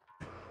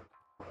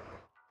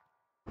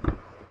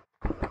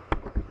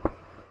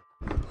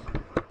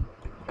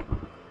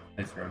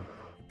 Nice room.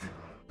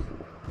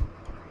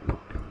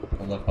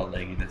 I love how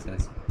leggy this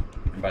is.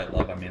 And by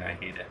love, I mean I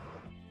hate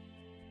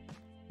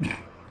it.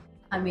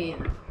 I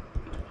mean,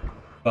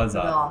 Buzz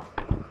off.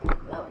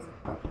 that was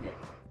it.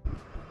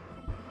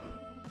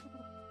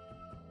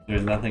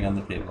 There's nothing on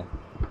the table.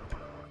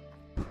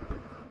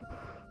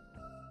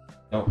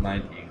 Don't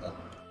mind Eagle.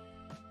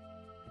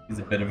 He's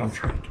a bit of a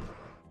prick.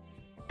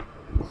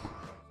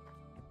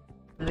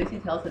 At least he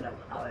tells it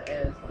how it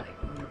is. Like,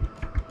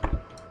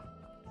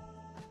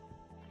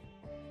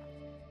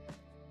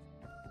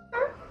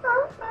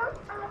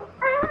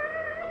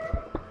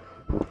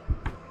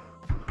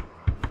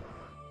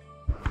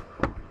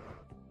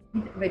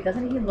 wait,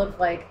 doesn't he look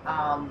like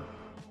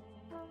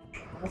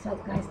what's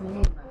that guy's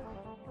name?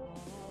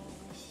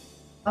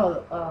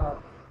 Oh,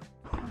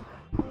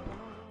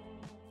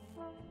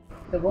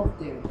 the wolf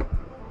dude.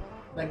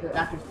 Like the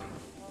actor's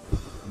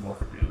name. Wolf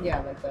dude.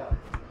 Yeah, like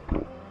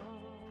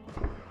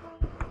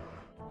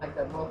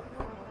the wolf.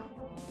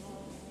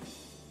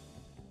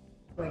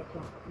 Wait,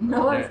 you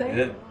know what I'm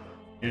saying?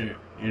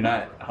 You're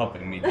not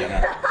helping me,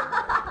 Jenna.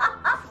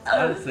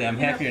 Honestly, I'm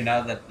happier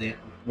now that the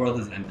world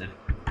has ended.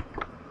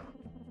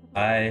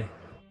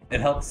 It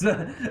helps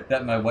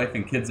that my wife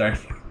and kids aren't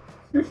here.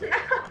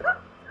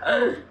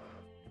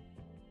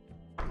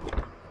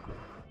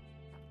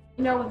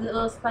 You know, with the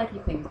little spiky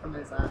things from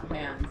his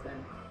hands,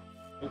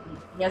 and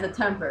he has a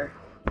temper,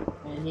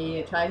 and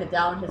he tries to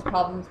down his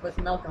problems with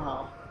some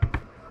alcohol.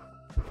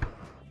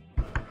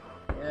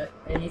 Yeah,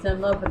 and he's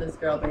in love with this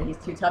girl, but he's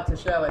too tough to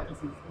show it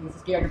because he's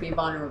scared to be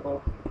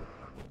vulnerable.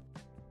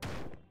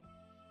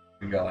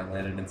 Here we go, I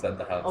landed inside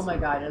the house. Oh my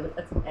god,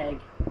 that's an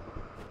egg.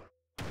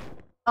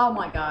 Oh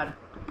my god,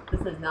 this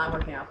is not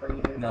working out for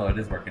you, dude. No, it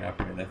is working out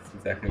for me. That's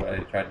exactly what I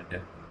tried to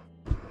do.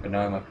 But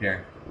now I'm up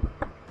here.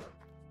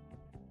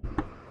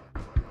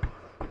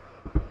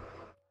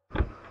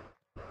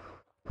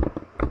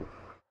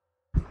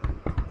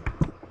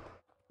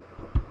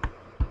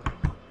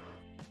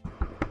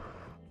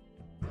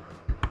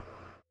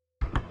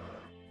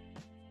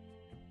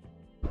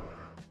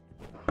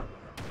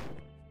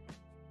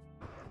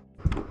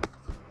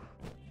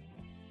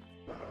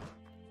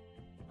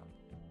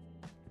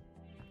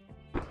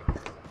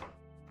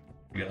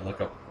 You gotta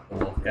look up the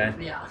wolf guy.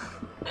 Yeah.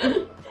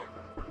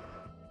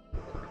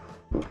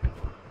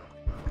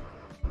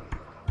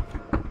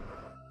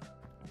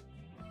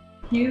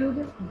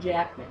 Hugh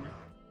Jackman.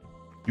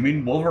 You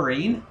mean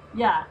Wolverine?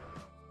 Yeah.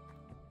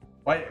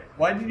 Why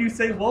did you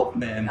say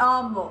Wolfman?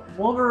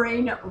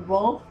 Wolverine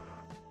Wolf.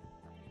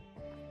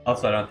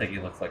 Also, I don't think he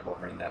looks like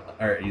Wolverine that much.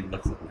 Or I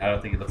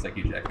don't think he looks like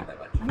Hugh Jackman that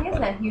much. I guess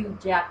that Hugh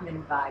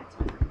Jackman vibe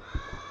to him.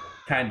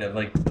 Kind of,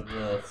 like the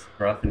little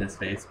scruff in his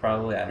face,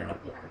 probably. I don't know.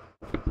 Yeah.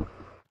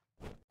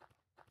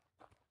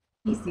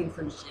 He's seen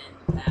some shit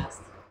in the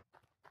past.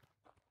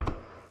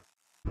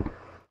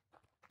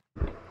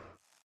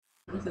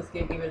 What's this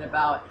game even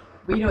about?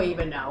 We don't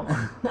even know.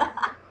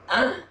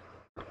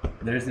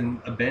 There's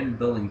an abandoned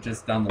building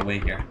just down the way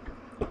here.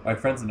 My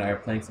friends and I are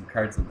playing some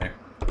cards in there.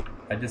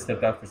 I just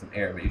stepped out for some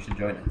air, but you should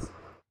join us.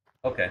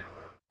 Okay.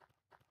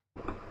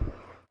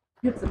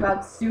 It's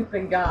about soup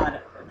and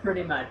God,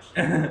 pretty much.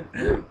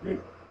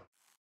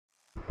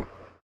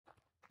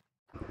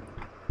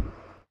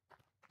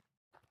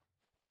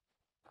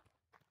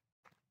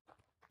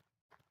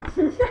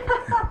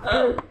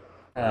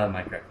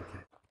 Minecraft.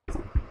 Okay.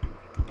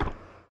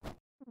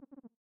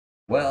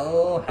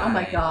 Well, Oh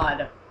my hi.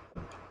 God.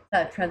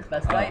 That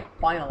transvestite,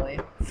 finally.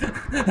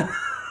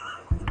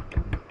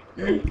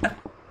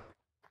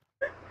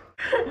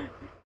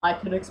 I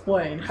can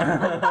explain.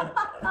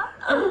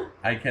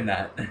 I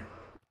cannot.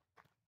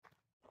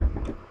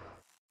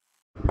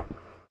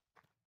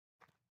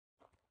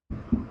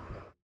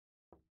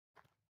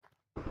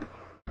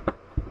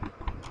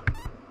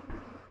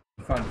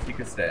 We found a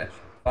secret stash.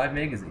 5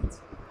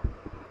 magazines.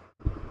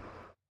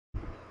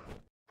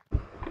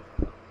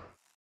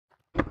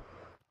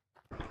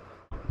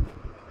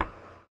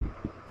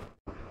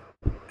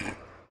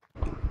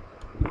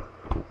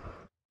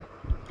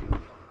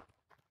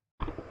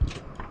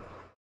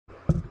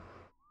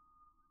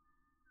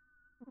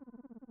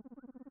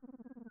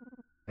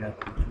 Yeah.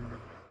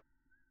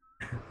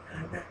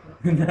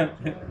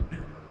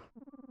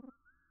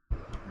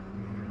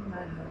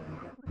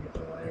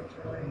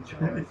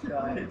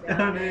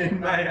 Down in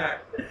my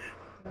heart.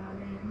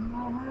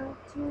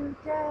 Joy.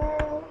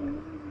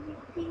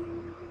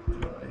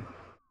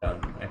 Down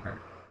in my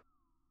heart.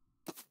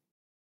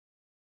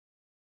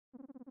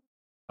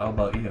 How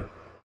about you?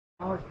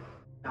 Oh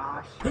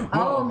gosh.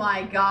 Oh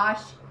my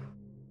gosh.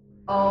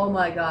 Oh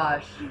my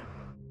gosh.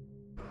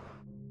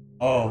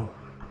 Oh.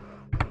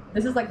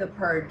 This is like the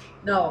purge.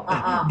 No,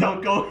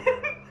 Don't go.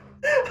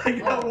 I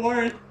got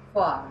warned.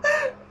 Fuck.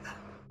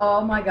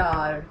 Oh my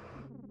god.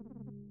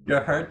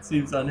 Your heart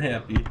seems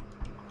unhappy.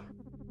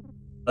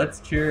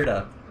 Let's cheer it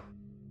up.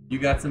 You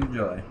got some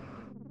joy.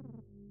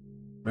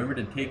 Remember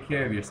to take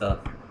care of yourself.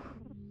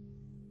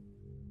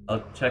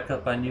 I'll check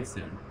up on you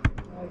soon.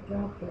 I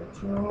got the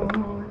joy,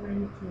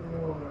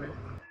 joy.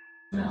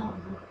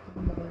 Down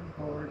in my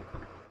heart.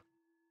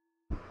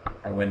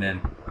 I went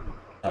in.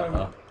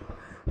 Uh-oh.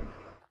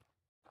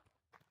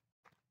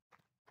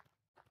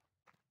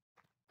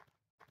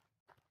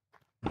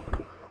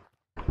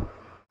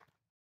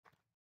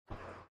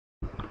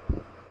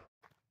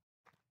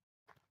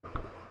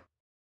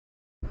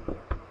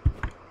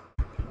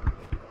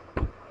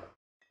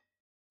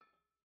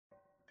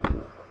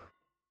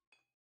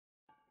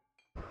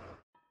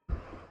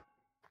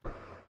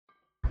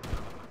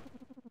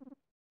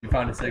 You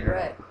found a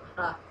cigarette.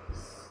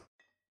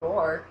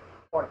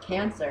 Or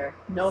cancer.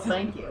 No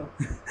thank you.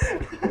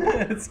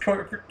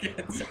 Score for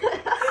cancer.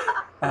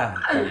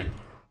 Funny.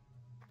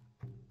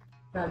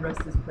 God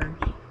rest his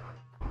purge.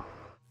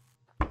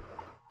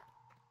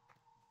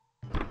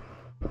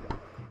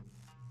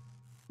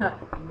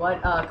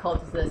 What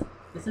cult is this?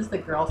 This is the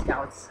Girl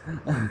Scouts.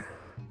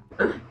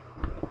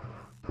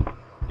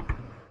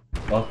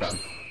 Welcome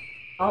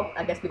Oh,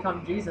 I guess we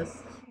found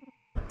Jesus.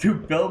 to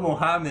Bill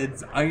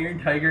Mohammed's Iron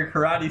Tiger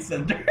Karate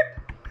Center.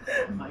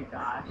 Oh my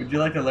gosh. Would you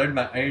like to learn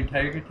my Iron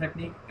Tiger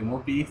technique? It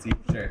won't be easy,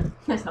 sure.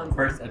 That sounds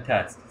First, a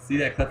test. See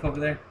that cliff over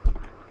there?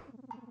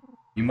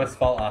 You must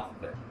fall off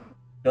of it.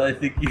 Till I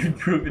think you've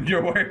proven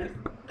your worth.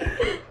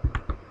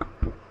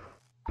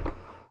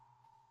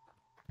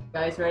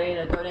 Guys ready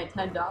to donate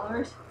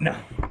 $10? No.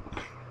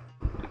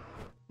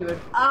 Do it.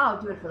 Oh,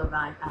 do it for the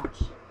vine.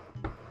 Ouch.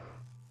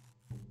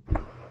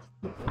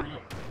 Keep doing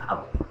it.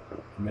 Ow.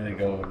 I'm gonna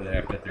go over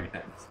there after 3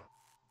 times.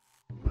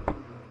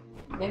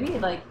 Maybe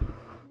like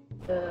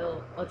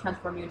it'll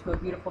transform you into a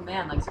beautiful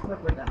man like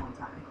Squidward that one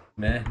time.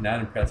 Meh, not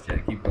impressed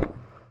yet. Keep going.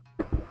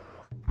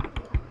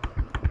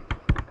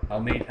 How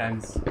many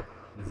times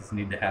does this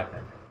need to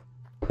happen?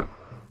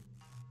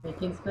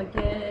 Making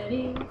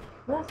spaghetti,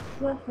 bless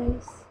your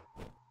face.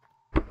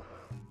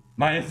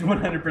 Minus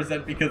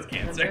 100% because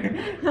cancer.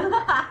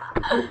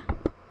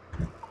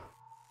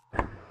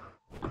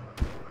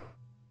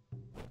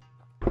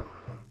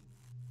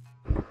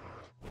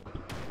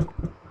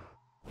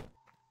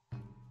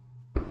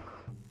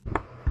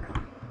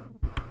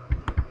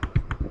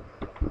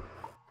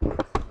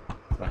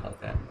 My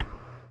health at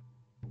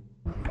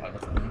 5 or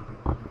something.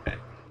 Okay.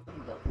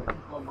 A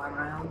couple more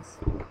rounds.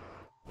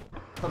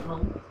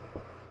 Something.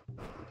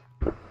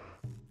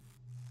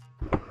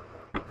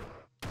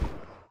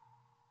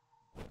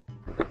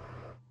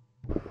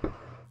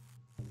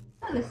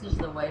 This is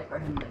just a way for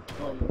him to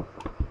kill you.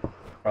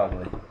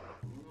 Probably.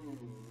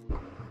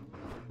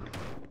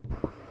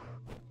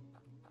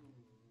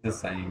 This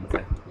sign you can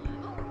say.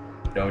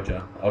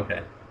 Dojo.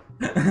 Okay.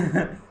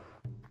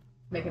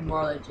 Make it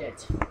more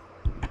legit.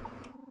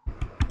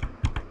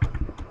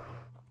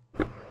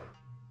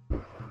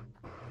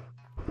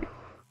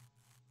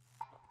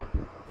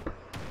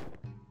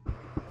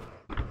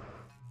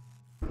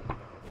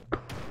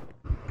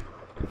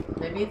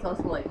 Maybe it's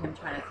also like him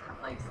trying to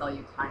like sell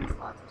you time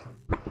slots or something.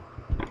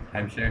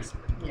 Timeshares.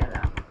 Yeah,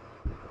 that.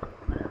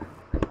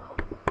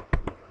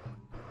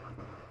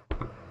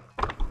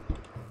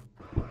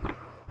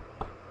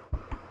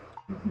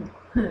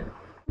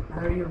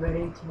 Are you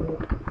ready to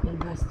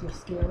invest your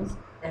skills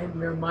and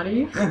your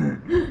money?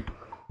 I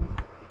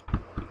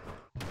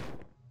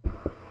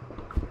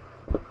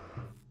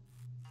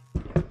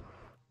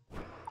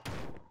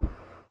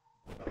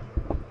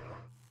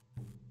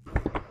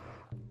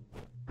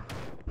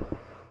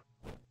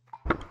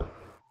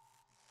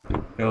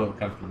feel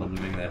comfortable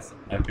doing this.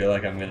 I feel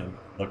like I'm gonna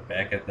look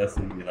back at this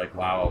and be like,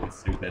 wow, I was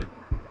stupid.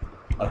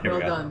 Oh, here Well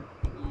we go. done.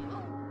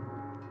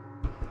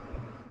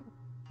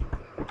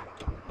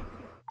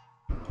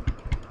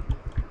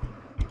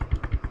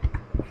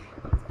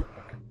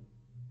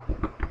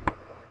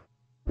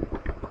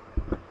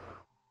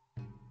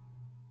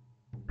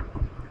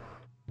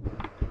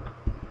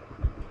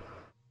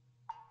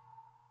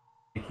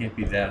 It can't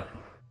be that.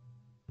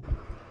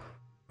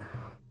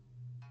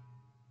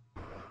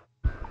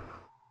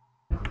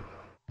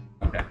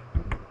 Okay.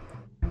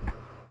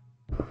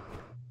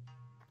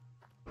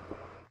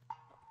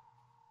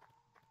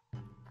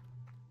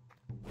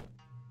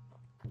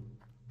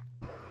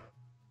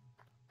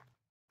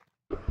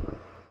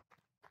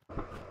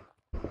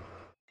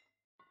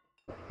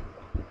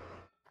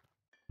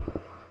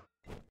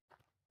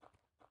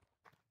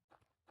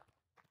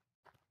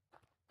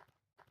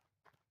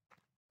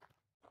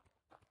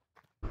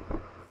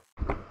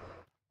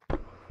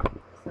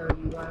 So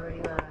you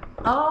already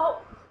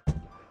Oh!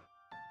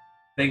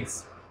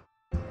 Thanks.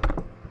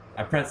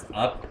 I pressed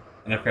up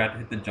and I forgot to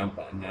hit the jump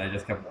button and I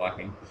just kept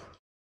walking.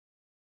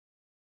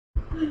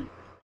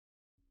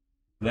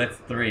 That's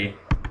 3.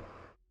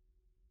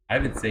 I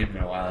haven't saved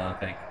in a while, I don't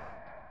think.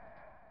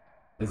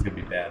 This is gonna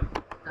be bad.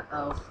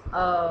 Uh-oh.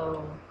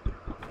 Oh.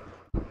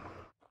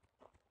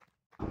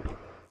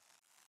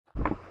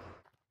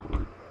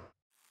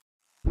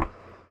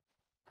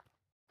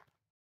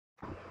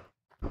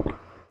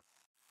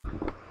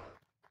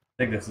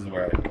 I think this is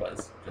where I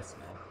was just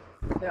now.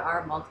 There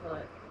are multiple.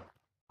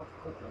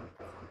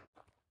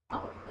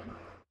 Oh.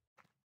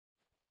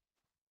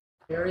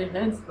 Terry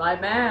Hints, my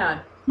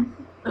man.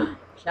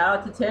 Shout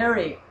out to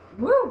Terry.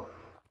 Woo!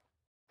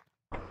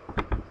 Are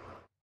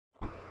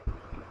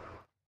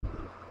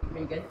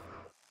you good?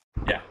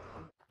 Yeah.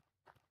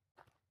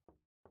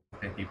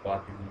 I keep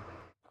walking.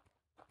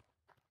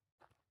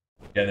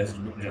 Yeah, this is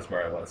just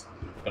where I was.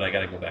 But I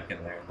gotta go back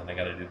in there and then I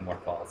gotta do more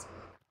falls.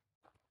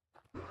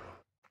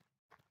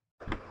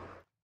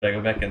 Did I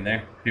go back in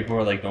there? People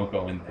were like, don't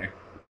go in there.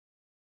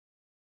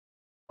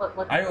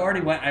 What? I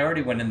already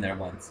went in there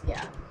once.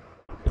 Yeah.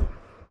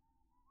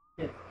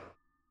 Good.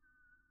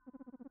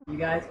 You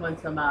guys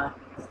want some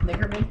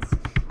Snickermints?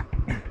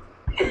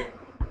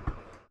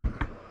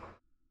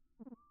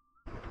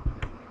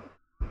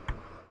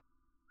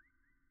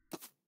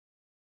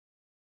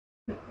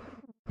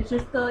 It's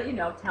just the,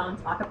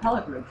 town's a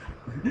cappella group.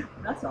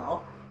 That's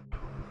all.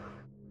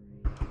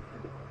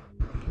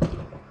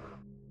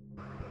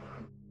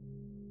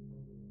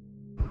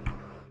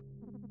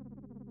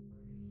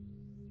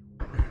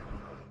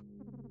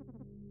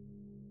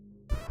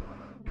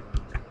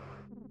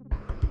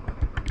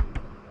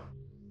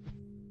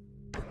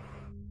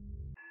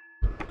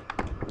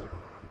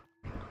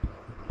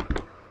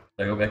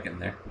 Did I go back in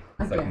there?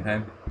 Second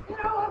time?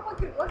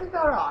 What could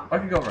go wrong?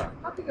 What could go wrong?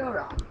 What could go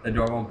wrong? The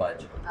door won't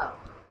budge. Oh.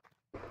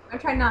 I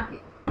tried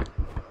knocking.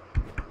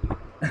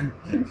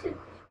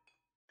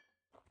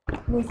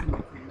 Always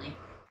more friendly.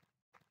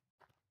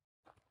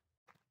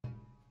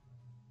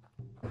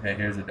 Okay,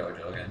 here's the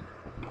dojo again.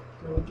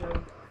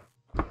 Dojo.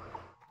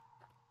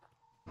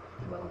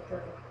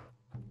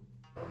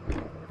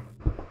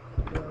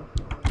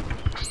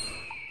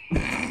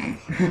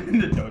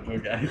 The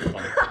dojo guy is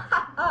funny.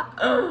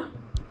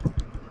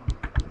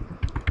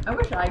 I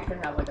wish I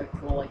could have like a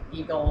cool like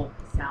eagle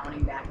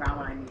sounding background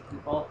when I meet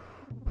people.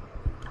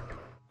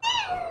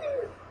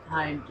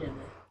 I'm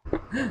Jenna.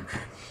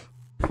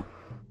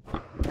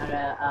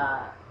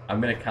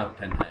 I'm gonna count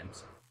 10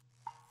 times.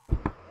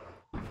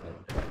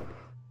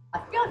 I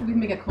feel like we can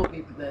make a cool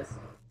beat with this.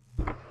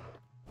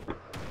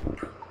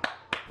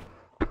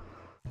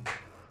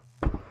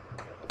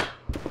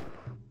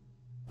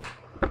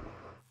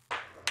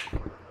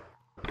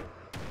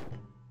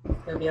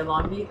 It's gonna be a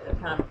long beat,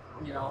 kind of,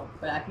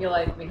 but I feel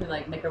like we can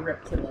like make a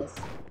rip to this.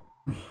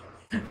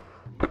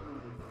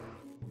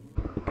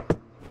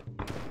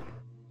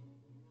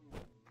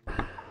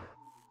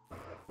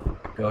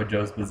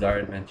 Gojo's Bizarre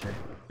Adventure.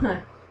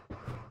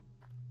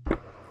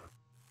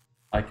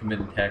 I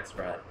committed tax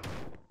fraud.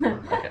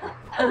 Okay.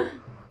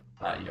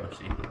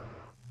 Yoshi.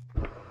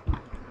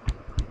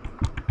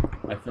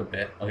 I feel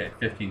bad. Okay,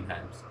 15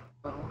 times.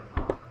 Oh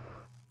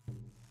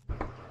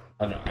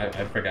no,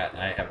 I forgot.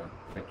 I haven't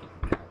been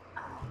keeping count.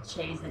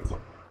 Chaze it.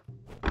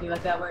 Do you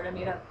like that word I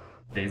made up?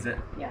 Days it?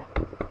 Yeah.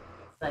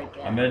 It's like.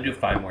 I'm gonna do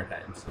 5 more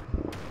times.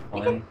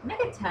 Make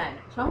it 10.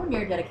 Show them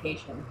your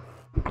dedication.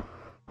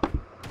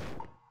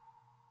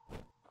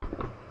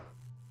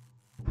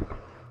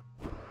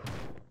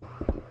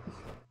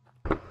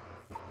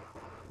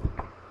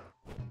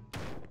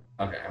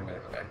 Okay, I'm gonna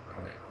go back.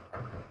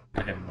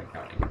 I haven't been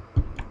counting.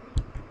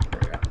 There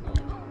we go.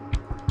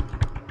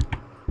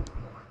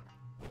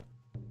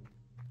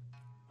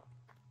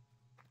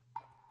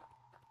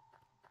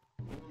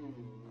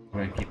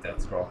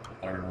 scroll.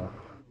 I don't know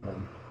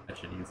when I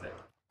should use it.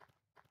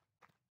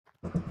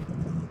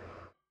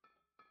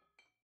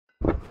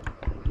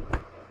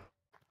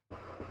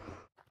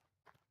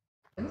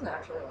 This is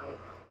actually like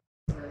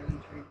very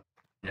intriguing.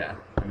 Yeah,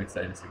 I'm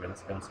excited to see where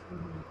this goes.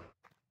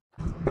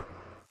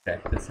 Okay,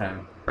 this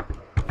time I'm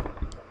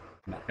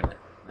not gonna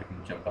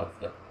jump off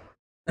the.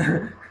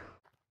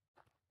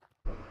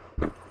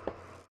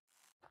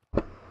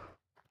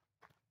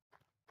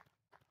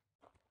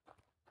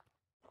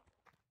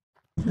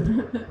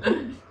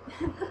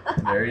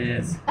 There he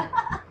is.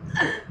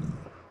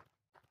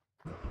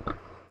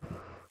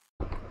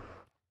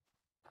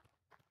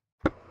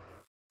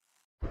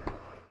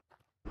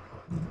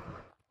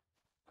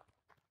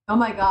 Oh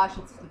my gosh,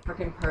 it's the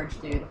freaking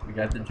purge, dude. We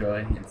got the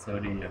joy, and so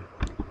do you.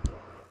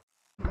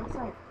 It looks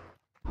like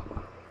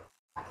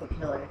that's a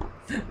killer.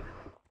 I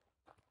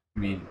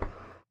mean,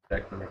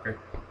 Jack the Ripper.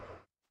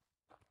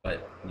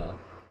 But no,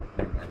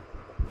 never mind.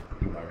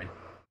 Ignore me.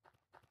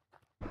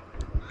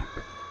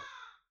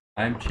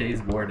 I'm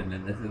Chaze Warden,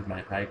 and this is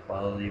my high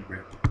quality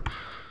brew.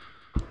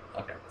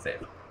 Okay,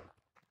 save.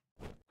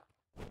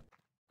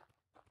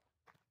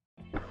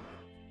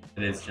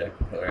 It is Jack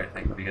the Killer, I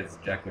think, because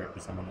Jack the Ripper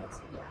is someone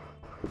else. Yeah.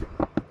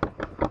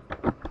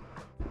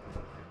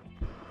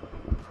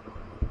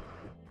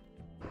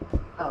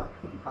 Oh,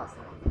 pasta.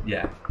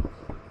 Yeah.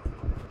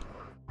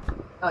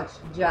 Oh, it's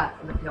Jeff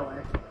the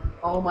killer.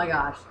 Oh my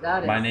gosh,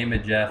 that is. My name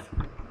is Jeff.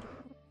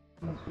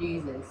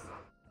 Jesus.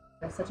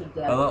 That's such a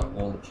death. Hello, name.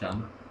 old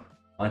chum.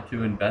 Want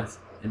to invest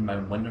in my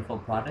wonderful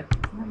product?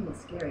 It's not even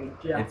scary,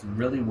 Jeff. It's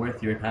really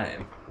worth your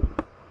time.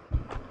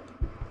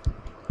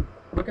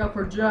 Look out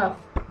for Jeff.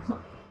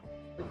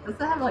 Does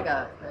that have like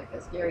a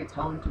scary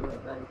tone to it?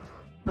 Like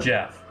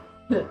Jeff.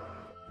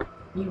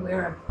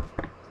 beware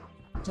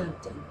of dun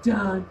dun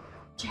dun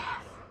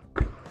Jeff.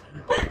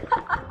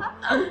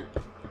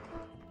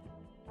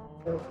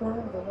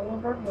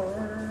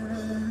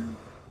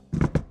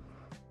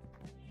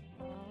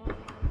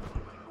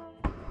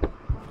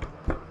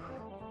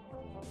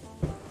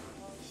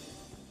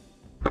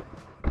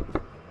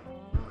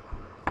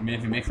 I mean,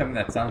 if you make something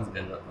that sounds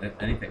good,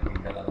 anything can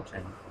get on the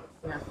channel.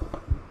 Yeah.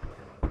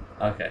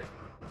 Okay.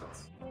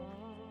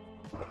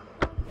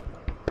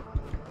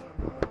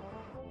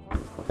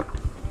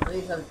 At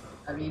least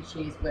I've eaten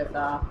cheese with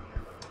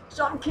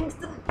Sean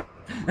Kingston.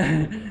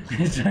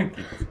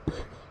 Junkie.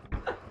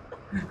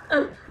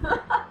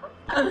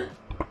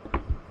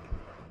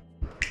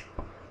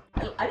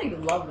 I think you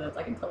love this.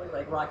 I can totally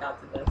like rock out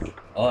to this.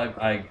 Oh,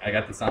 I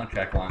got the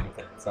soundtrack along with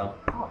it, so.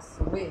 Oh,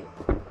 sweet.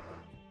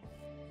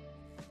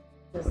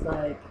 Just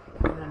like,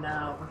 I don't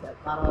know, with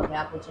that bottle of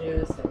apple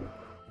juice and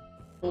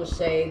little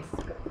shades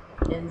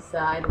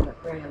inside and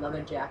wearing a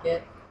leather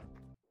jacket,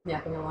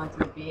 snapping along to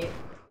the beat.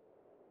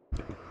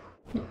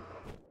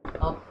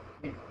 Oh,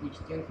 you're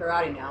just doing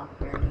karate now,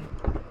 apparently.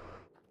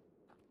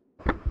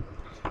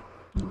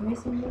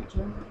 Embracing the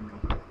journey.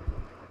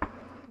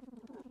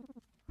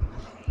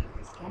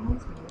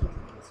 Scandals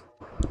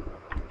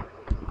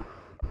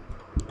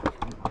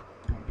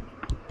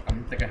I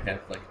don't think I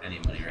have like any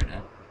money right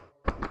now.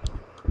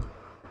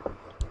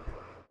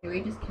 Can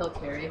we just kill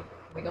Terry? Can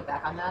we go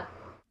back on that?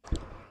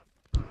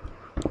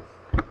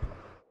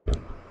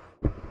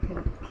 Can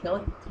we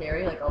kill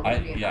Terry like over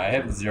the Yeah, I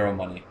have 0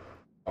 money.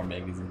 Or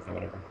magazines or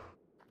whatever.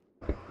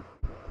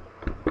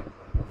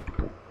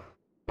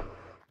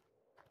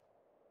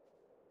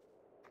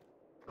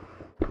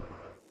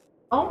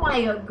 Oh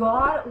my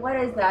god, what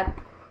is that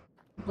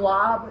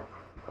blob?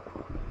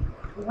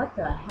 What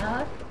the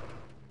heck?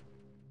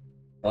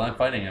 Well, I'm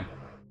fighting him.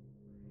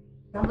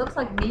 That looks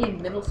like me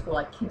in middle school,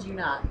 I kid you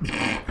not.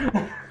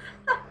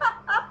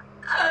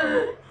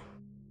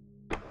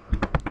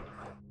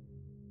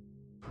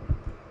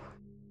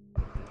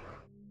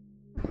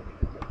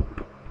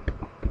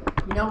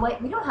 You know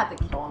what? We don't have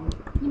to kill him.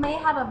 He may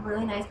have a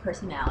really nice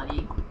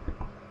personality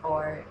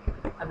or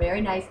a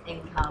very nice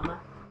income.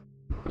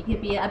 He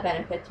could be a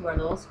benefit to our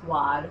little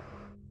squad.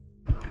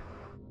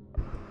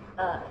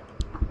 I'm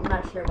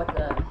not sure what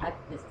the heck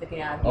is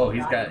sticking out of his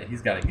Oh, body.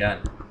 he's got a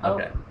gun. Oh.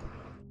 Okay.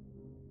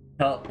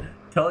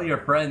 Tell your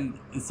friend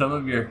some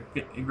of your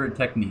favorite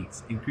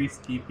techniques. Increase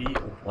TP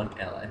with 1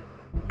 ally.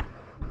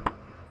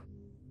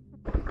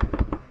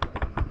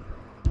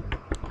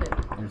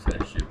 I'm just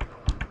gonna shoot.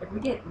 If we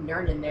get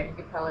Nern in there, he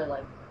could probably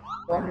like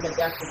throw him to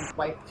death with his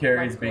wife.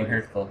 Terry's being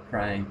hurtful,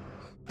 crying.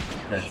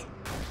 That's.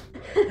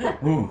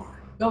 Ooh.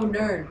 Go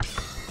Nern.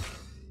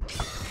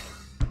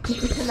 Just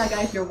pretend that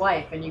guy's your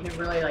wife, and you can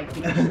really like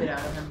beat the shit out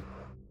of him.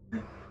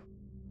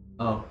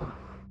 Oh,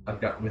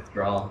 I've got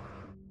withdrawal.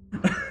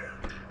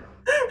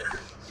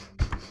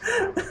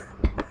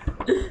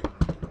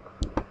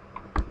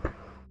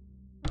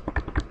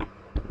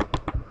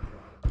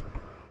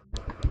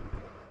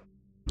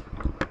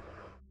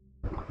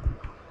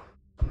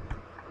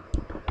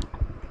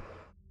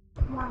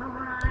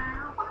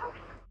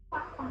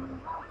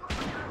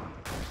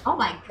 Oh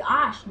my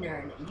gosh,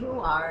 Nern, you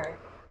are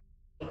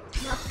a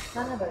tough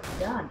son of a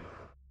gun.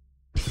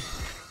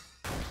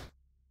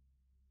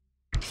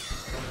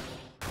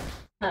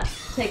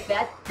 Take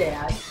that,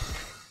 Dad.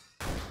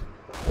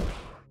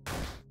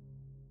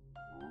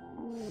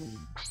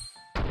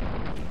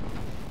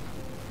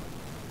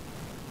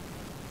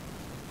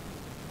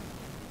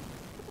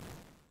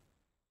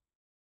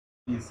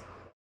 He's...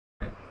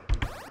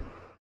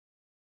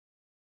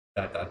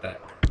 Dot.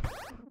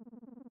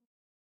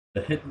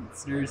 The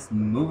hitster's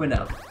moving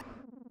up.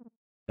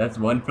 That's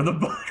one for the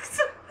books.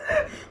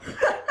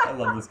 I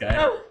love this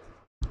guy.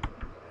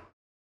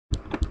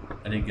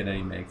 I didn't get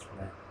any megs for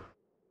that.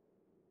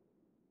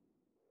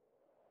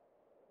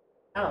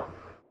 Oh.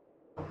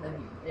 Oh,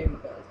 there we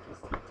go.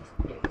 Just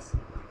pigs.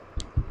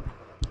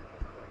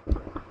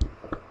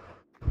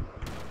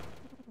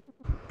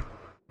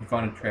 You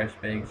found a trash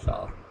bag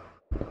shawl.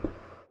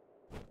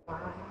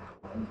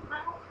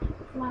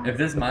 If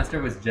this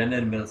monster was Jenna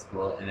in middle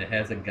school and it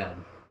has a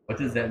gun, what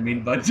does that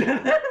mean about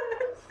Jenna?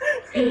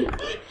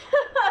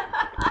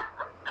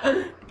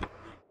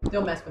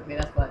 Don't mess with me,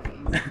 that's what it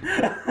means.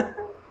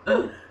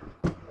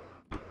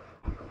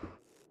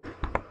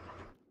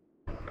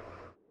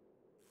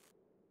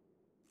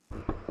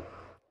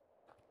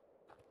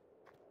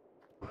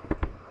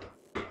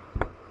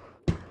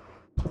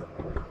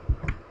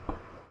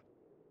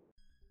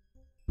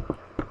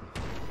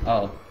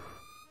 Oh.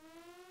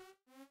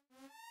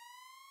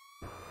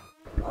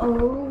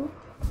 Oh.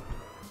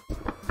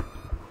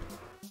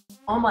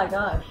 Oh my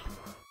gosh.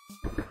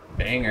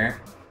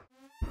 Banger.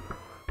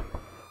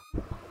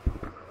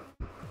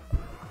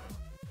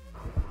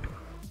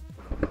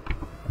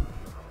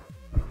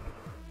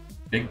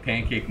 Big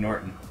Pancake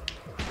Norton.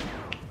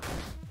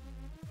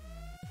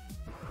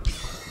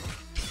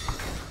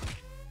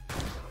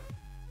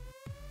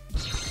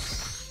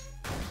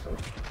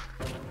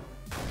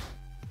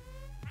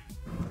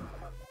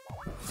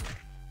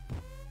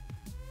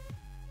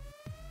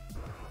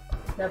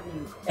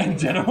 And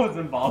Jenna was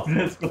involved in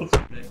a school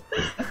shooting.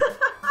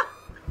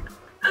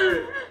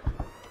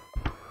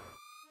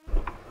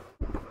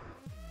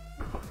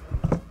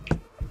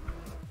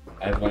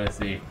 I just want to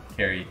see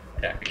Carrie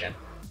attack again.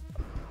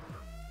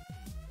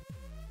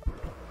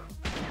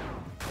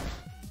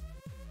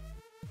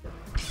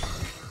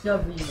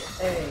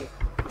 WASD,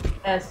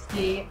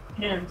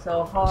 hit him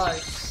so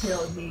hard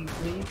till he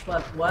bleeds,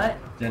 but what?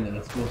 Jenna,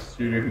 the school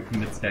shooter who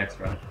commits tax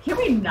fraud. Can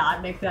we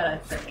not make that a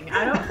thing?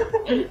 I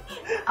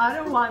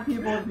don't want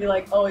people to be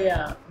like, oh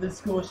yeah, the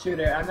school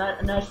shooter.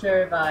 I'm not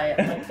sure if I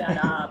like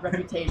that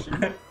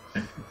reputation.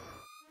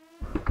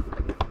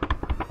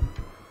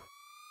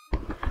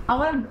 I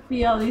want to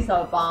be at least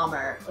a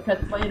bomber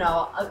because, you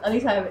know, at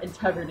least I have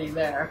integrity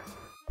there.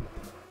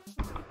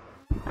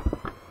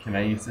 Can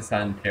I use this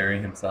on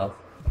Terry himself?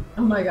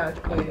 Oh my gosh,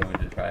 I'm please. going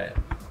to try it.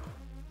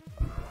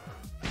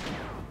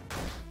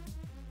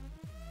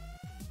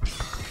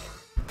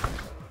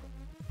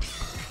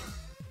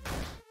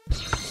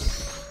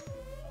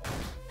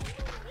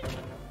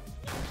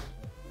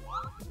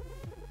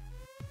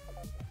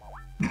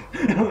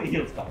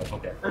 He'll stop.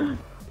 Okay.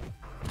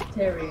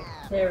 Terry.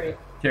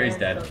 Terry's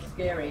Man, dead. So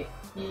scary.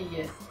 He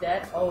is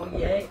dead. Oh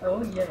yay.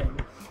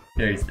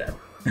 Terry's dead.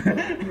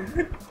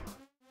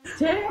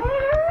 Terry!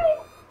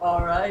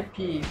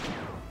 R.I.P.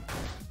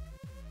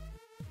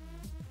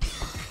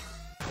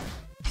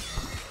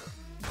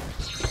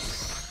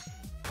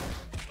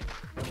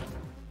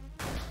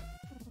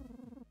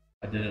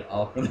 I did it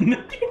all for the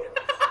night.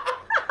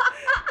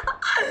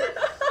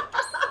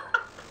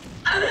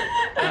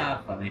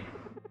 Ah, funny.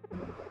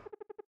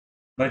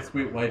 My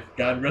sweet wife,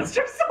 God rest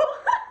her soul.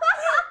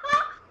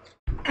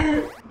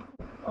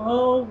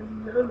 Oh,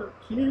 little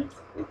kids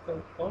with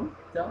the fun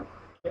dumb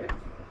kids.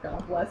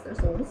 God bless their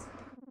souls.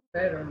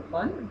 Better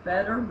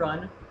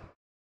run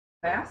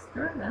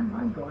faster than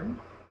I'm going.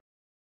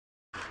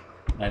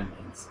 9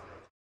 minutes.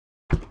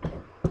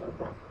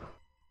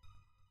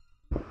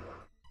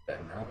 Dead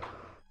now.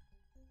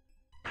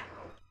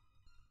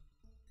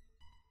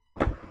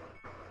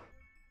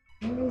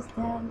 He's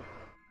dead.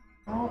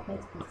 That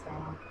makes me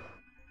sad.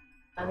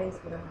 At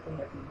least we don't have to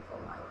hit him for a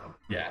while.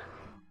 Yeah,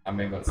 I'm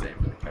gonna go save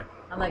really quick.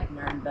 I like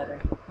Nern better.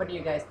 What do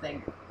you guys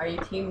think? Are you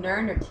Team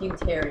Nern or Team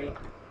Terry?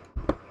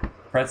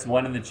 Press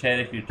 1 in the chat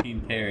if you're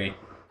Team Terry.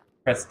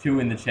 Press 2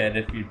 in the chat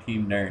if you're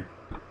Team Nerd.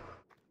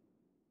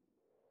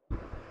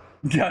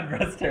 God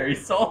rest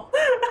Terry's soul.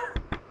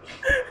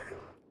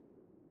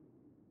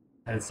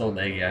 That is so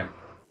laggy, I'm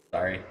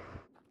sorry.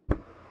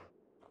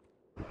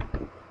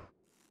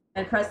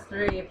 And press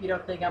 3 if you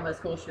don't think I'm a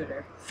school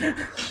shooter.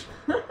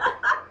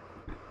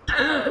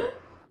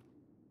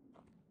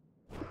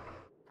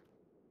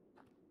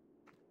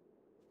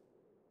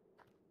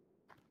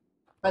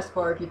 Press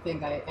 4 if you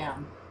think I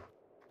am.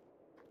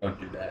 Don't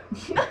do that.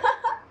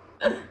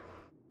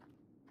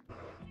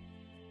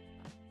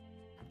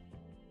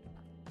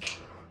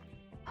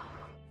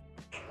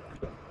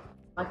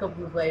 Michael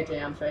Bublé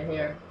jams right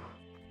here.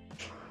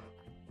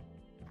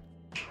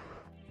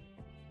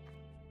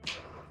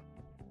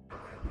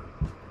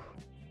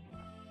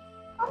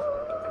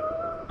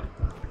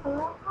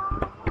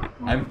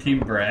 I'm Team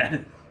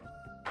Brad.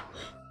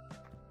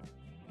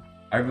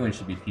 Everyone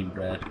should be Team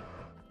Brad.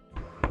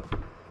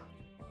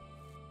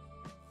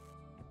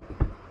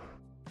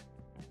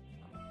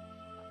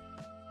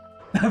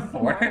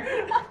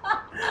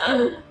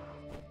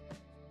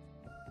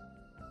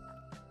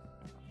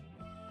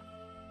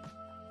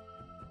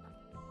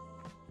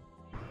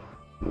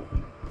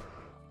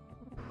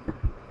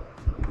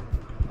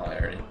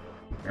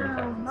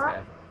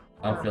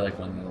 feel like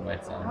one of the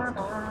white songs.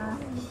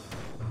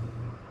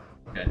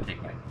 I'm gonna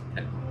take my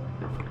 10.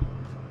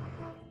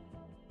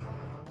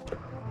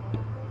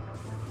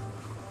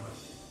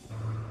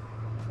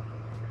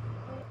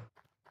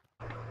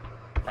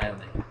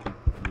 Finally,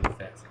 move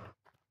fast.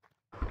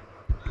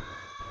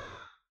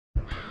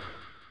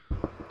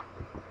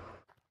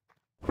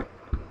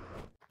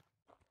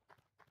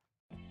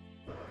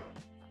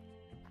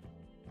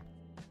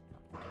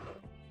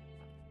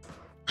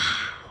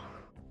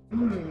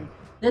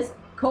 This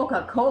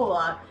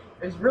Coca-Cola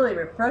is really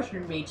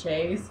refreshing me,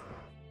 Chaze.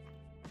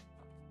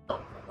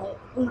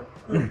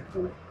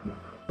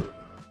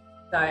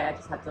 Sorry, I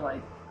just have to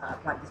like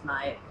practice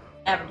my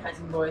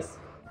advertising voice.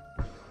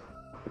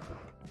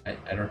 I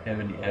don't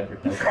have any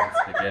advertisements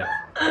to give.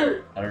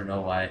 I don't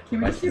know why. Can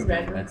we just do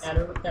random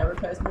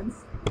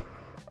advertisements?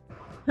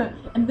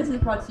 And this is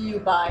brought to you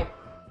by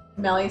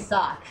Melly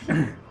Sock.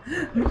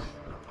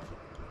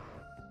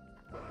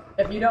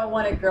 If you don't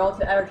want a girl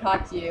to ever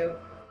talk to you,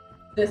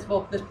 this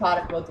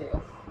product will do.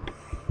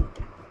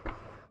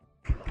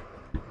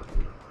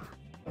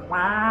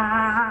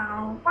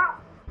 Wow, wow,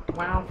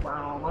 wow,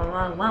 wow,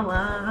 wow, wow,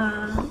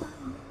 wow.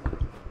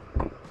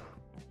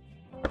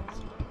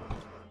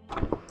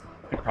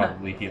 Could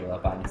probably heal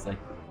up, honestly.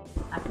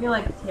 I feel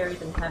like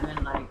Terry's in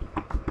heaven, like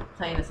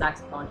playing the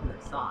saxophone to her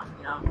song,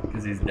 you know?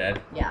 Because he's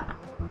dead. Yeah.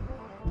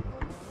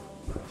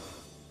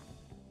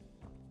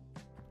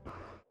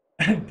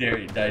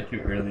 Derry died too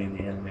early in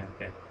the anime,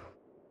 okay.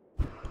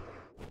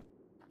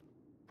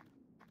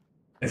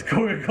 Is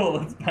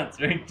Coca-Cola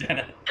sponsoring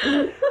Jenna?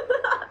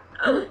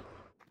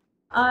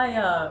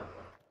 I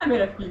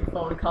made a few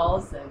phone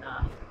calls and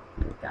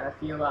got a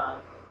few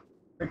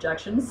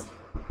rejections.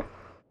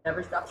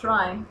 Never stop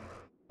trying.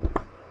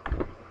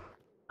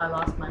 I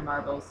lost my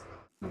marbles.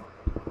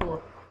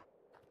 Cool.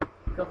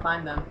 Go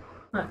find them.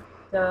 Da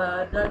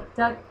da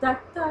da da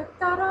da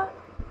da da.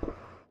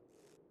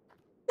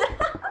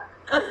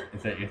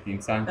 Is that your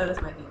theme song? That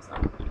is my theme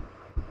song.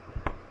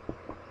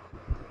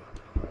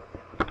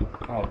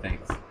 Oh,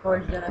 thanks. Or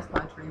is Jenna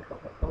sponsoring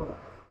Coca-Cola?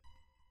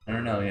 I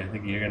don't know. Yeah, I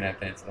think you're gonna have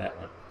to answer that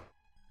one.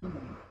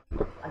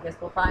 I guess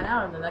we'll find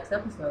out in the next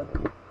episode.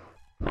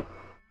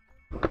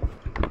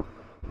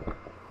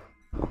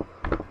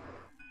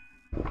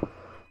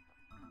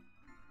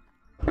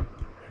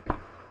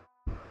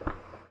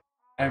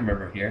 I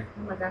remember here.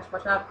 Oh my gosh,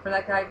 watch out for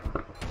that guy.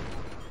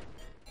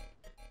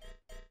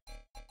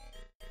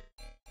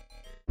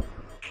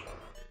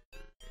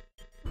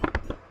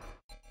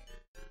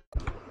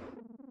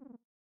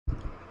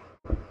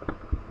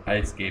 I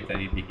escaped. I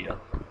need to heal.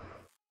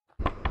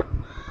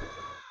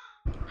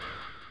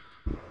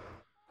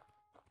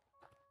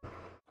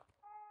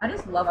 I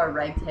just love our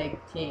ragtag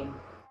team.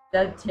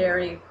 Dead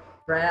Terry,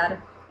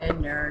 Brad, and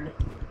Nerd.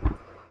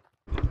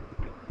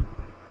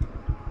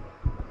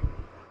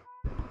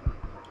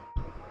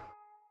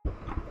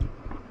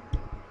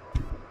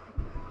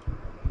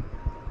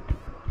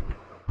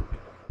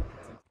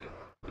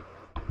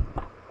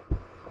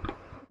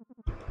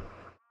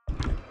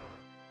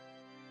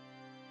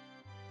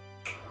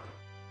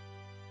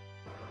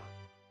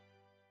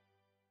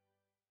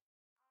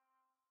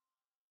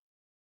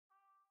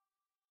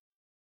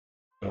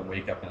 I'm gonna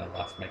wake up and I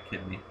lost my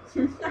kidney.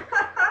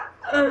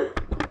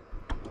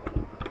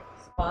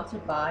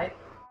 Sponsored by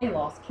a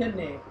lost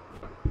kidney.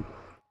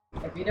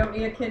 If you don't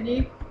need a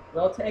kidney,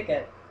 we'll take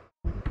it.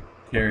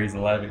 Carrie's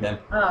alive again.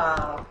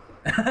 Oh.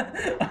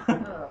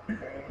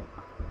 Okay.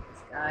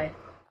 This guy.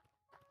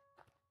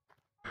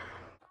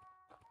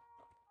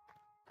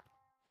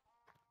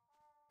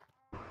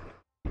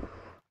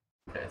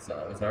 Okay, so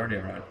I was already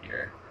around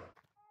here.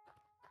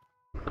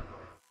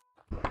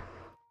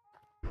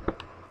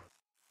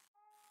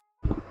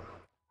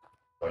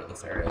 Explore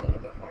this area a little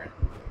bit more.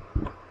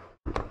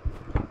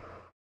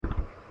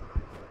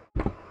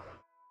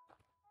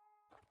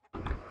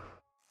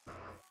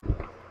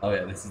 Oh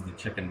yeah, this is the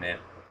chicken man.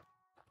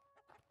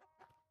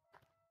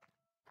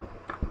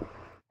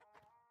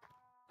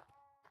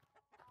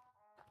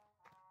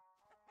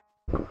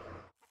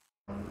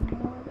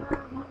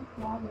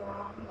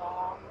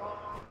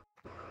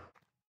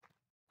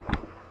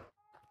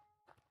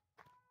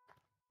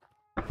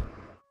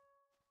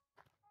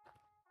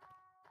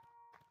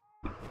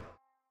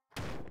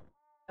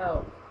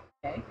 Oh,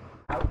 okay.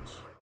 Ouch.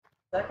 Does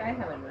that guy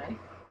have a knife?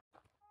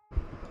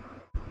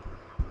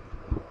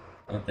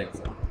 I don't think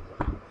so.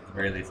 At the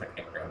very least, I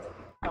can't grab it.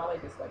 Probably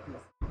just like his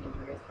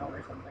pancreas bone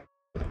or something.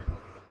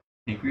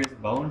 Pancreas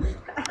bone?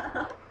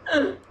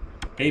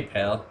 Hey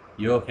pal,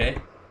 you okay?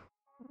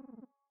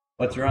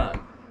 What's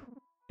wrong?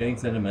 Getting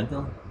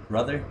sentimental?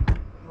 Brother?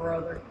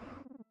 Brother.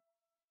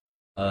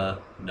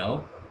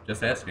 No.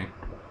 Just asking.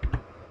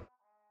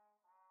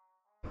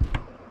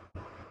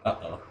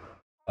 Uh-oh.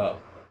 Oh.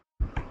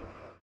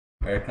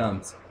 Here it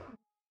comes.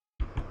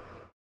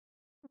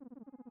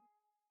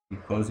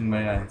 I'm closing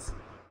my eyes.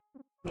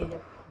 Need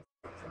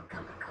some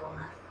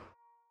Coca-Cola.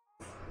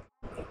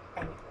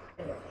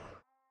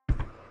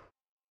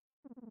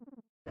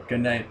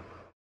 Good night.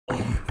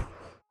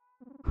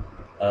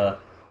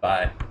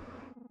 Bye.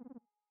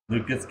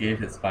 Lucas gave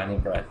his final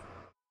breath.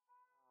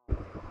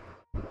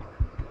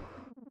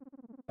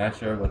 Not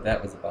sure what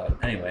that was about.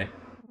 Anyway,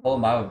 a whole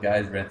mob of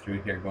guys ran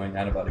through here going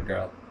on about a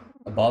girl.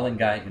 A balding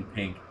guy in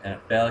pink and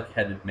a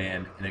phallic-headed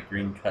man in a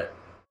green cut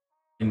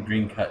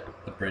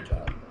the bridge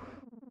out.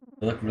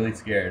 They looked really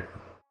scared.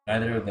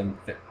 Neither of them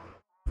fit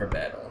for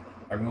battle.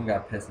 Everyone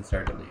got pissed and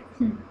started to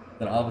leave.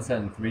 Then all of a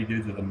sudden, 3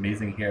 dudes with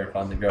amazing hair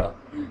found the girl.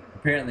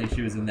 Apparently,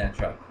 she was in that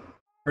truck.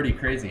 Pretty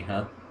crazy,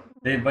 huh?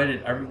 They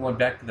invited everyone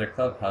back to their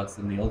clubhouse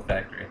in the old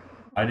factory.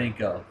 I didn't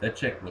go. That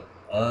chick looked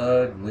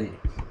ugly.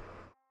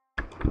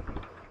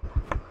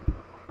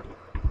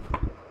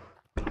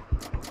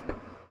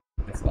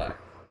 It's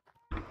locked.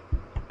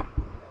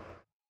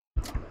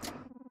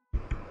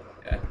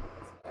 Yeah,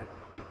 it's locked.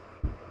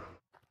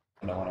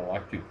 I don't want to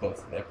walk too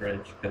close to that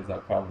bridge because I'll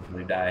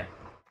probably die.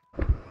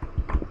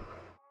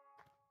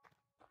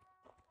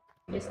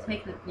 Just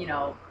take the,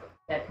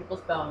 dead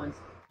people's bones,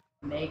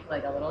 make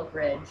like a little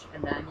bridge,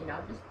 and then,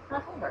 just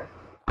cross over.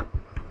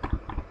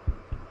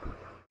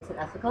 Is it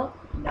ethical?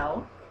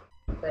 No.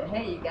 But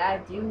hey, you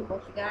gotta do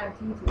what you gotta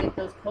do to get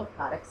those coke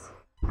products.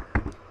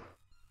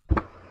 Oh,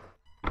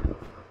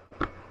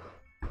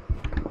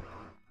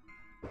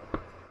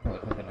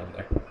 there's nothing over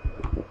there.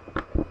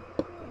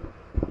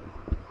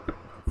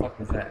 What the fuck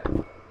was that?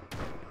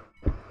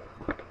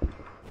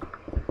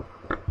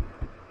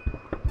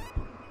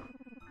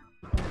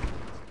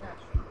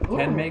 Ooh,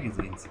 10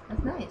 magazines.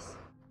 that's nice.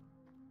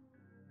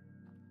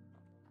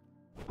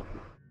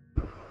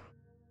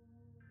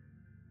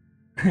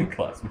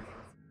 Class.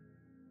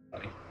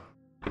 Funny.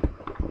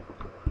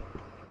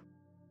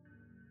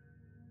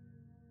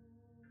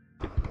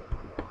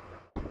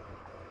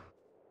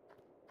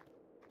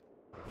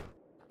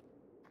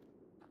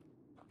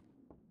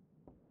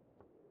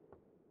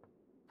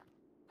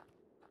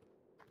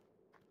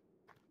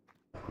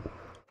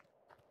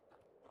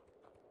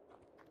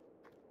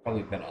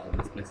 Probably been all of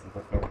these places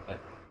before, but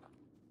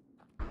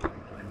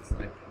I'm just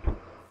like trying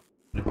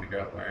to figure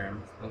out where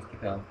I'm supposed to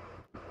go.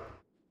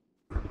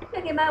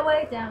 Making my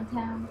way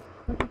downtown,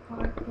 looking for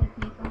the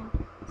people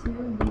to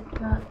meet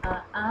from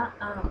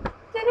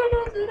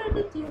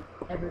do-do-do-do-do-do-do.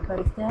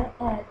 Everybody's dead.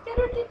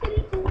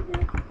 Do-do-do-do-do-do-do.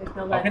 There's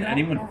no How can left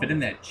anyone out. fit in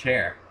that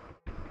chair?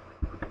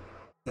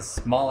 It's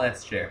a small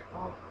ass chair.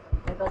 Oh,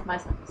 there goes my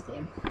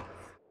self-esteem.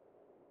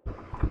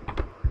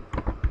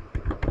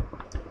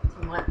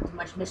 Too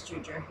much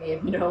mystery jerky,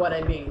 if you know what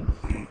I mean.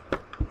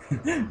 I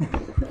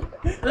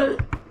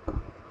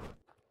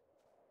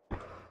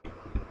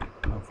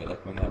don't feel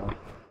like doing that one.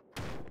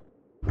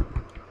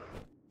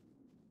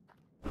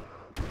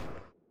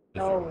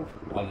 Oh.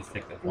 I'll just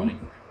take the 20.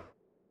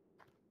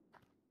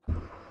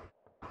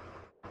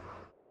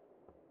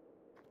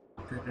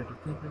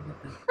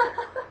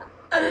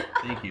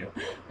 Thank you.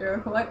 You're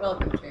quite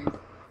welcome, Chaze.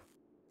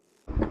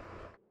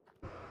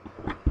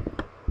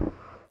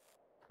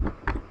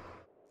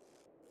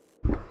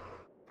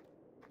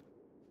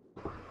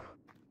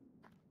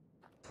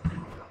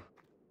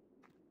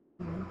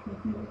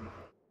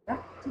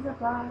 Back to the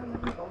bar.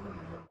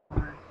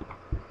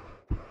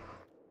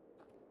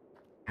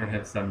 I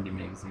have 70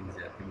 magazines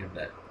yet to give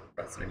that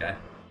wrestler guy.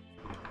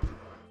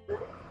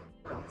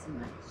 That's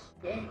my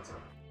shit.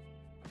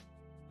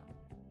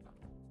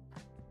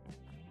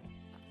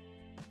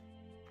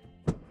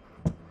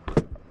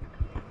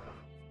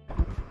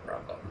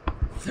 Wrong button.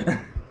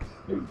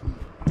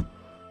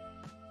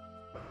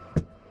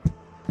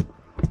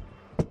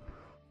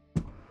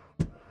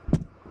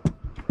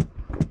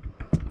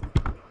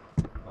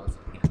 Oh, it's a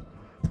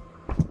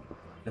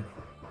can.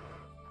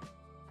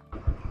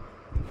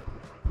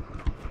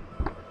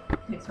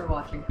 Thanks for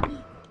watching.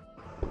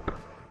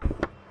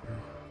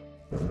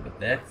 But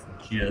that's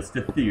just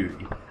a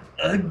theory.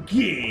 A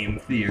game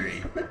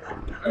theory.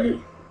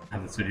 Oh,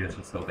 this video is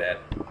just so bad.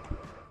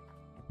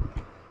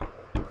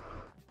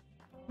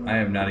 I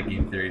am not a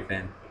game theory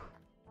fan.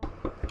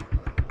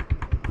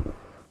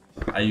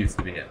 I used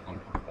to be at one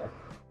point though.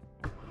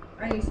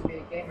 I used to be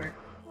a gamer.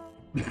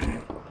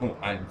 Oh,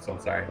 I'm so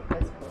sorry.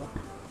 That's cool.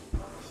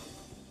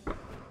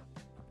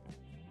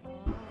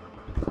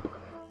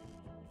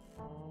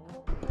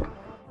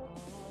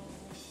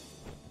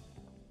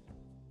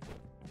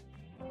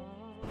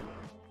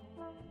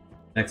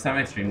 Next time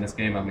I stream this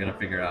game, I'm gonna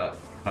figure out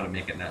how to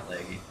make it not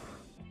laggy.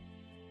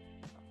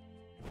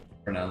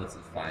 For now, this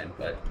is fine,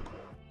 but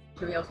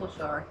Should we also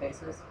show our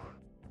faces?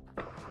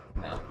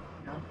 no.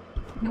 No.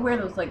 You can wear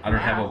those like I don't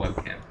have a masks.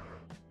 webcam.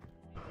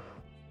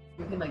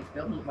 You can like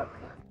build a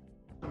webcam.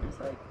 You just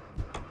like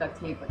duct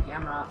tape a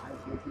camera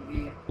onto your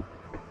TV.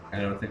 I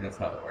don't think that's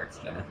how it works,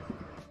 Jenna.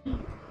 You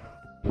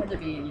have to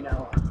be,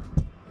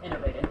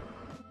 innovative.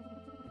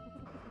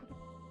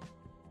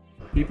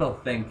 People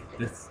think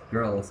this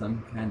girl is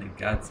some kind of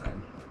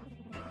godsend.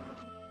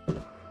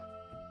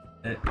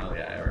 Oh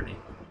yeah, I already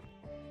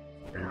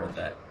read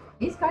that.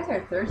 These guys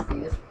are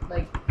thirsty. This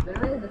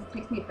literally this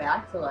takes me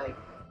back to like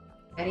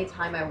any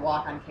time I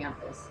walk on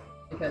campus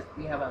because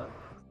we have a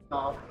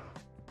small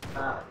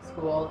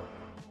school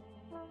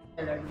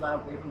and there's a lot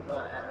of weird people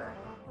at our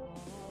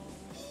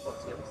school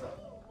too. So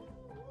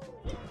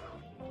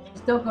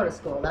Just don't go to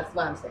school. That's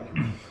what I'm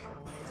saying.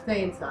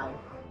 Stay inside.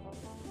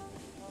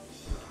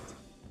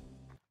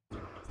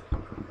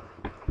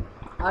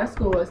 Our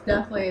school was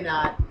definitely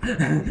not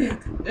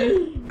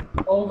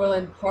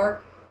Overland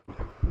Park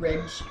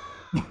Ridge.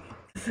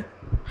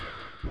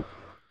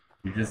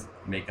 You just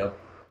make up.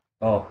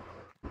 Oh.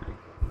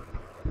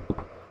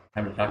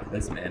 Time to talk to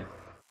this man.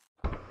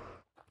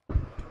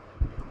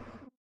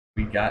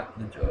 We got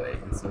the joy,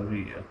 and so do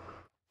you.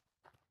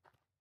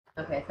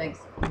 Okay, thanks,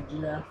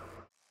 Jeff.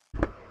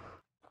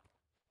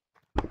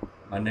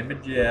 My name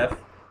is Jeff.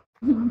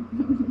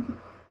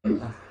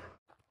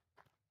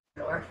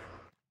 Sure.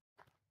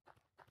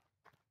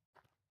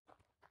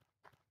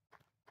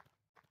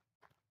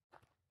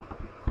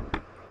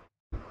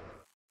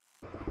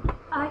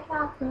 I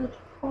got the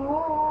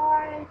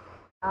joy.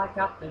 I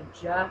got the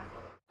Jeff.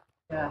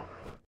 Jeff.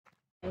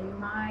 In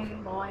my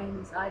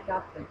loins, I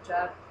got the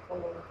Jeff full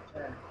of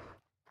Jeff.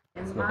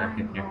 In Let's go my back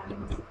in here.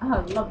 loins. Oh,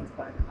 I love this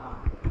part.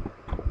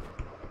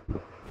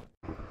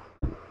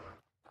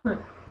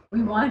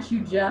 We want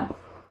you, Jeff.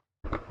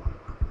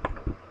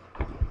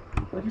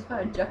 We just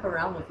gotta Jeff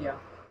around with you.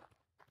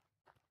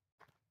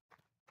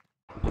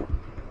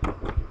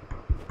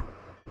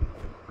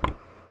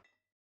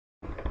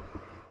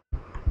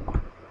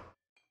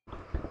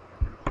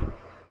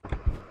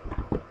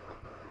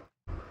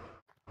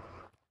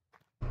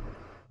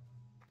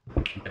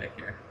 Back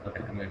here.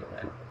 Okay, I'm gonna go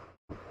back.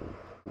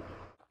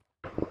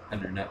 I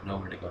do not know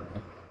where to go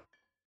now.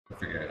 We'll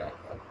figure it out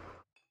though.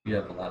 You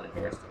have a lot of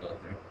doors to go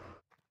through.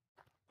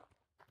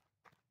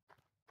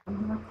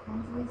 One more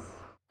closes.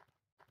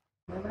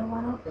 Another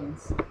one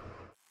opens.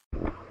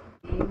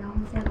 You know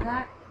who said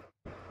that?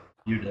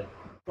 You did.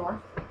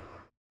 Dwarf.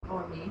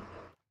 Or me.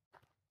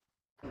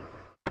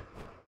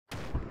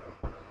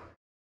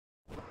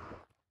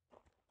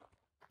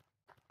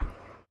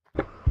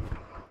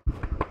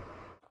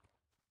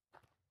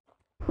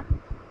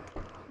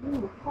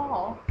 Ooh,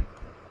 Paul.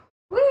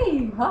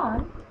 Whee! Hi!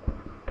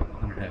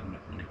 I don't have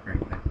enough money for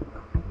anything.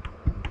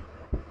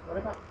 What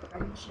about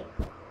friendship?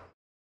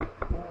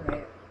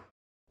 Alright.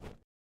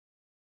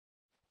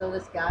 So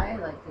this guy,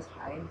 like, just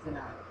hides in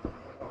a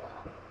little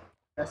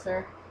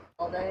dresser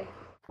all day?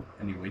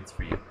 And he waits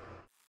for you.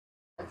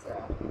 That's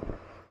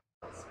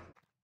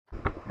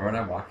Remember when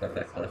I walked up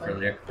that cliff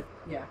earlier?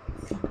 yeah.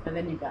 And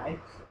then you died.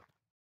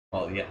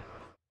 Well, yeah.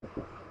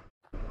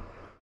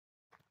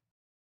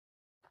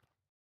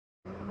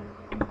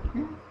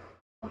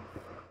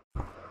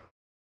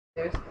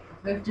 There's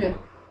Jen.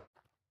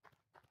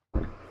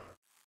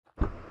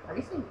 How do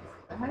you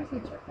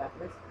say check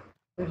backwards?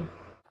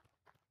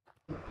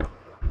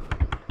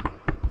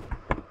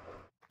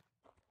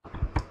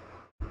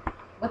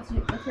 What's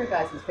your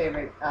guys'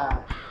 favorite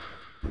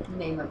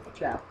name of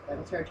Jeff? Like,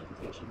 what's your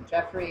interpretation?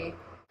 Jeffrey,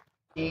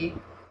 G,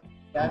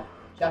 Jeff,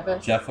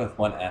 Jeff with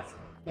one F.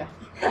 Yeah.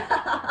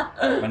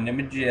 My name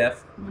is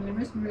Jeff. My name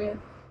is Maria.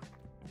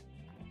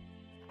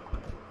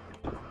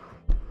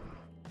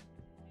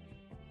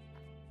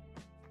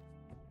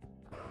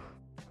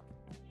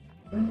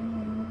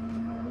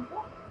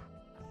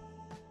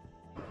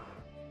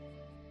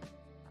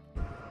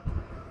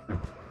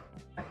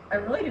 I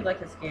really do like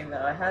this game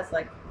though. It has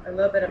like a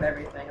little bit of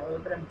everything, a little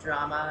bit of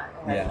drama,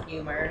 it has Yeah.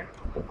 humor,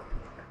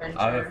 adventure.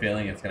 I have a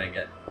feeling it's gonna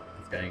get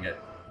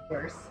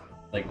Worse.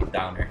 like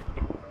downer.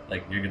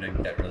 Like you're gonna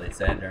get really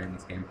sad during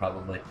this game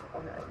probably.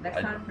 Okay. Next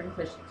I- time, bring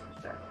fishes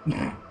for sure.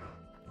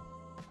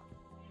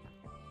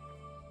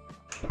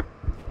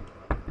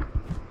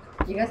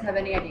 Do you guys have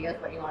any ideas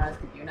what you want us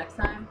to do next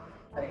time?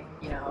 Like,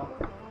 you know,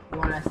 you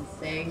want us to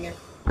sing? You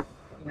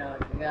know,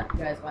 do you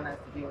guys want us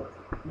to do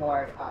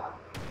more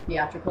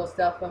theatrical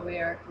stuff when we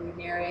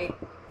narrate?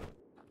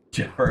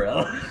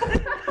 Jeffrell.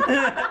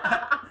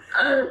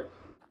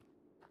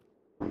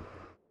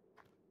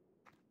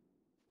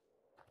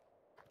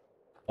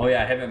 Oh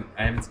yeah, I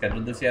haven't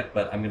scheduled this yet,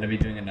 but I'm gonna be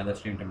doing another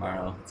stream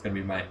tomorrow. It's gonna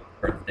be my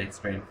birthday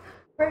stream.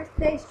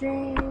 Birthday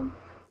stream.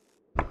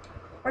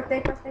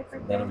 Birthday.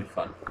 That'll be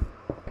fun.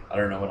 I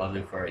don't know what I'll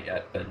do for it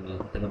yet, but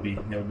it'll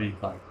be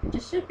fun. It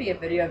just should be a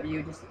video of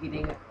you just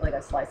eating like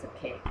a slice of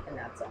cake, and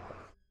that's all.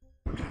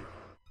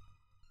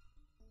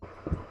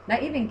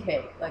 Not even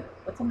cake. Like,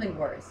 what's something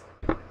worse?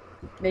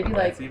 Maybe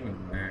like. That's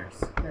even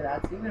worse. No,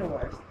 that's even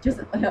worse. Just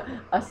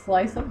a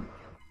slice of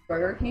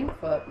Burger King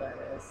foot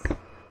lettuce.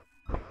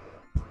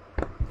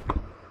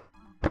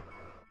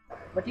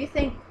 What do you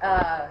think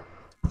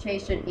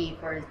Chaze should eat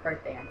for his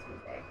birthday on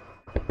Tuesday?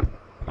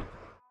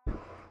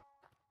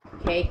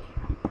 Cake,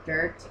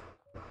 dirt.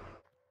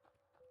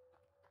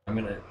 I'm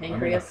gonna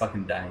Pancreas.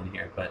 fucking die in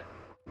here, but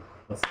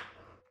let's.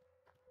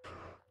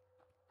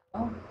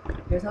 Oh,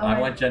 there's all I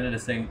right. want Jenna to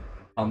sing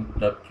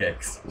 "Pumped Up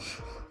Kicks."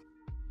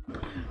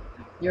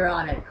 You're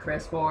on it,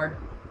 Chris Ford.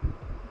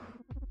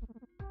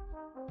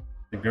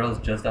 The girl's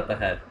just up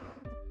ahead.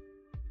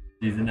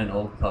 She's in an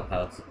old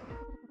clubhouse.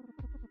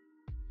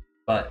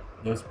 But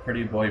those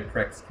pretty boy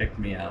pricks kicked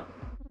me out.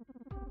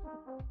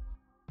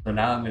 So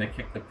now I'm gonna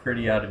kick the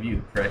pretty out of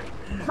you, prick.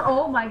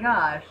 Oh my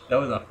gosh. That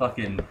was a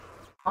fucking.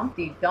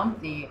 Humpty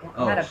Dumpty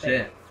Oh had a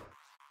shit.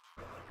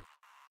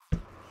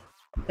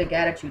 Big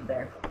attitude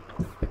there.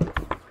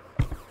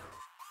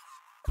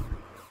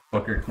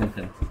 Booker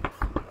Clinton.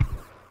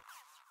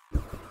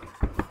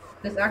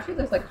 There's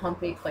like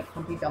Humpty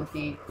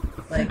Dumpty,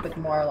 like with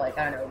more like,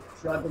 I don't know,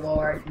 drug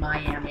lord,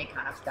 Miami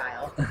kind of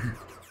style.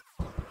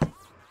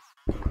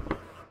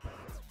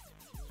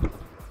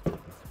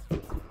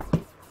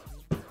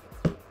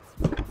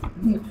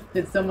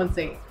 Did someone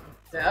say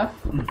deaf?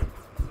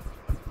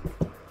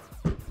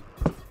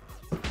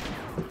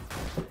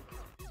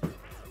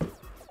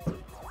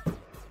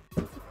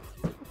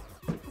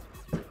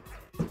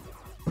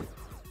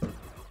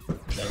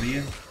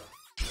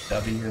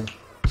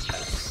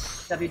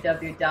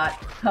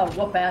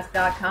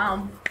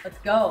 www.whoopass.com. Let's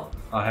go.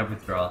 I have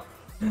withdrawal.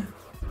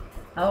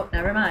 Oh,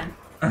 never mind.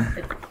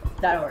 It's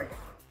 .org.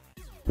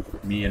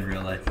 Me in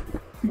real life.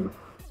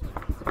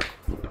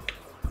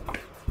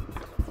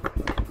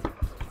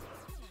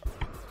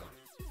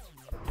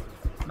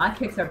 My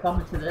kicks are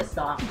bumping to this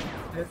song.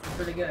 This is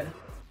pretty good.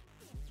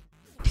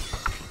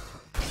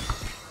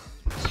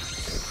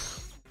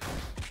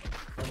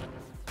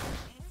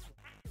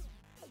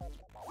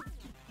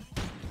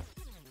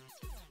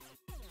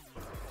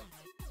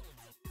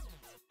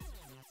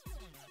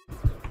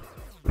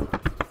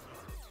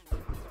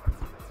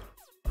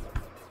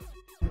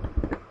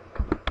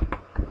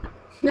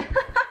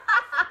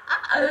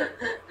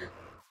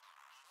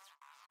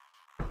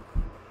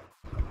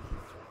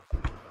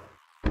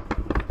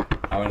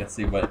 I want to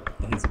see what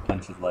his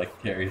punch is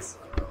like, Terry's.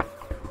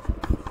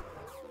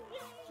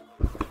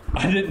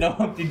 I didn't know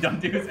Humpty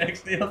Dumpty was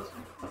actually a...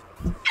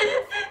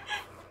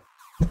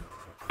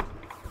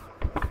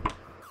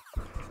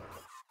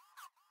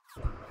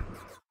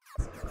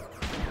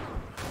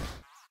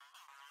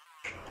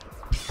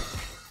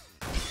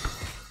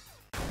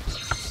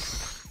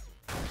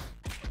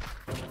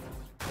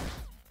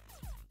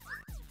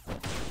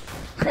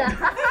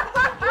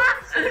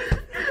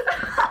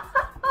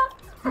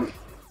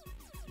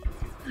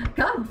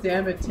 God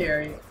damn it,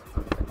 Terry.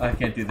 I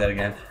can't do that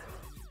again.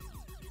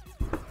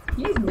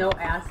 He's no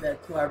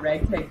asset to our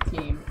ragtag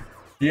team.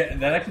 Yeah,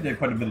 that actually did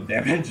quite a bit of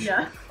damage.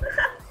 Yeah.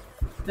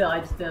 Still, I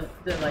just didn't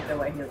like the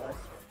way he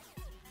looked.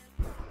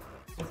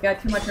 He's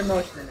got too much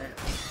emotion in it.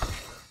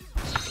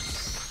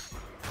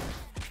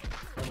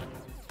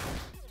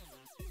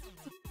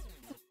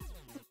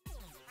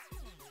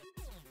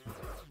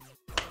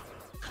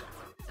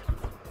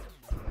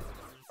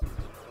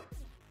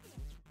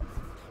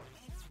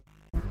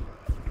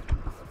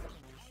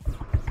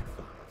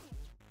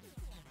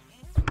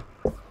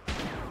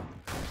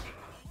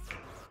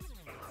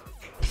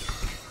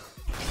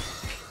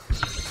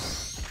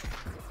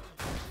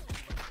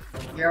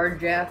 You're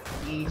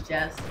Jeff, he's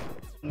Jess,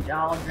 he's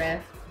all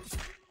Jeff.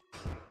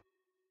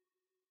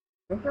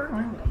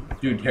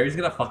 Dude, Terry's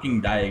gonna fucking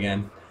die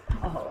again.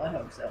 Oh, I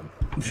hope so.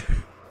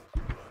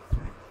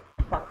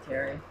 Fuck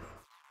Terry.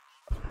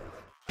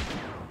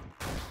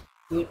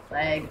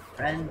 Bootleg,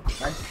 friend,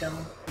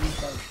 Bloodstone,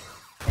 piece of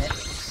shit.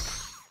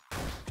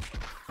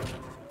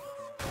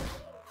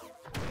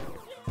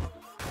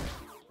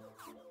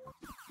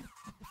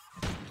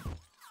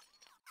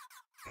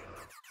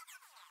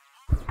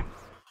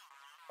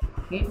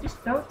 You just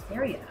throw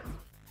Terry at him.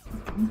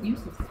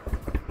 Use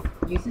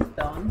his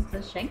bones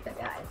to shank the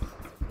guys.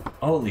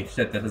 Holy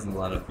shit, that is a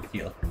lot of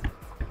heal.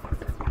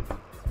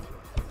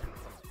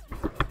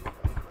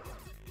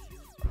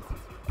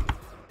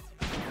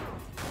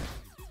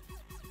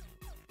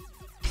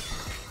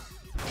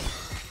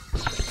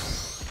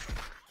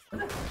 What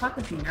the fuck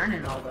is he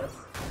learning all this?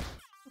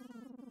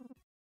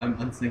 I'm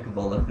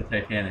unsinkable like the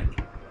Titanic.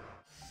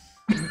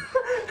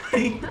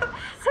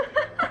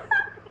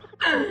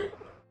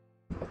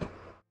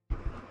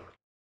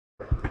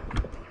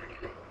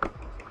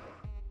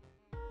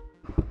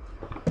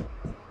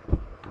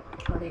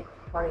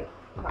 Party.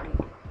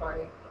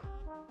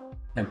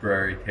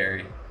 Temporary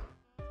Terry.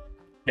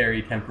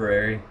 Terry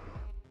temporary.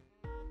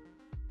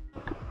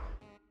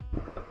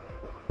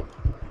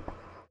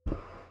 I'm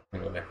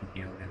gonna go back and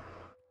heal again.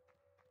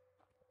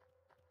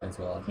 As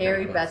well.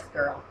 Terry, best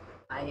girl.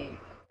 I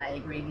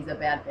agree. He's a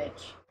bad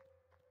bitch.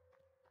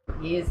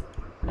 He is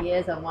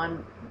a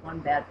one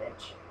bad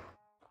bitch.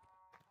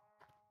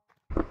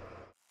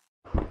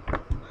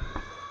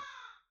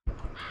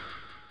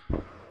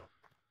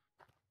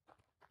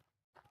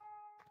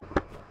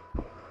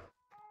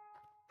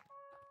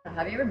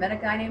 Have you ever met a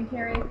guy named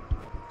Terry,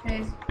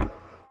 Chaze?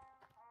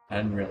 Not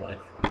in real life.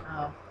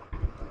 Oh.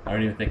 I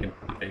don't even think in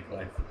fake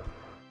life.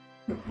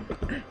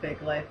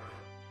 Fake life.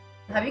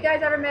 Have you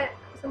guys ever met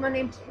someone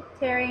named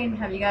Terry, and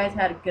have you guys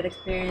had good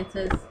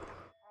experiences?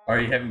 Or are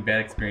you having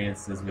bad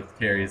experiences with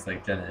Terry's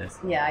like Jenna is?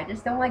 Yeah, I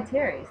just don't like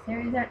Terry's.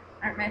 Terry's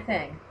aren't my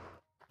thing.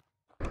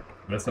 What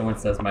if someone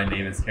says my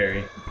name is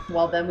Terry?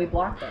 Well, then we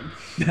block them.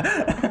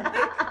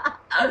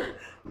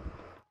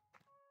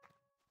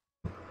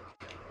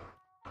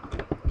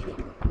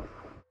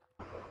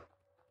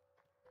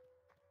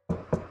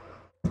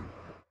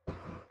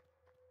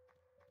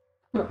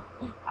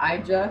 I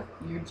Jeff,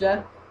 you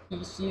Jeff,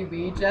 he, she,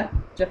 we Jeff,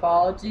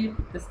 Jeffology,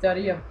 the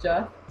study of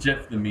Jeff.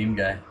 Jeff the meme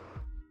guy.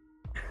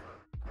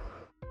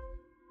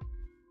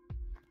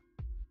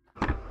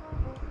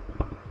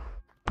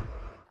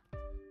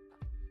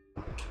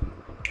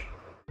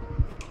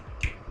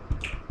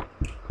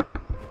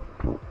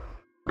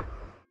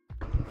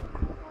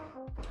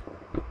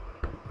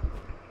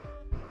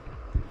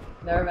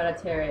 Never met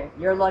a Terry.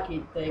 You're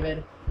lucky,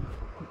 David.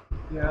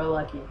 You're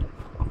lucky.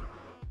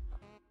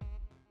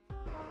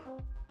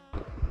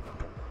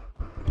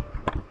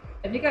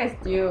 If you guys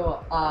do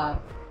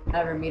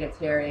ever meet a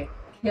Terry,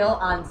 kill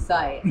on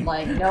sight,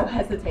 like no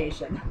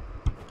hesitation.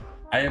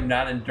 I am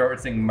not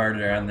endorsing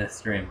murder on this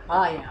stream.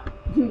 I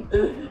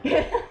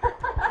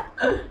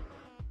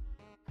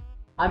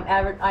am.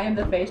 I am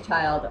the face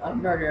child of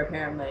murder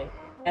apparently,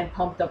 and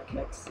pumped up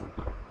kicks.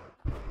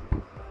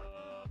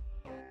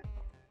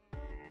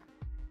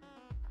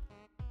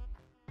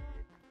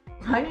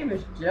 My name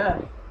is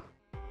Jeff.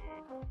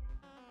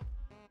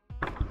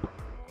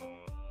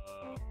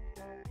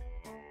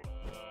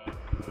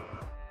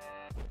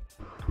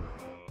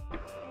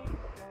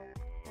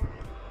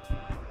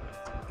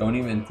 Don't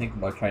even think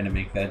about trying to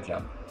make that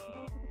jump.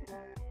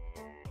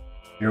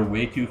 You're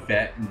way too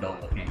fat and dull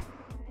looking.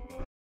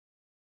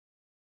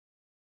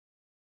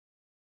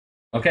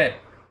 Okay,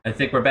 I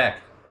think we're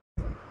back.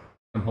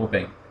 I'm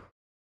hoping.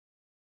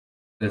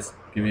 Just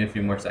give me a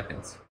few more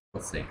seconds.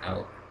 Let's see.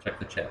 I'll check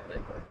the chat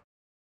later.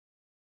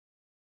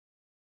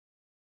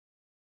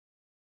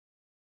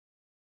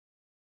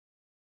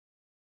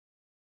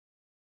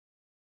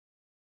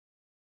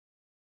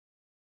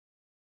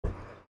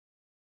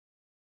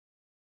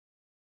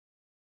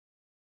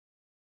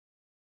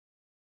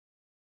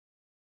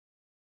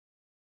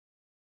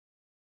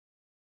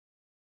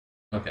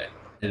 Okay,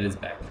 it is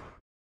back.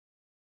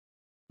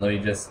 Let me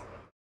just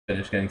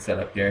finish getting set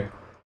up here.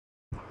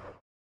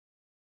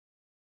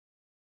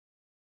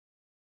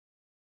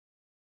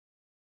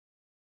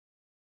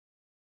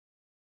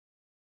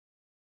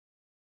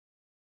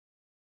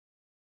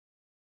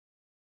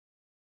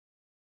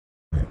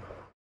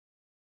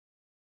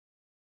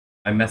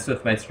 I messed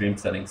with my stream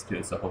settings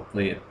too, so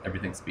hopefully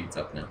everything speeds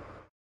up now.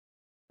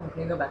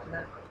 Can you go back to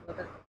that?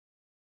 Okay.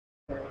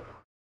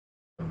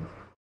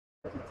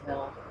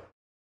 Tell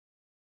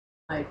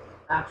my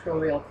actual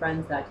real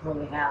friends that I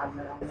totally have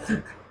that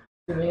I'm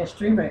doing a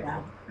stream right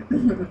now.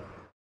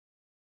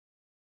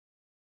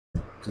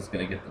 Just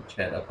gonna get the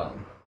chat up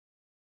on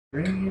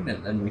screen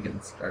and then we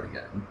can start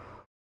again.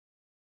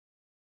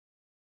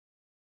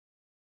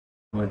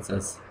 Oh, it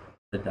says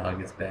the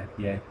dog is back,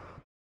 yay.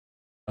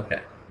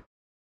 Okay.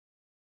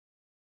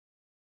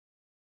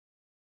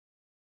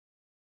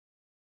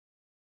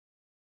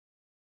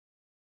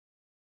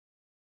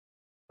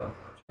 So,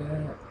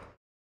 chat.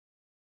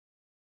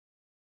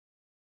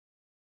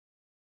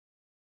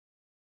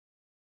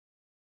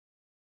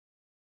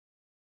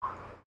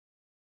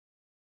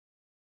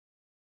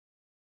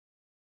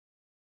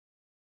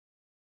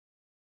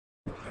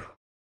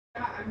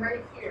 I'm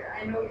right here.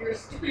 I know you're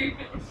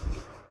streaming.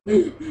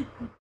 Okay,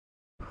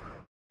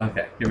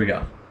 here we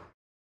go.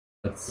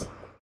 Let's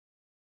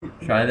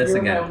try this You're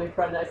again. my only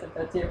friend I sent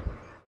that to.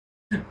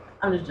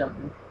 I'm just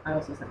jumping. I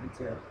also sent it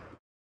to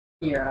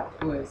Kira,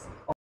 who is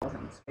always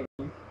on stream.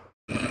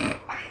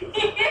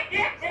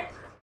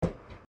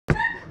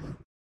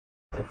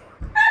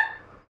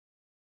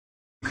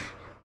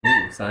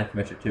 Ooh, Sonic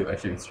Adventure 2. I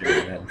should be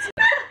streaming that instead.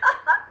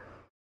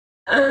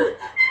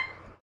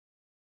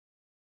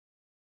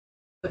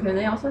 But can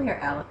they also hear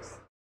Alex?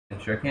 I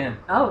sure can.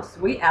 Oh,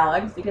 sweet,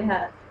 Alex. You can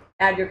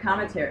add your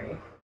commentary.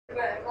 But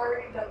I've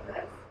already done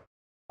this.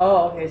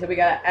 Oh, okay, so we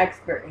got an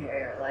expert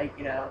here. Like,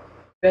 you know,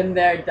 been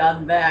there,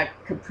 done that,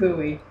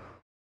 kapooey.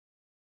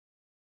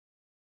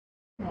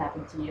 What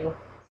happened to you?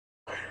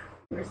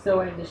 You were so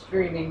into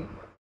streaming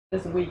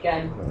this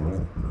weekend.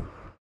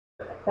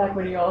 Back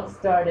when you all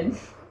started.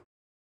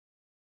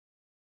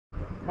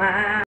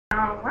 Wow,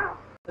 wow.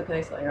 So can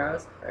I sell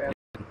arrows?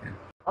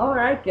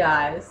 Alright,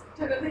 guys.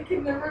 Jenna, they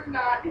can never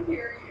not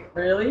hear you.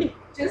 Really?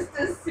 Just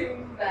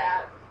assume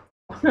that.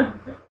 So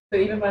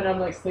even when I'm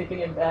like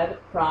sleeping in bed,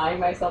 crying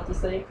myself to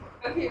sleep,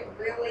 Okay,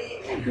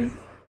 really?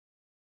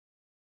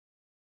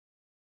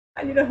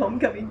 I need a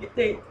homecoming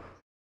date.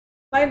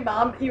 My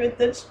mom even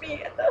ditched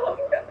me at the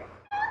homecoming.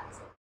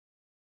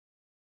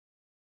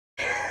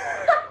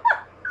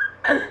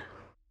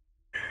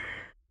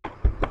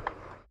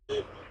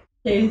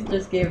 Chaze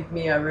just gave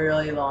me a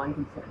really long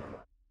concerning.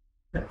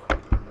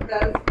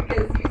 That's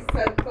because you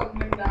said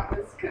something that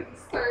was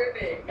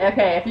concerning.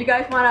 Okay, if you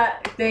guys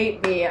want to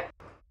date me,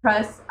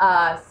 press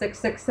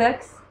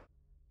 666.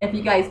 If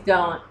you guys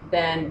don't,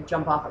 then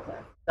jump off a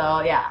cliff.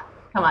 So yeah,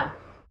 come on.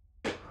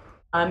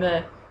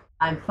 I'm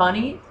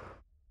funny.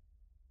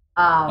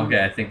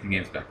 Okay, I think the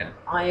game's back in.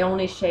 I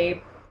only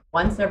shave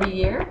once every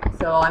year,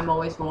 so I'm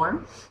always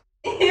warm.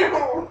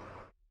 Ew.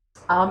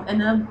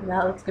 And then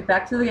now let's get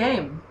back to the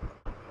game.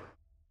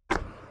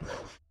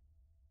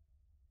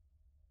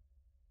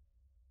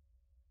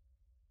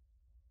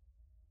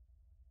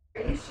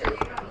 Are you sure you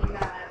don't need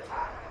that at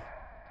all?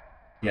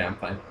 Yeah, I'm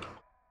fine.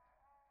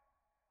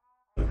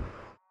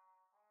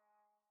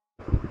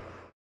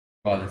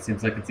 Wow, that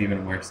seems like it's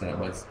even worse than it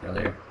was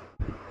earlier.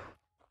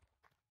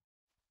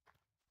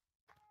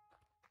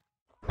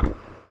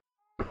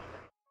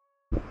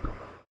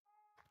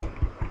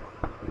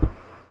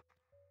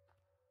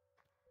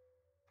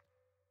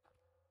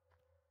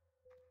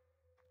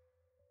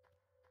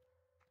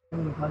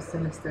 Ooh, how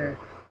sinister.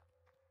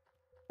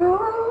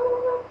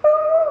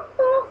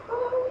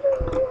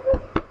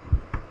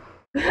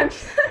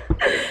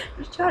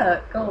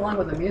 gotta go along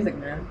with the music,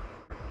 man.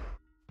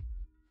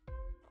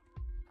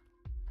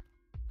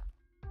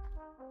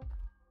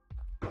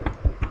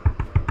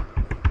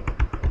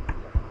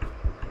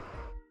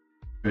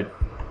 Good.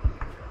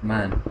 Come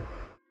on.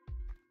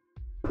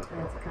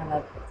 And it's kind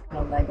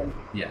of lagging.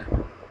 Yeah,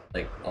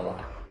 like a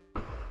lot.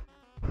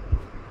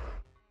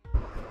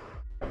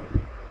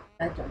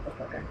 That jump was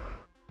better.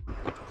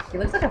 He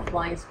looks like a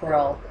flying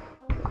squirrel.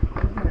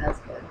 Oh, that's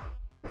good.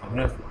 I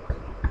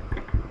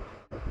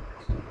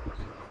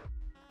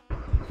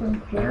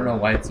don't know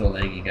why it's so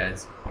laggy,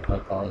 guys. I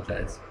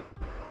apologize.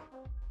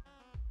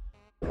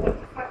 What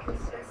the fuck is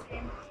this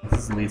game? This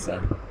is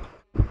Lisa.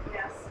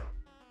 Yes.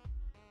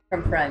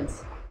 From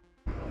Friends.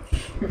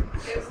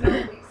 There's no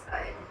Lisa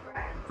in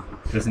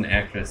Friends. There's an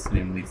actress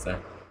named Lisa.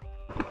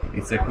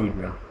 Lisa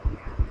Kudrow.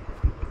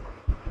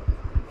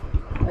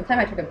 One time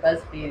I took a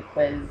BuzzFeed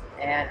quiz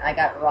and I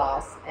got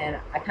Ross and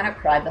I kind of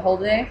cried the whole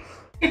day.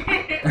 Is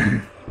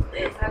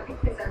that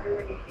because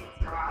everybody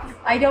hates Ross?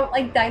 I don't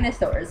like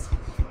dinosaurs.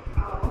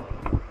 Oh.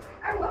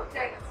 I love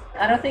dinosaurs.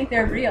 I don't think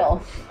they're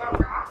real. But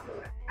Ross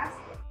is an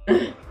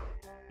asshole.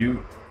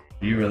 Do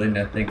you really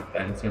not think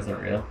dinosaurs are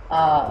real?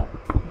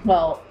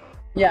 Well,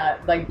 yeah,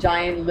 like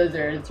giant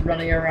lizards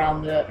running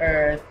around the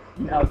earth,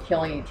 you know,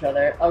 killing each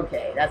other.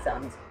 Okay, that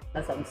sounds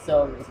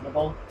so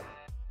reasonable.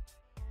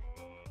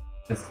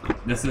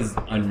 This is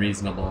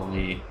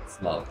unreasonably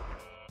slow.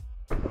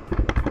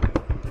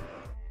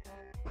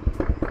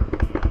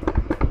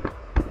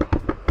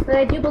 But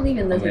I do believe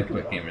in I'm gonna lizard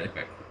quit people. game really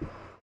quick.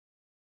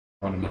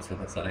 I want to mess with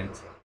the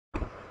settings.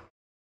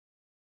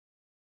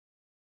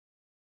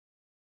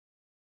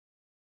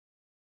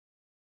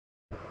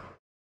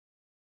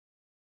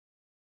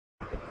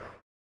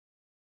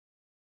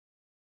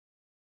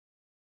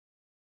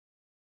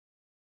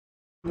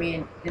 I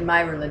mean, in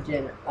my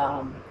religion,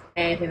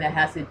 anything that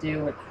has to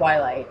do with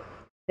Twilight,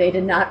 they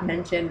did not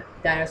mention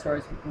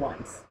dinosaurs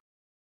once.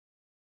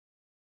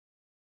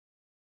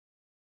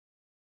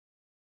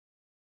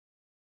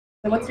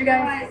 So what's your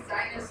guys? Realize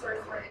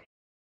dinosaurs were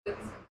in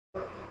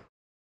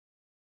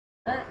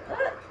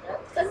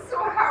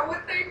So how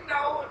would they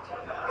know,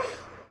 Jenna?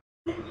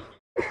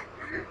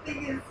 Your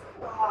thing is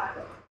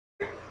flawed.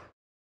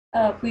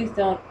 Please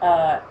don't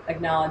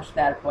acknowledge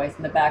that voice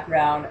in the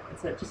background.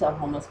 It's just a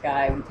homeless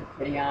guy we took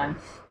pity on.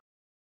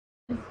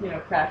 Just, you know,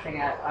 crashing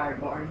at our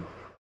dorm.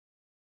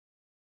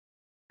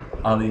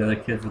 All the other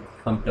kids with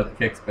pumped up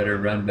kicks better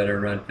run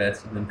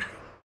faster than.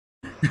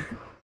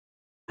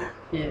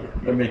 Yeah.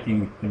 They're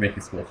making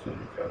school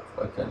shooting jokes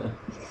about Jenna.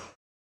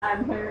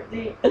 I'm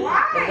apparently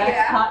Why? the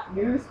next hot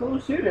new school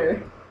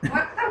shooter.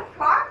 What the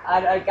fuck?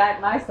 I got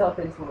myself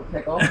into a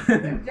pickle.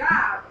 Good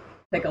job.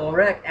 Pickle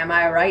Rick, am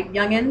I right,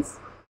 youngins?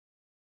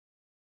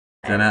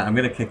 Jenna, I'm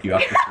gonna kick you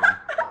off the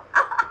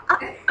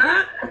screen.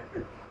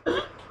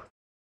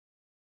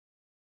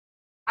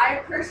 I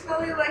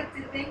personally like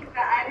to think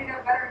that I did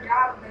a better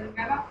job than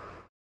Jenna.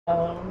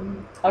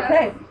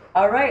 Okay.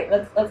 All right.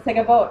 Let's take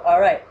a vote.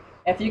 All right.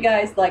 If you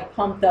guys like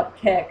pumped up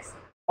kicks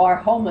or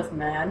homeless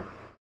man,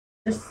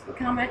 just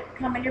comment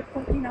your your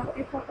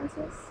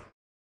preferences.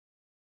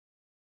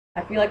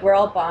 I feel like we're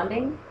all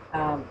bonding.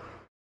 I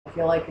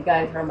feel like you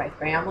guys are my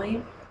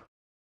family.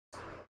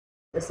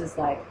 This is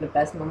like the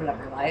best moment of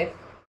my life.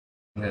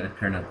 I'm gonna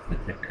turn up the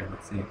ticker.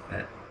 Let's see if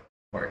that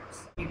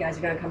works. You guys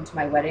are gonna come to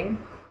my wedding.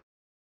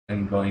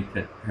 I'm going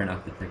to turn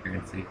off the ticker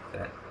and see if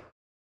that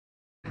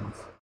happens.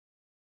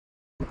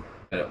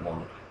 But it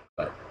won't.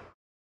 But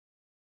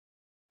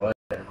what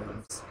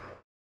happens?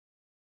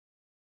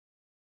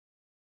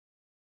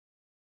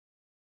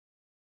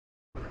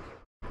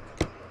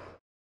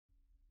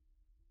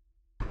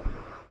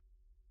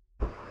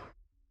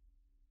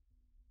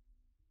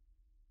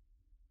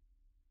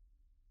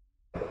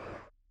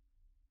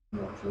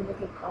 If you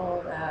look at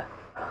all that.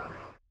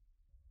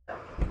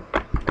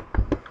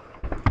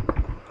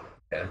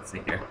 Yeah, let's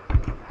see here.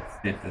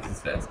 Let's see if this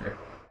is faster.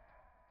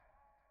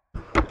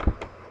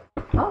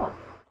 Oh,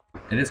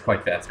 It is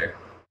quite faster.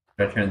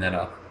 Try to turn that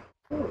off.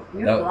 ooh,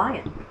 you're That-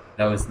 flying.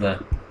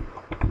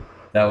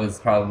 That was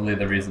probably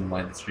the reason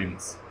why the stream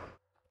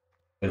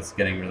was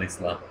getting really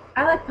slow.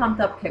 I like pumped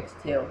up kicks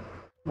too.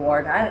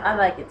 Ward, I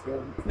like it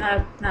too. It's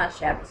not a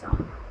shabby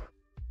song.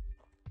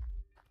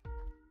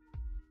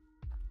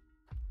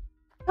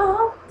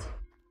 Pumped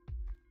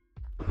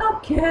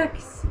up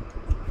kicks.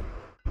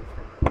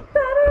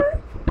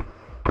 Better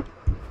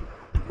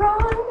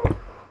run.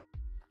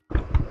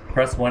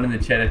 Press 1 in the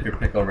chat if you're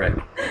Pickle Rick.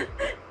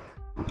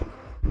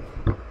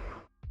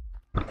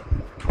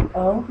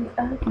 Oh,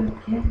 the other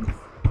kids.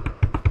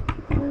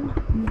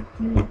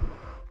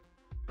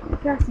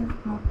 Dressing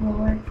my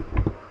boy.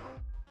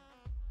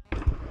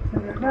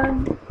 Gonna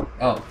run.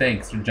 Oh,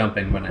 thanks for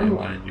jumping when I Ooh.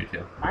 wanted you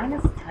to.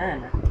 Minus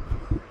 10.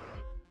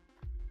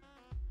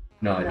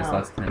 No, I just No.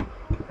 lost 10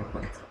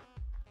 points.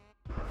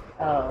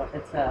 Oh,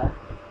 it's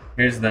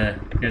Here's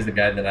the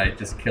guy that I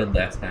just killed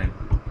last time.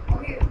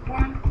 Okay,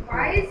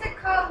 why is it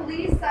called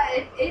Lisa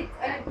if it's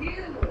a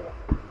dude?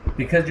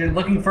 Because you're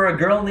looking for a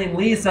girl named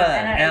Lisa,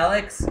 And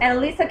Alex. and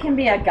Lisa can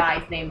be a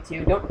guy's name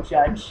too. Don't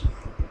judge.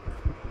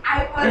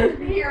 I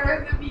wasn't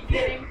here in the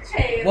beginning,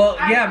 Chaze. Well,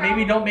 I yeah,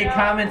 maybe don't make know.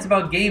 comments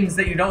about games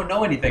that you don't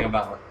know anything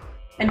about.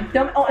 And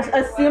don't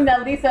assume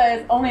that Lisa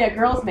is only a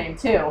girl's name,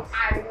 too.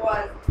 I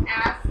was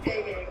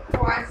asking a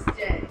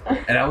question.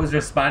 And I was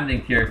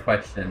responding to your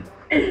question.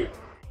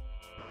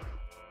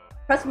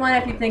 Press 1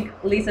 if you think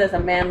Lisa is a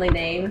manly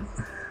name.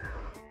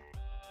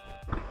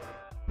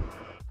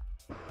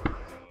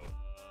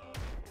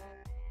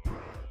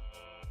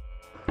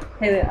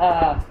 Hey,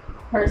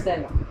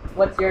 person,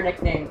 what's your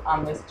nickname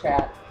on this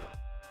chat?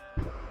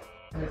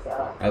 This,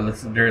 I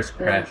listened to her as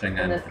crashing in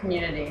on. this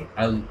community.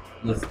 I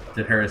listened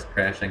to her as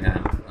crashing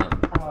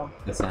on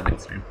the Sonic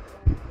stream.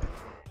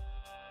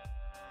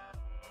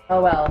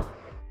 Oh well.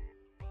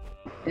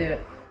 Dude.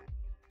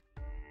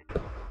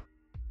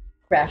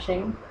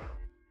 Crashing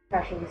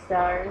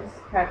stars,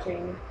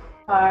 crashing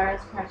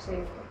cars,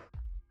 crashing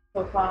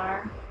so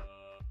far.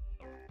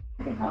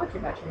 Okay, how would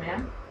you crashing,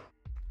 man?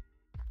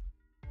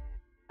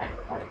 I'm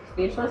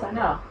speechless, I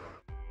know.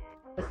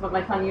 That's what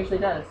my tongue usually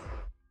does.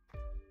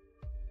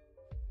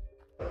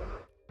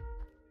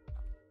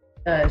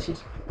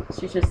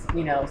 She's just,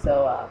 you know,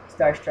 so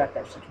starstruck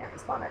that she can't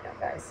respond right now,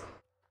 guys.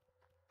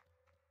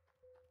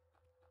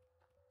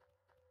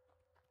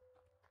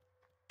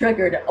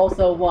 Triggered,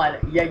 also one.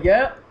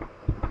 Yeah.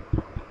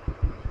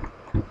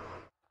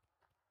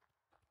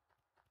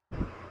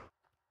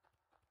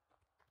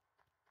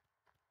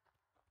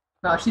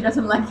 No, she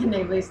doesn't like the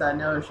name Lisa.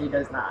 No, she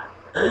does not.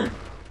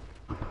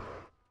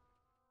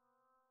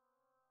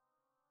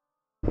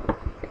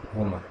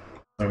 Oh my.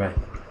 What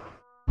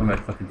am I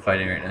fucking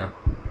fighting right now?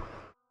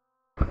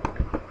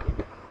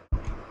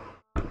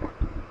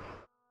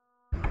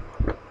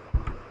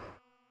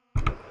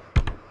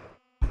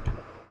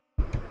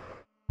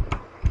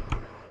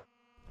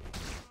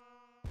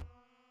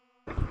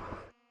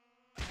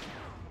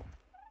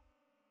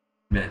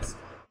 Missed.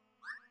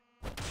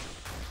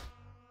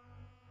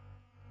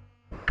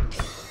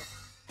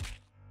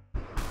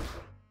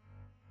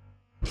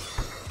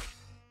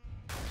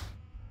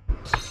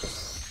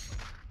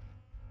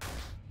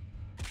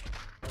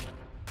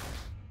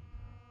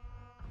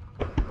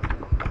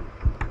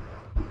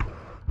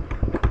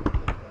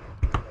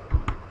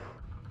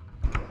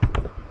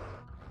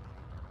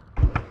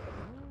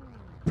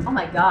 Oh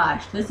my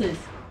gosh, this is...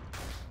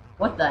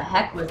 What the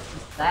heck was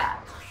just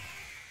that?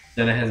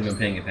 Jenna hasn't been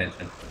paying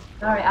attention.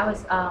 Sorry, I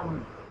was,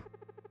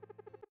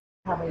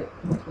 probably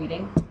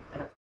tweeting. I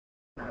don't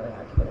really know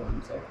how to put it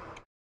in, sir.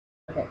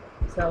 Okay,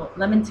 so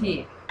lemon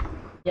tea.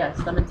 Yes,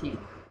 lemon tea.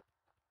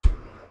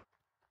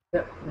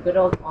 The good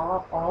old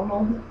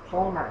Arnold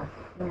Palmer.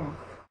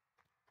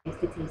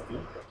 Tasty.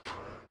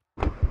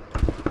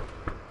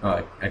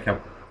 Oh,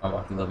 I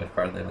walked a little bit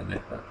farther than I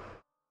thought.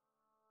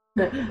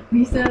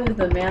 Lisa is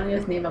the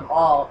manliest name of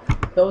all.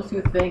 Those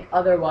who think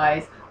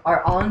otherwise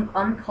are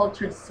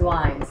uncultured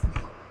swines.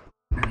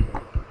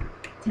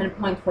 10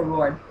 points for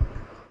Ward.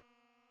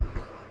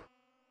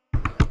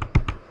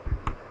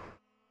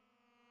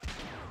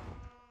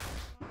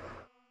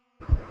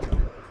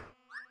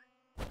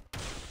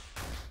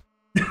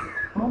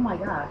 Oh my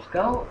gosh,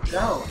 go,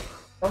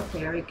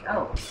 Terry,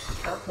 go,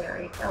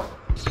 Terry, go.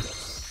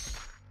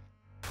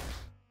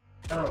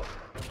 Oh,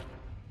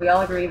 we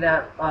all agree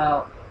that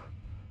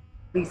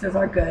Lisa's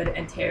are good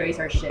and Terry's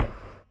are shit.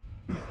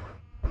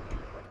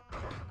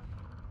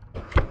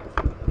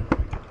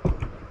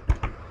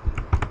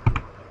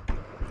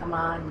 Come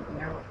on,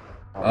 no.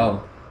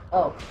 Oh.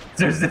 Oh.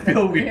 Does it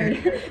feel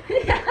weird?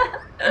 Yeah.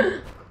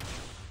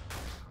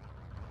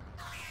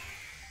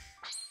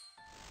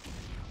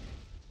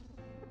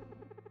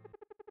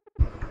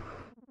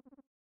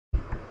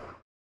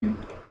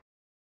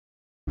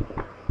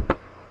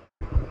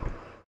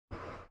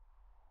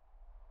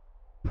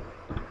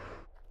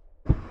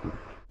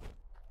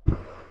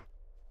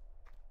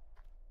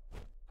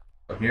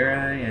 Here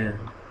I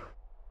am,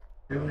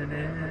 doing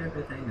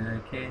everything I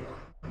can,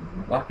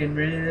 walking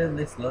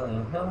really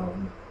slow,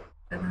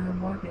 and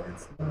I'm walking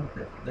slow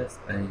to this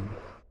thing.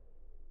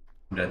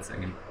 I'm done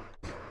singing.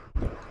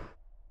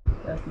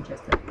 That was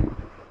interesting.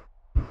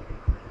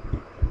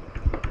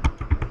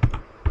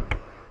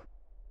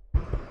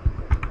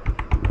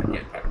 I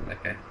can't talk to that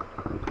guy.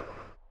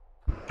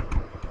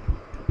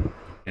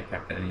 Can't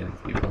talk to any of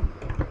these people.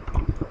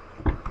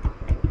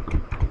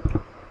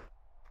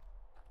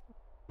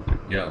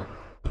 Yo.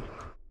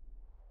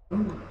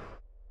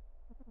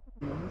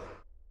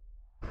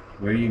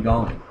 Where are you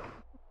going?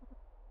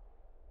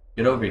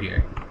 Get over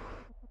here.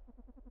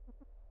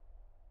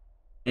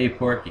 Hey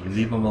Porky,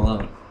 leave him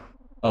alone.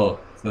 Oh,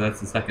 so that's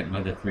the second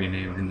Mother 3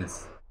 name in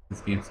this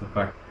game so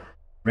far.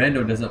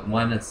 Rando doesn't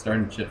want us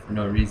starting shit for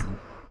no reason.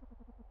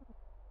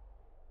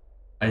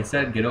 I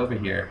said get over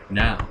here,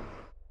 now.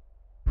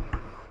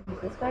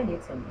 This guy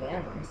needs some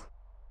manners.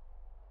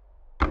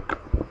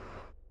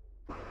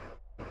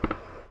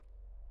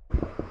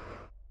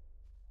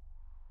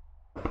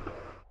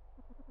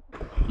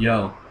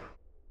 Yo.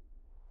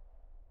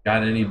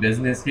 Got any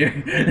business here?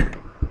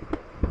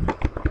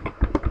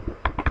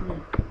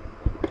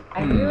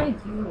 I really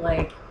do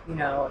like, you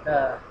know,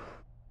 the...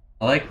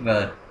 I like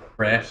the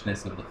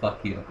brashness of the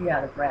fuck you.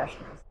 Yeah, the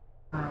brashness.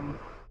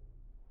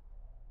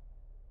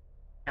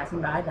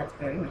 Passing by, that's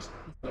very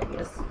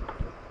mysterious.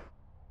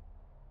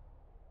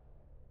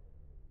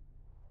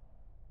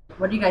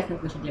 What do you guys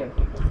think we should do?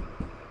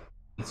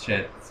 This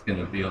shit's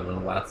gonna be a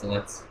little while, so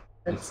let's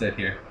just sit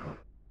here.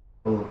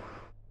 We'll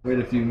wait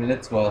a few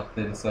minutes while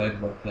they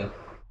decide what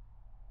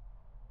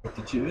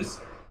to choose.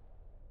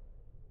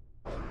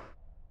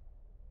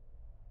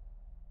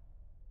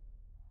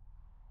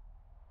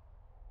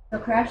 So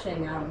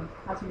crashing,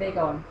 how's your day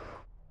going?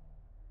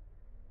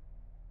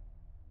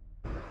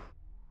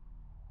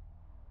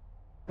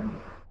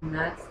 And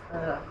that's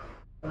a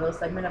little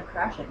segment of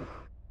crashing.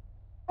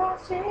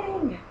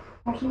 Crashing!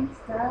 Crashing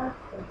stuff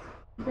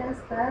is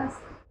best best.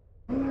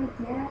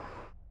 Yeah.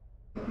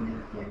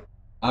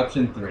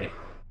 Option 3.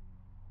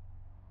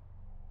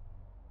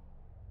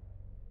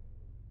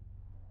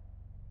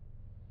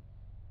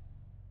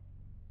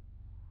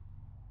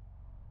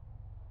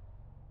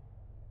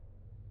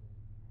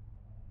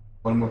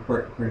 One more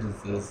person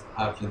says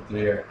option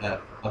 3 or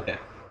F. Okay,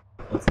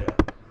 let's do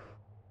it.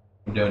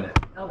 I'm doing it.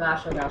 Oh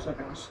gosh, oh gosh, oh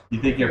gosh. You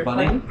think you're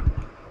funny?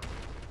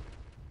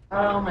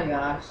 Oh my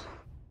gosh.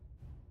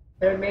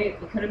 You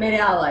could have made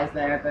allies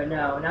there, but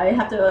no. Now you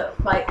have to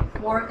fight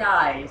 4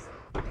 guys.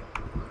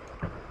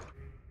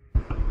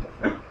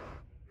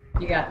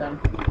 You got them.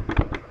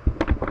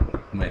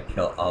 I'm gonna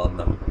kill all of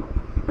them.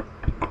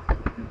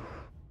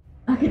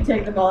 I can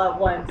take them all at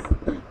once.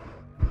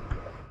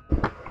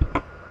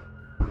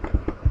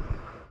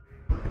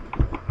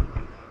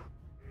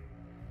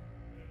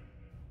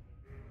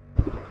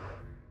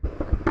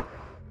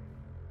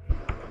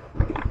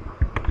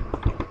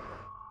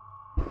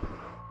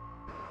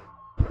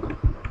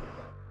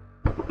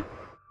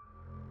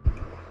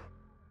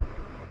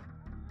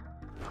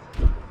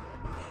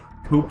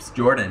 Hoops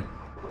Jordan.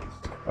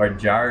 Or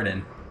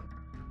Jarden.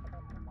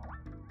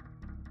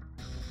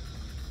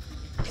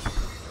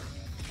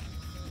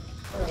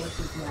 Oh, this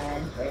is my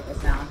end right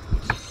this sound.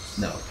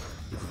 No.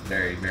 This is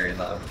very, very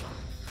loud.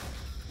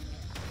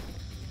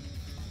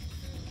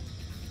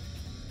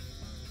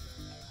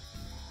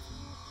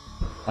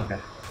 Okay.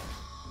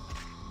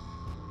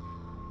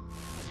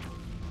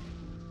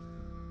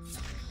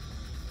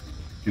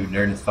 Dude,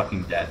 Nerd is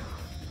fucking dead.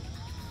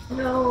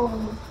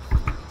 No.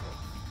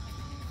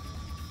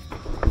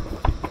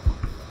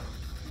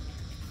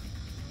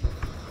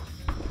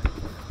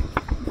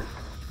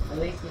 At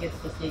least he gets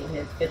to see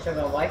his bitch of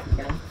a wife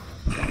again.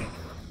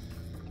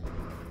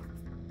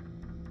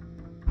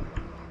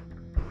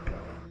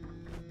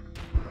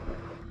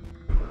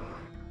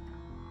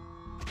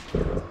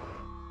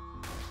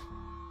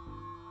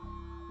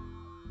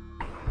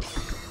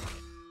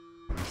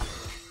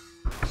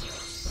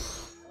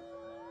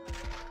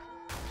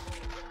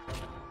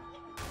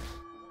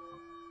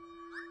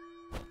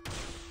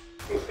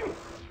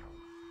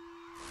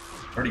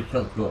 Already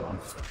killed 2 of them.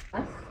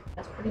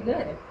 That's pretty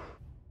good.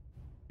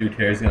 Dude,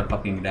 Terry's gonna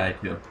fucking die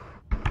too.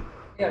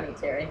 We don't need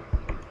Terry.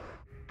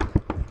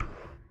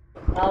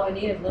 All we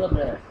need is a little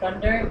bit of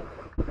thunder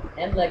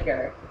and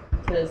liquor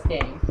to this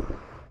game.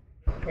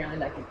 Apparently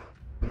that can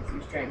give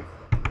some strength.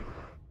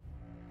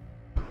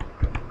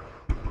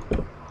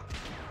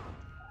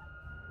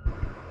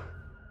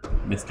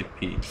 Mystic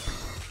P.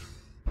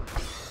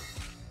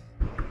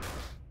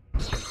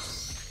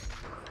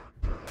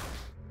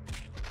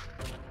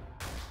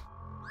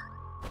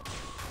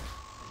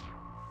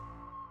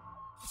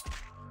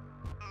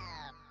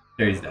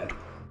 Terry's dead.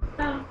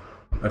 Oh.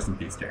 Rest in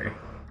peace, Terry.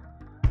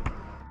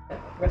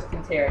 Rest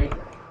in Terry.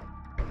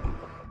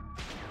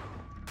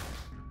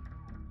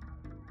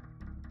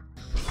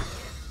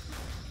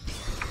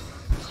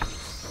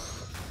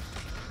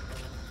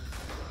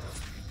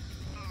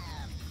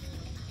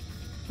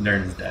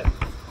 Nern is dead.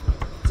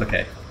 It's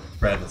okay.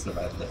 Brad will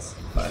survive this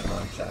by a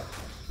long shot.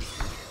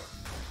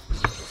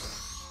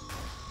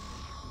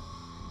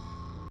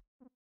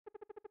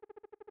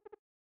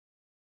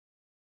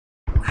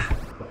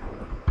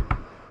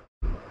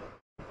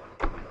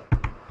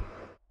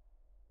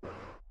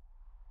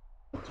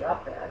 Good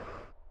job, Brad.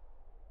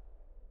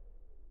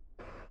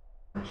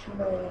 Push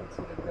away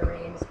into the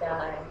green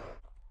sky.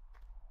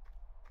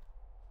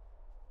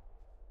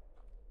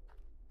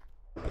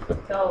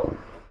 So,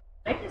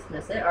 did I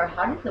dismiss it, or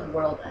how did the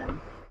world end?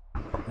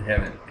 I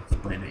haven't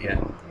explained it yet.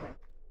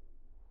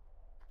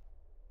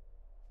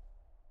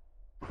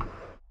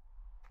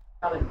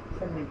 Probably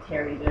something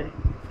Terry did.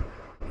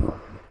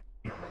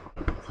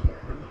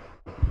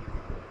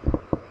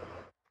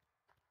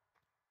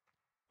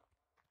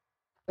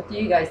 What do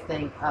you guys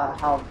think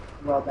how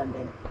the world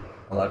ended?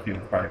 A lot of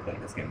people probably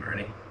played this game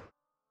already.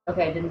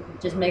 Okay, then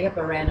just make up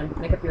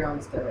your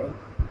own story.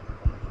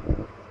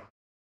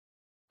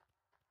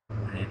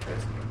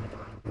 Interesting.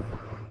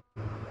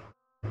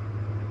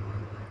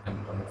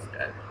 I'm almost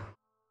dead.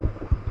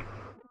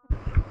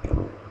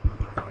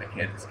 Oh, I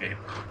can't escape.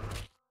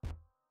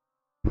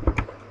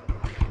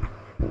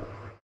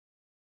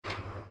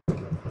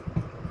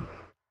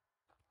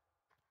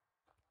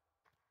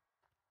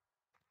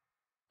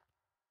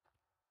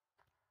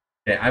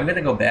 Okay, I'm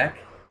gonna go back.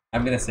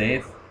 I'm gonna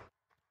save,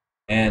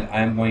 and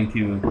I'm going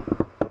to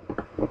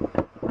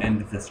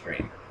end the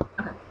stream.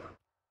 Okay.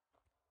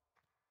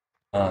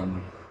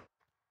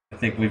 I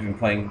think we've been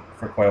playing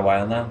for quite a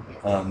while now.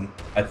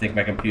 I think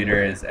my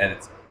computer is at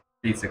its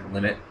basic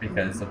limit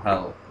because of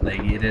how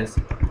laggy it is.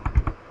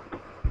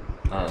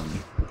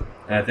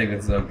 And I think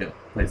this is a good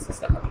place to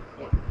stop.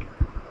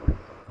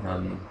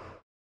 Yeah.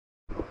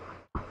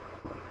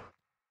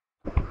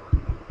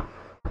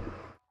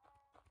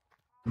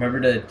 Remember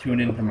to tune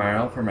in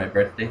tomorrow for my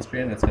birthday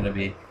stream. It's going to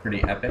be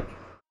pretty epic.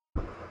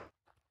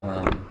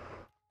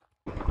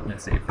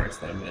 Let's see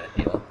first, then I'm going to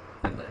heal,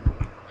 and then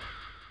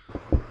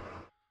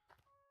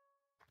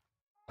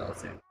I'll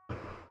see.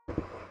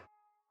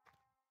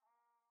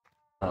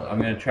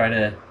 I'm going to try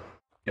to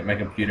get my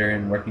computer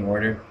in working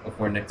order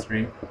before next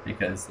stream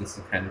because this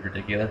is kind of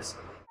ridiculous.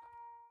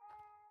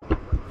 It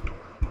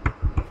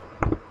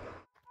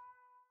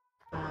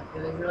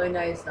was really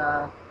nice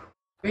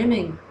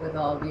streaming with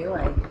all of you.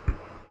 I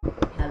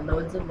had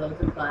loads of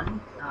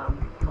fun.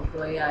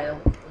 Hopefully I'll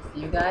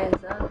see you guys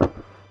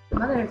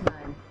some other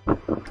time.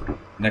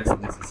 Next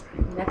Lisa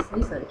stream. Next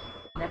Lisa.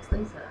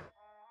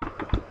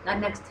 Not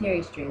next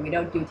Terry stream. We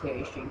don't do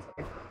Terry streams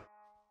here.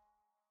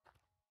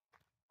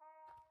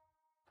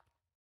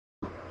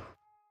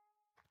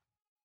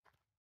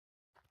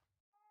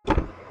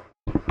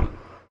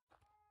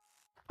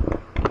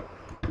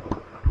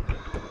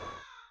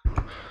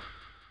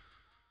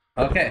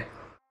 Okay.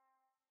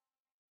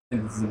 I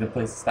think this is a good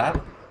place to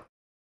stop.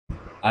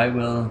 I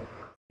will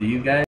see you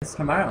guys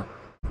tomorrow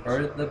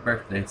for the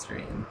birthday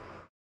stream.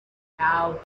 Ciao.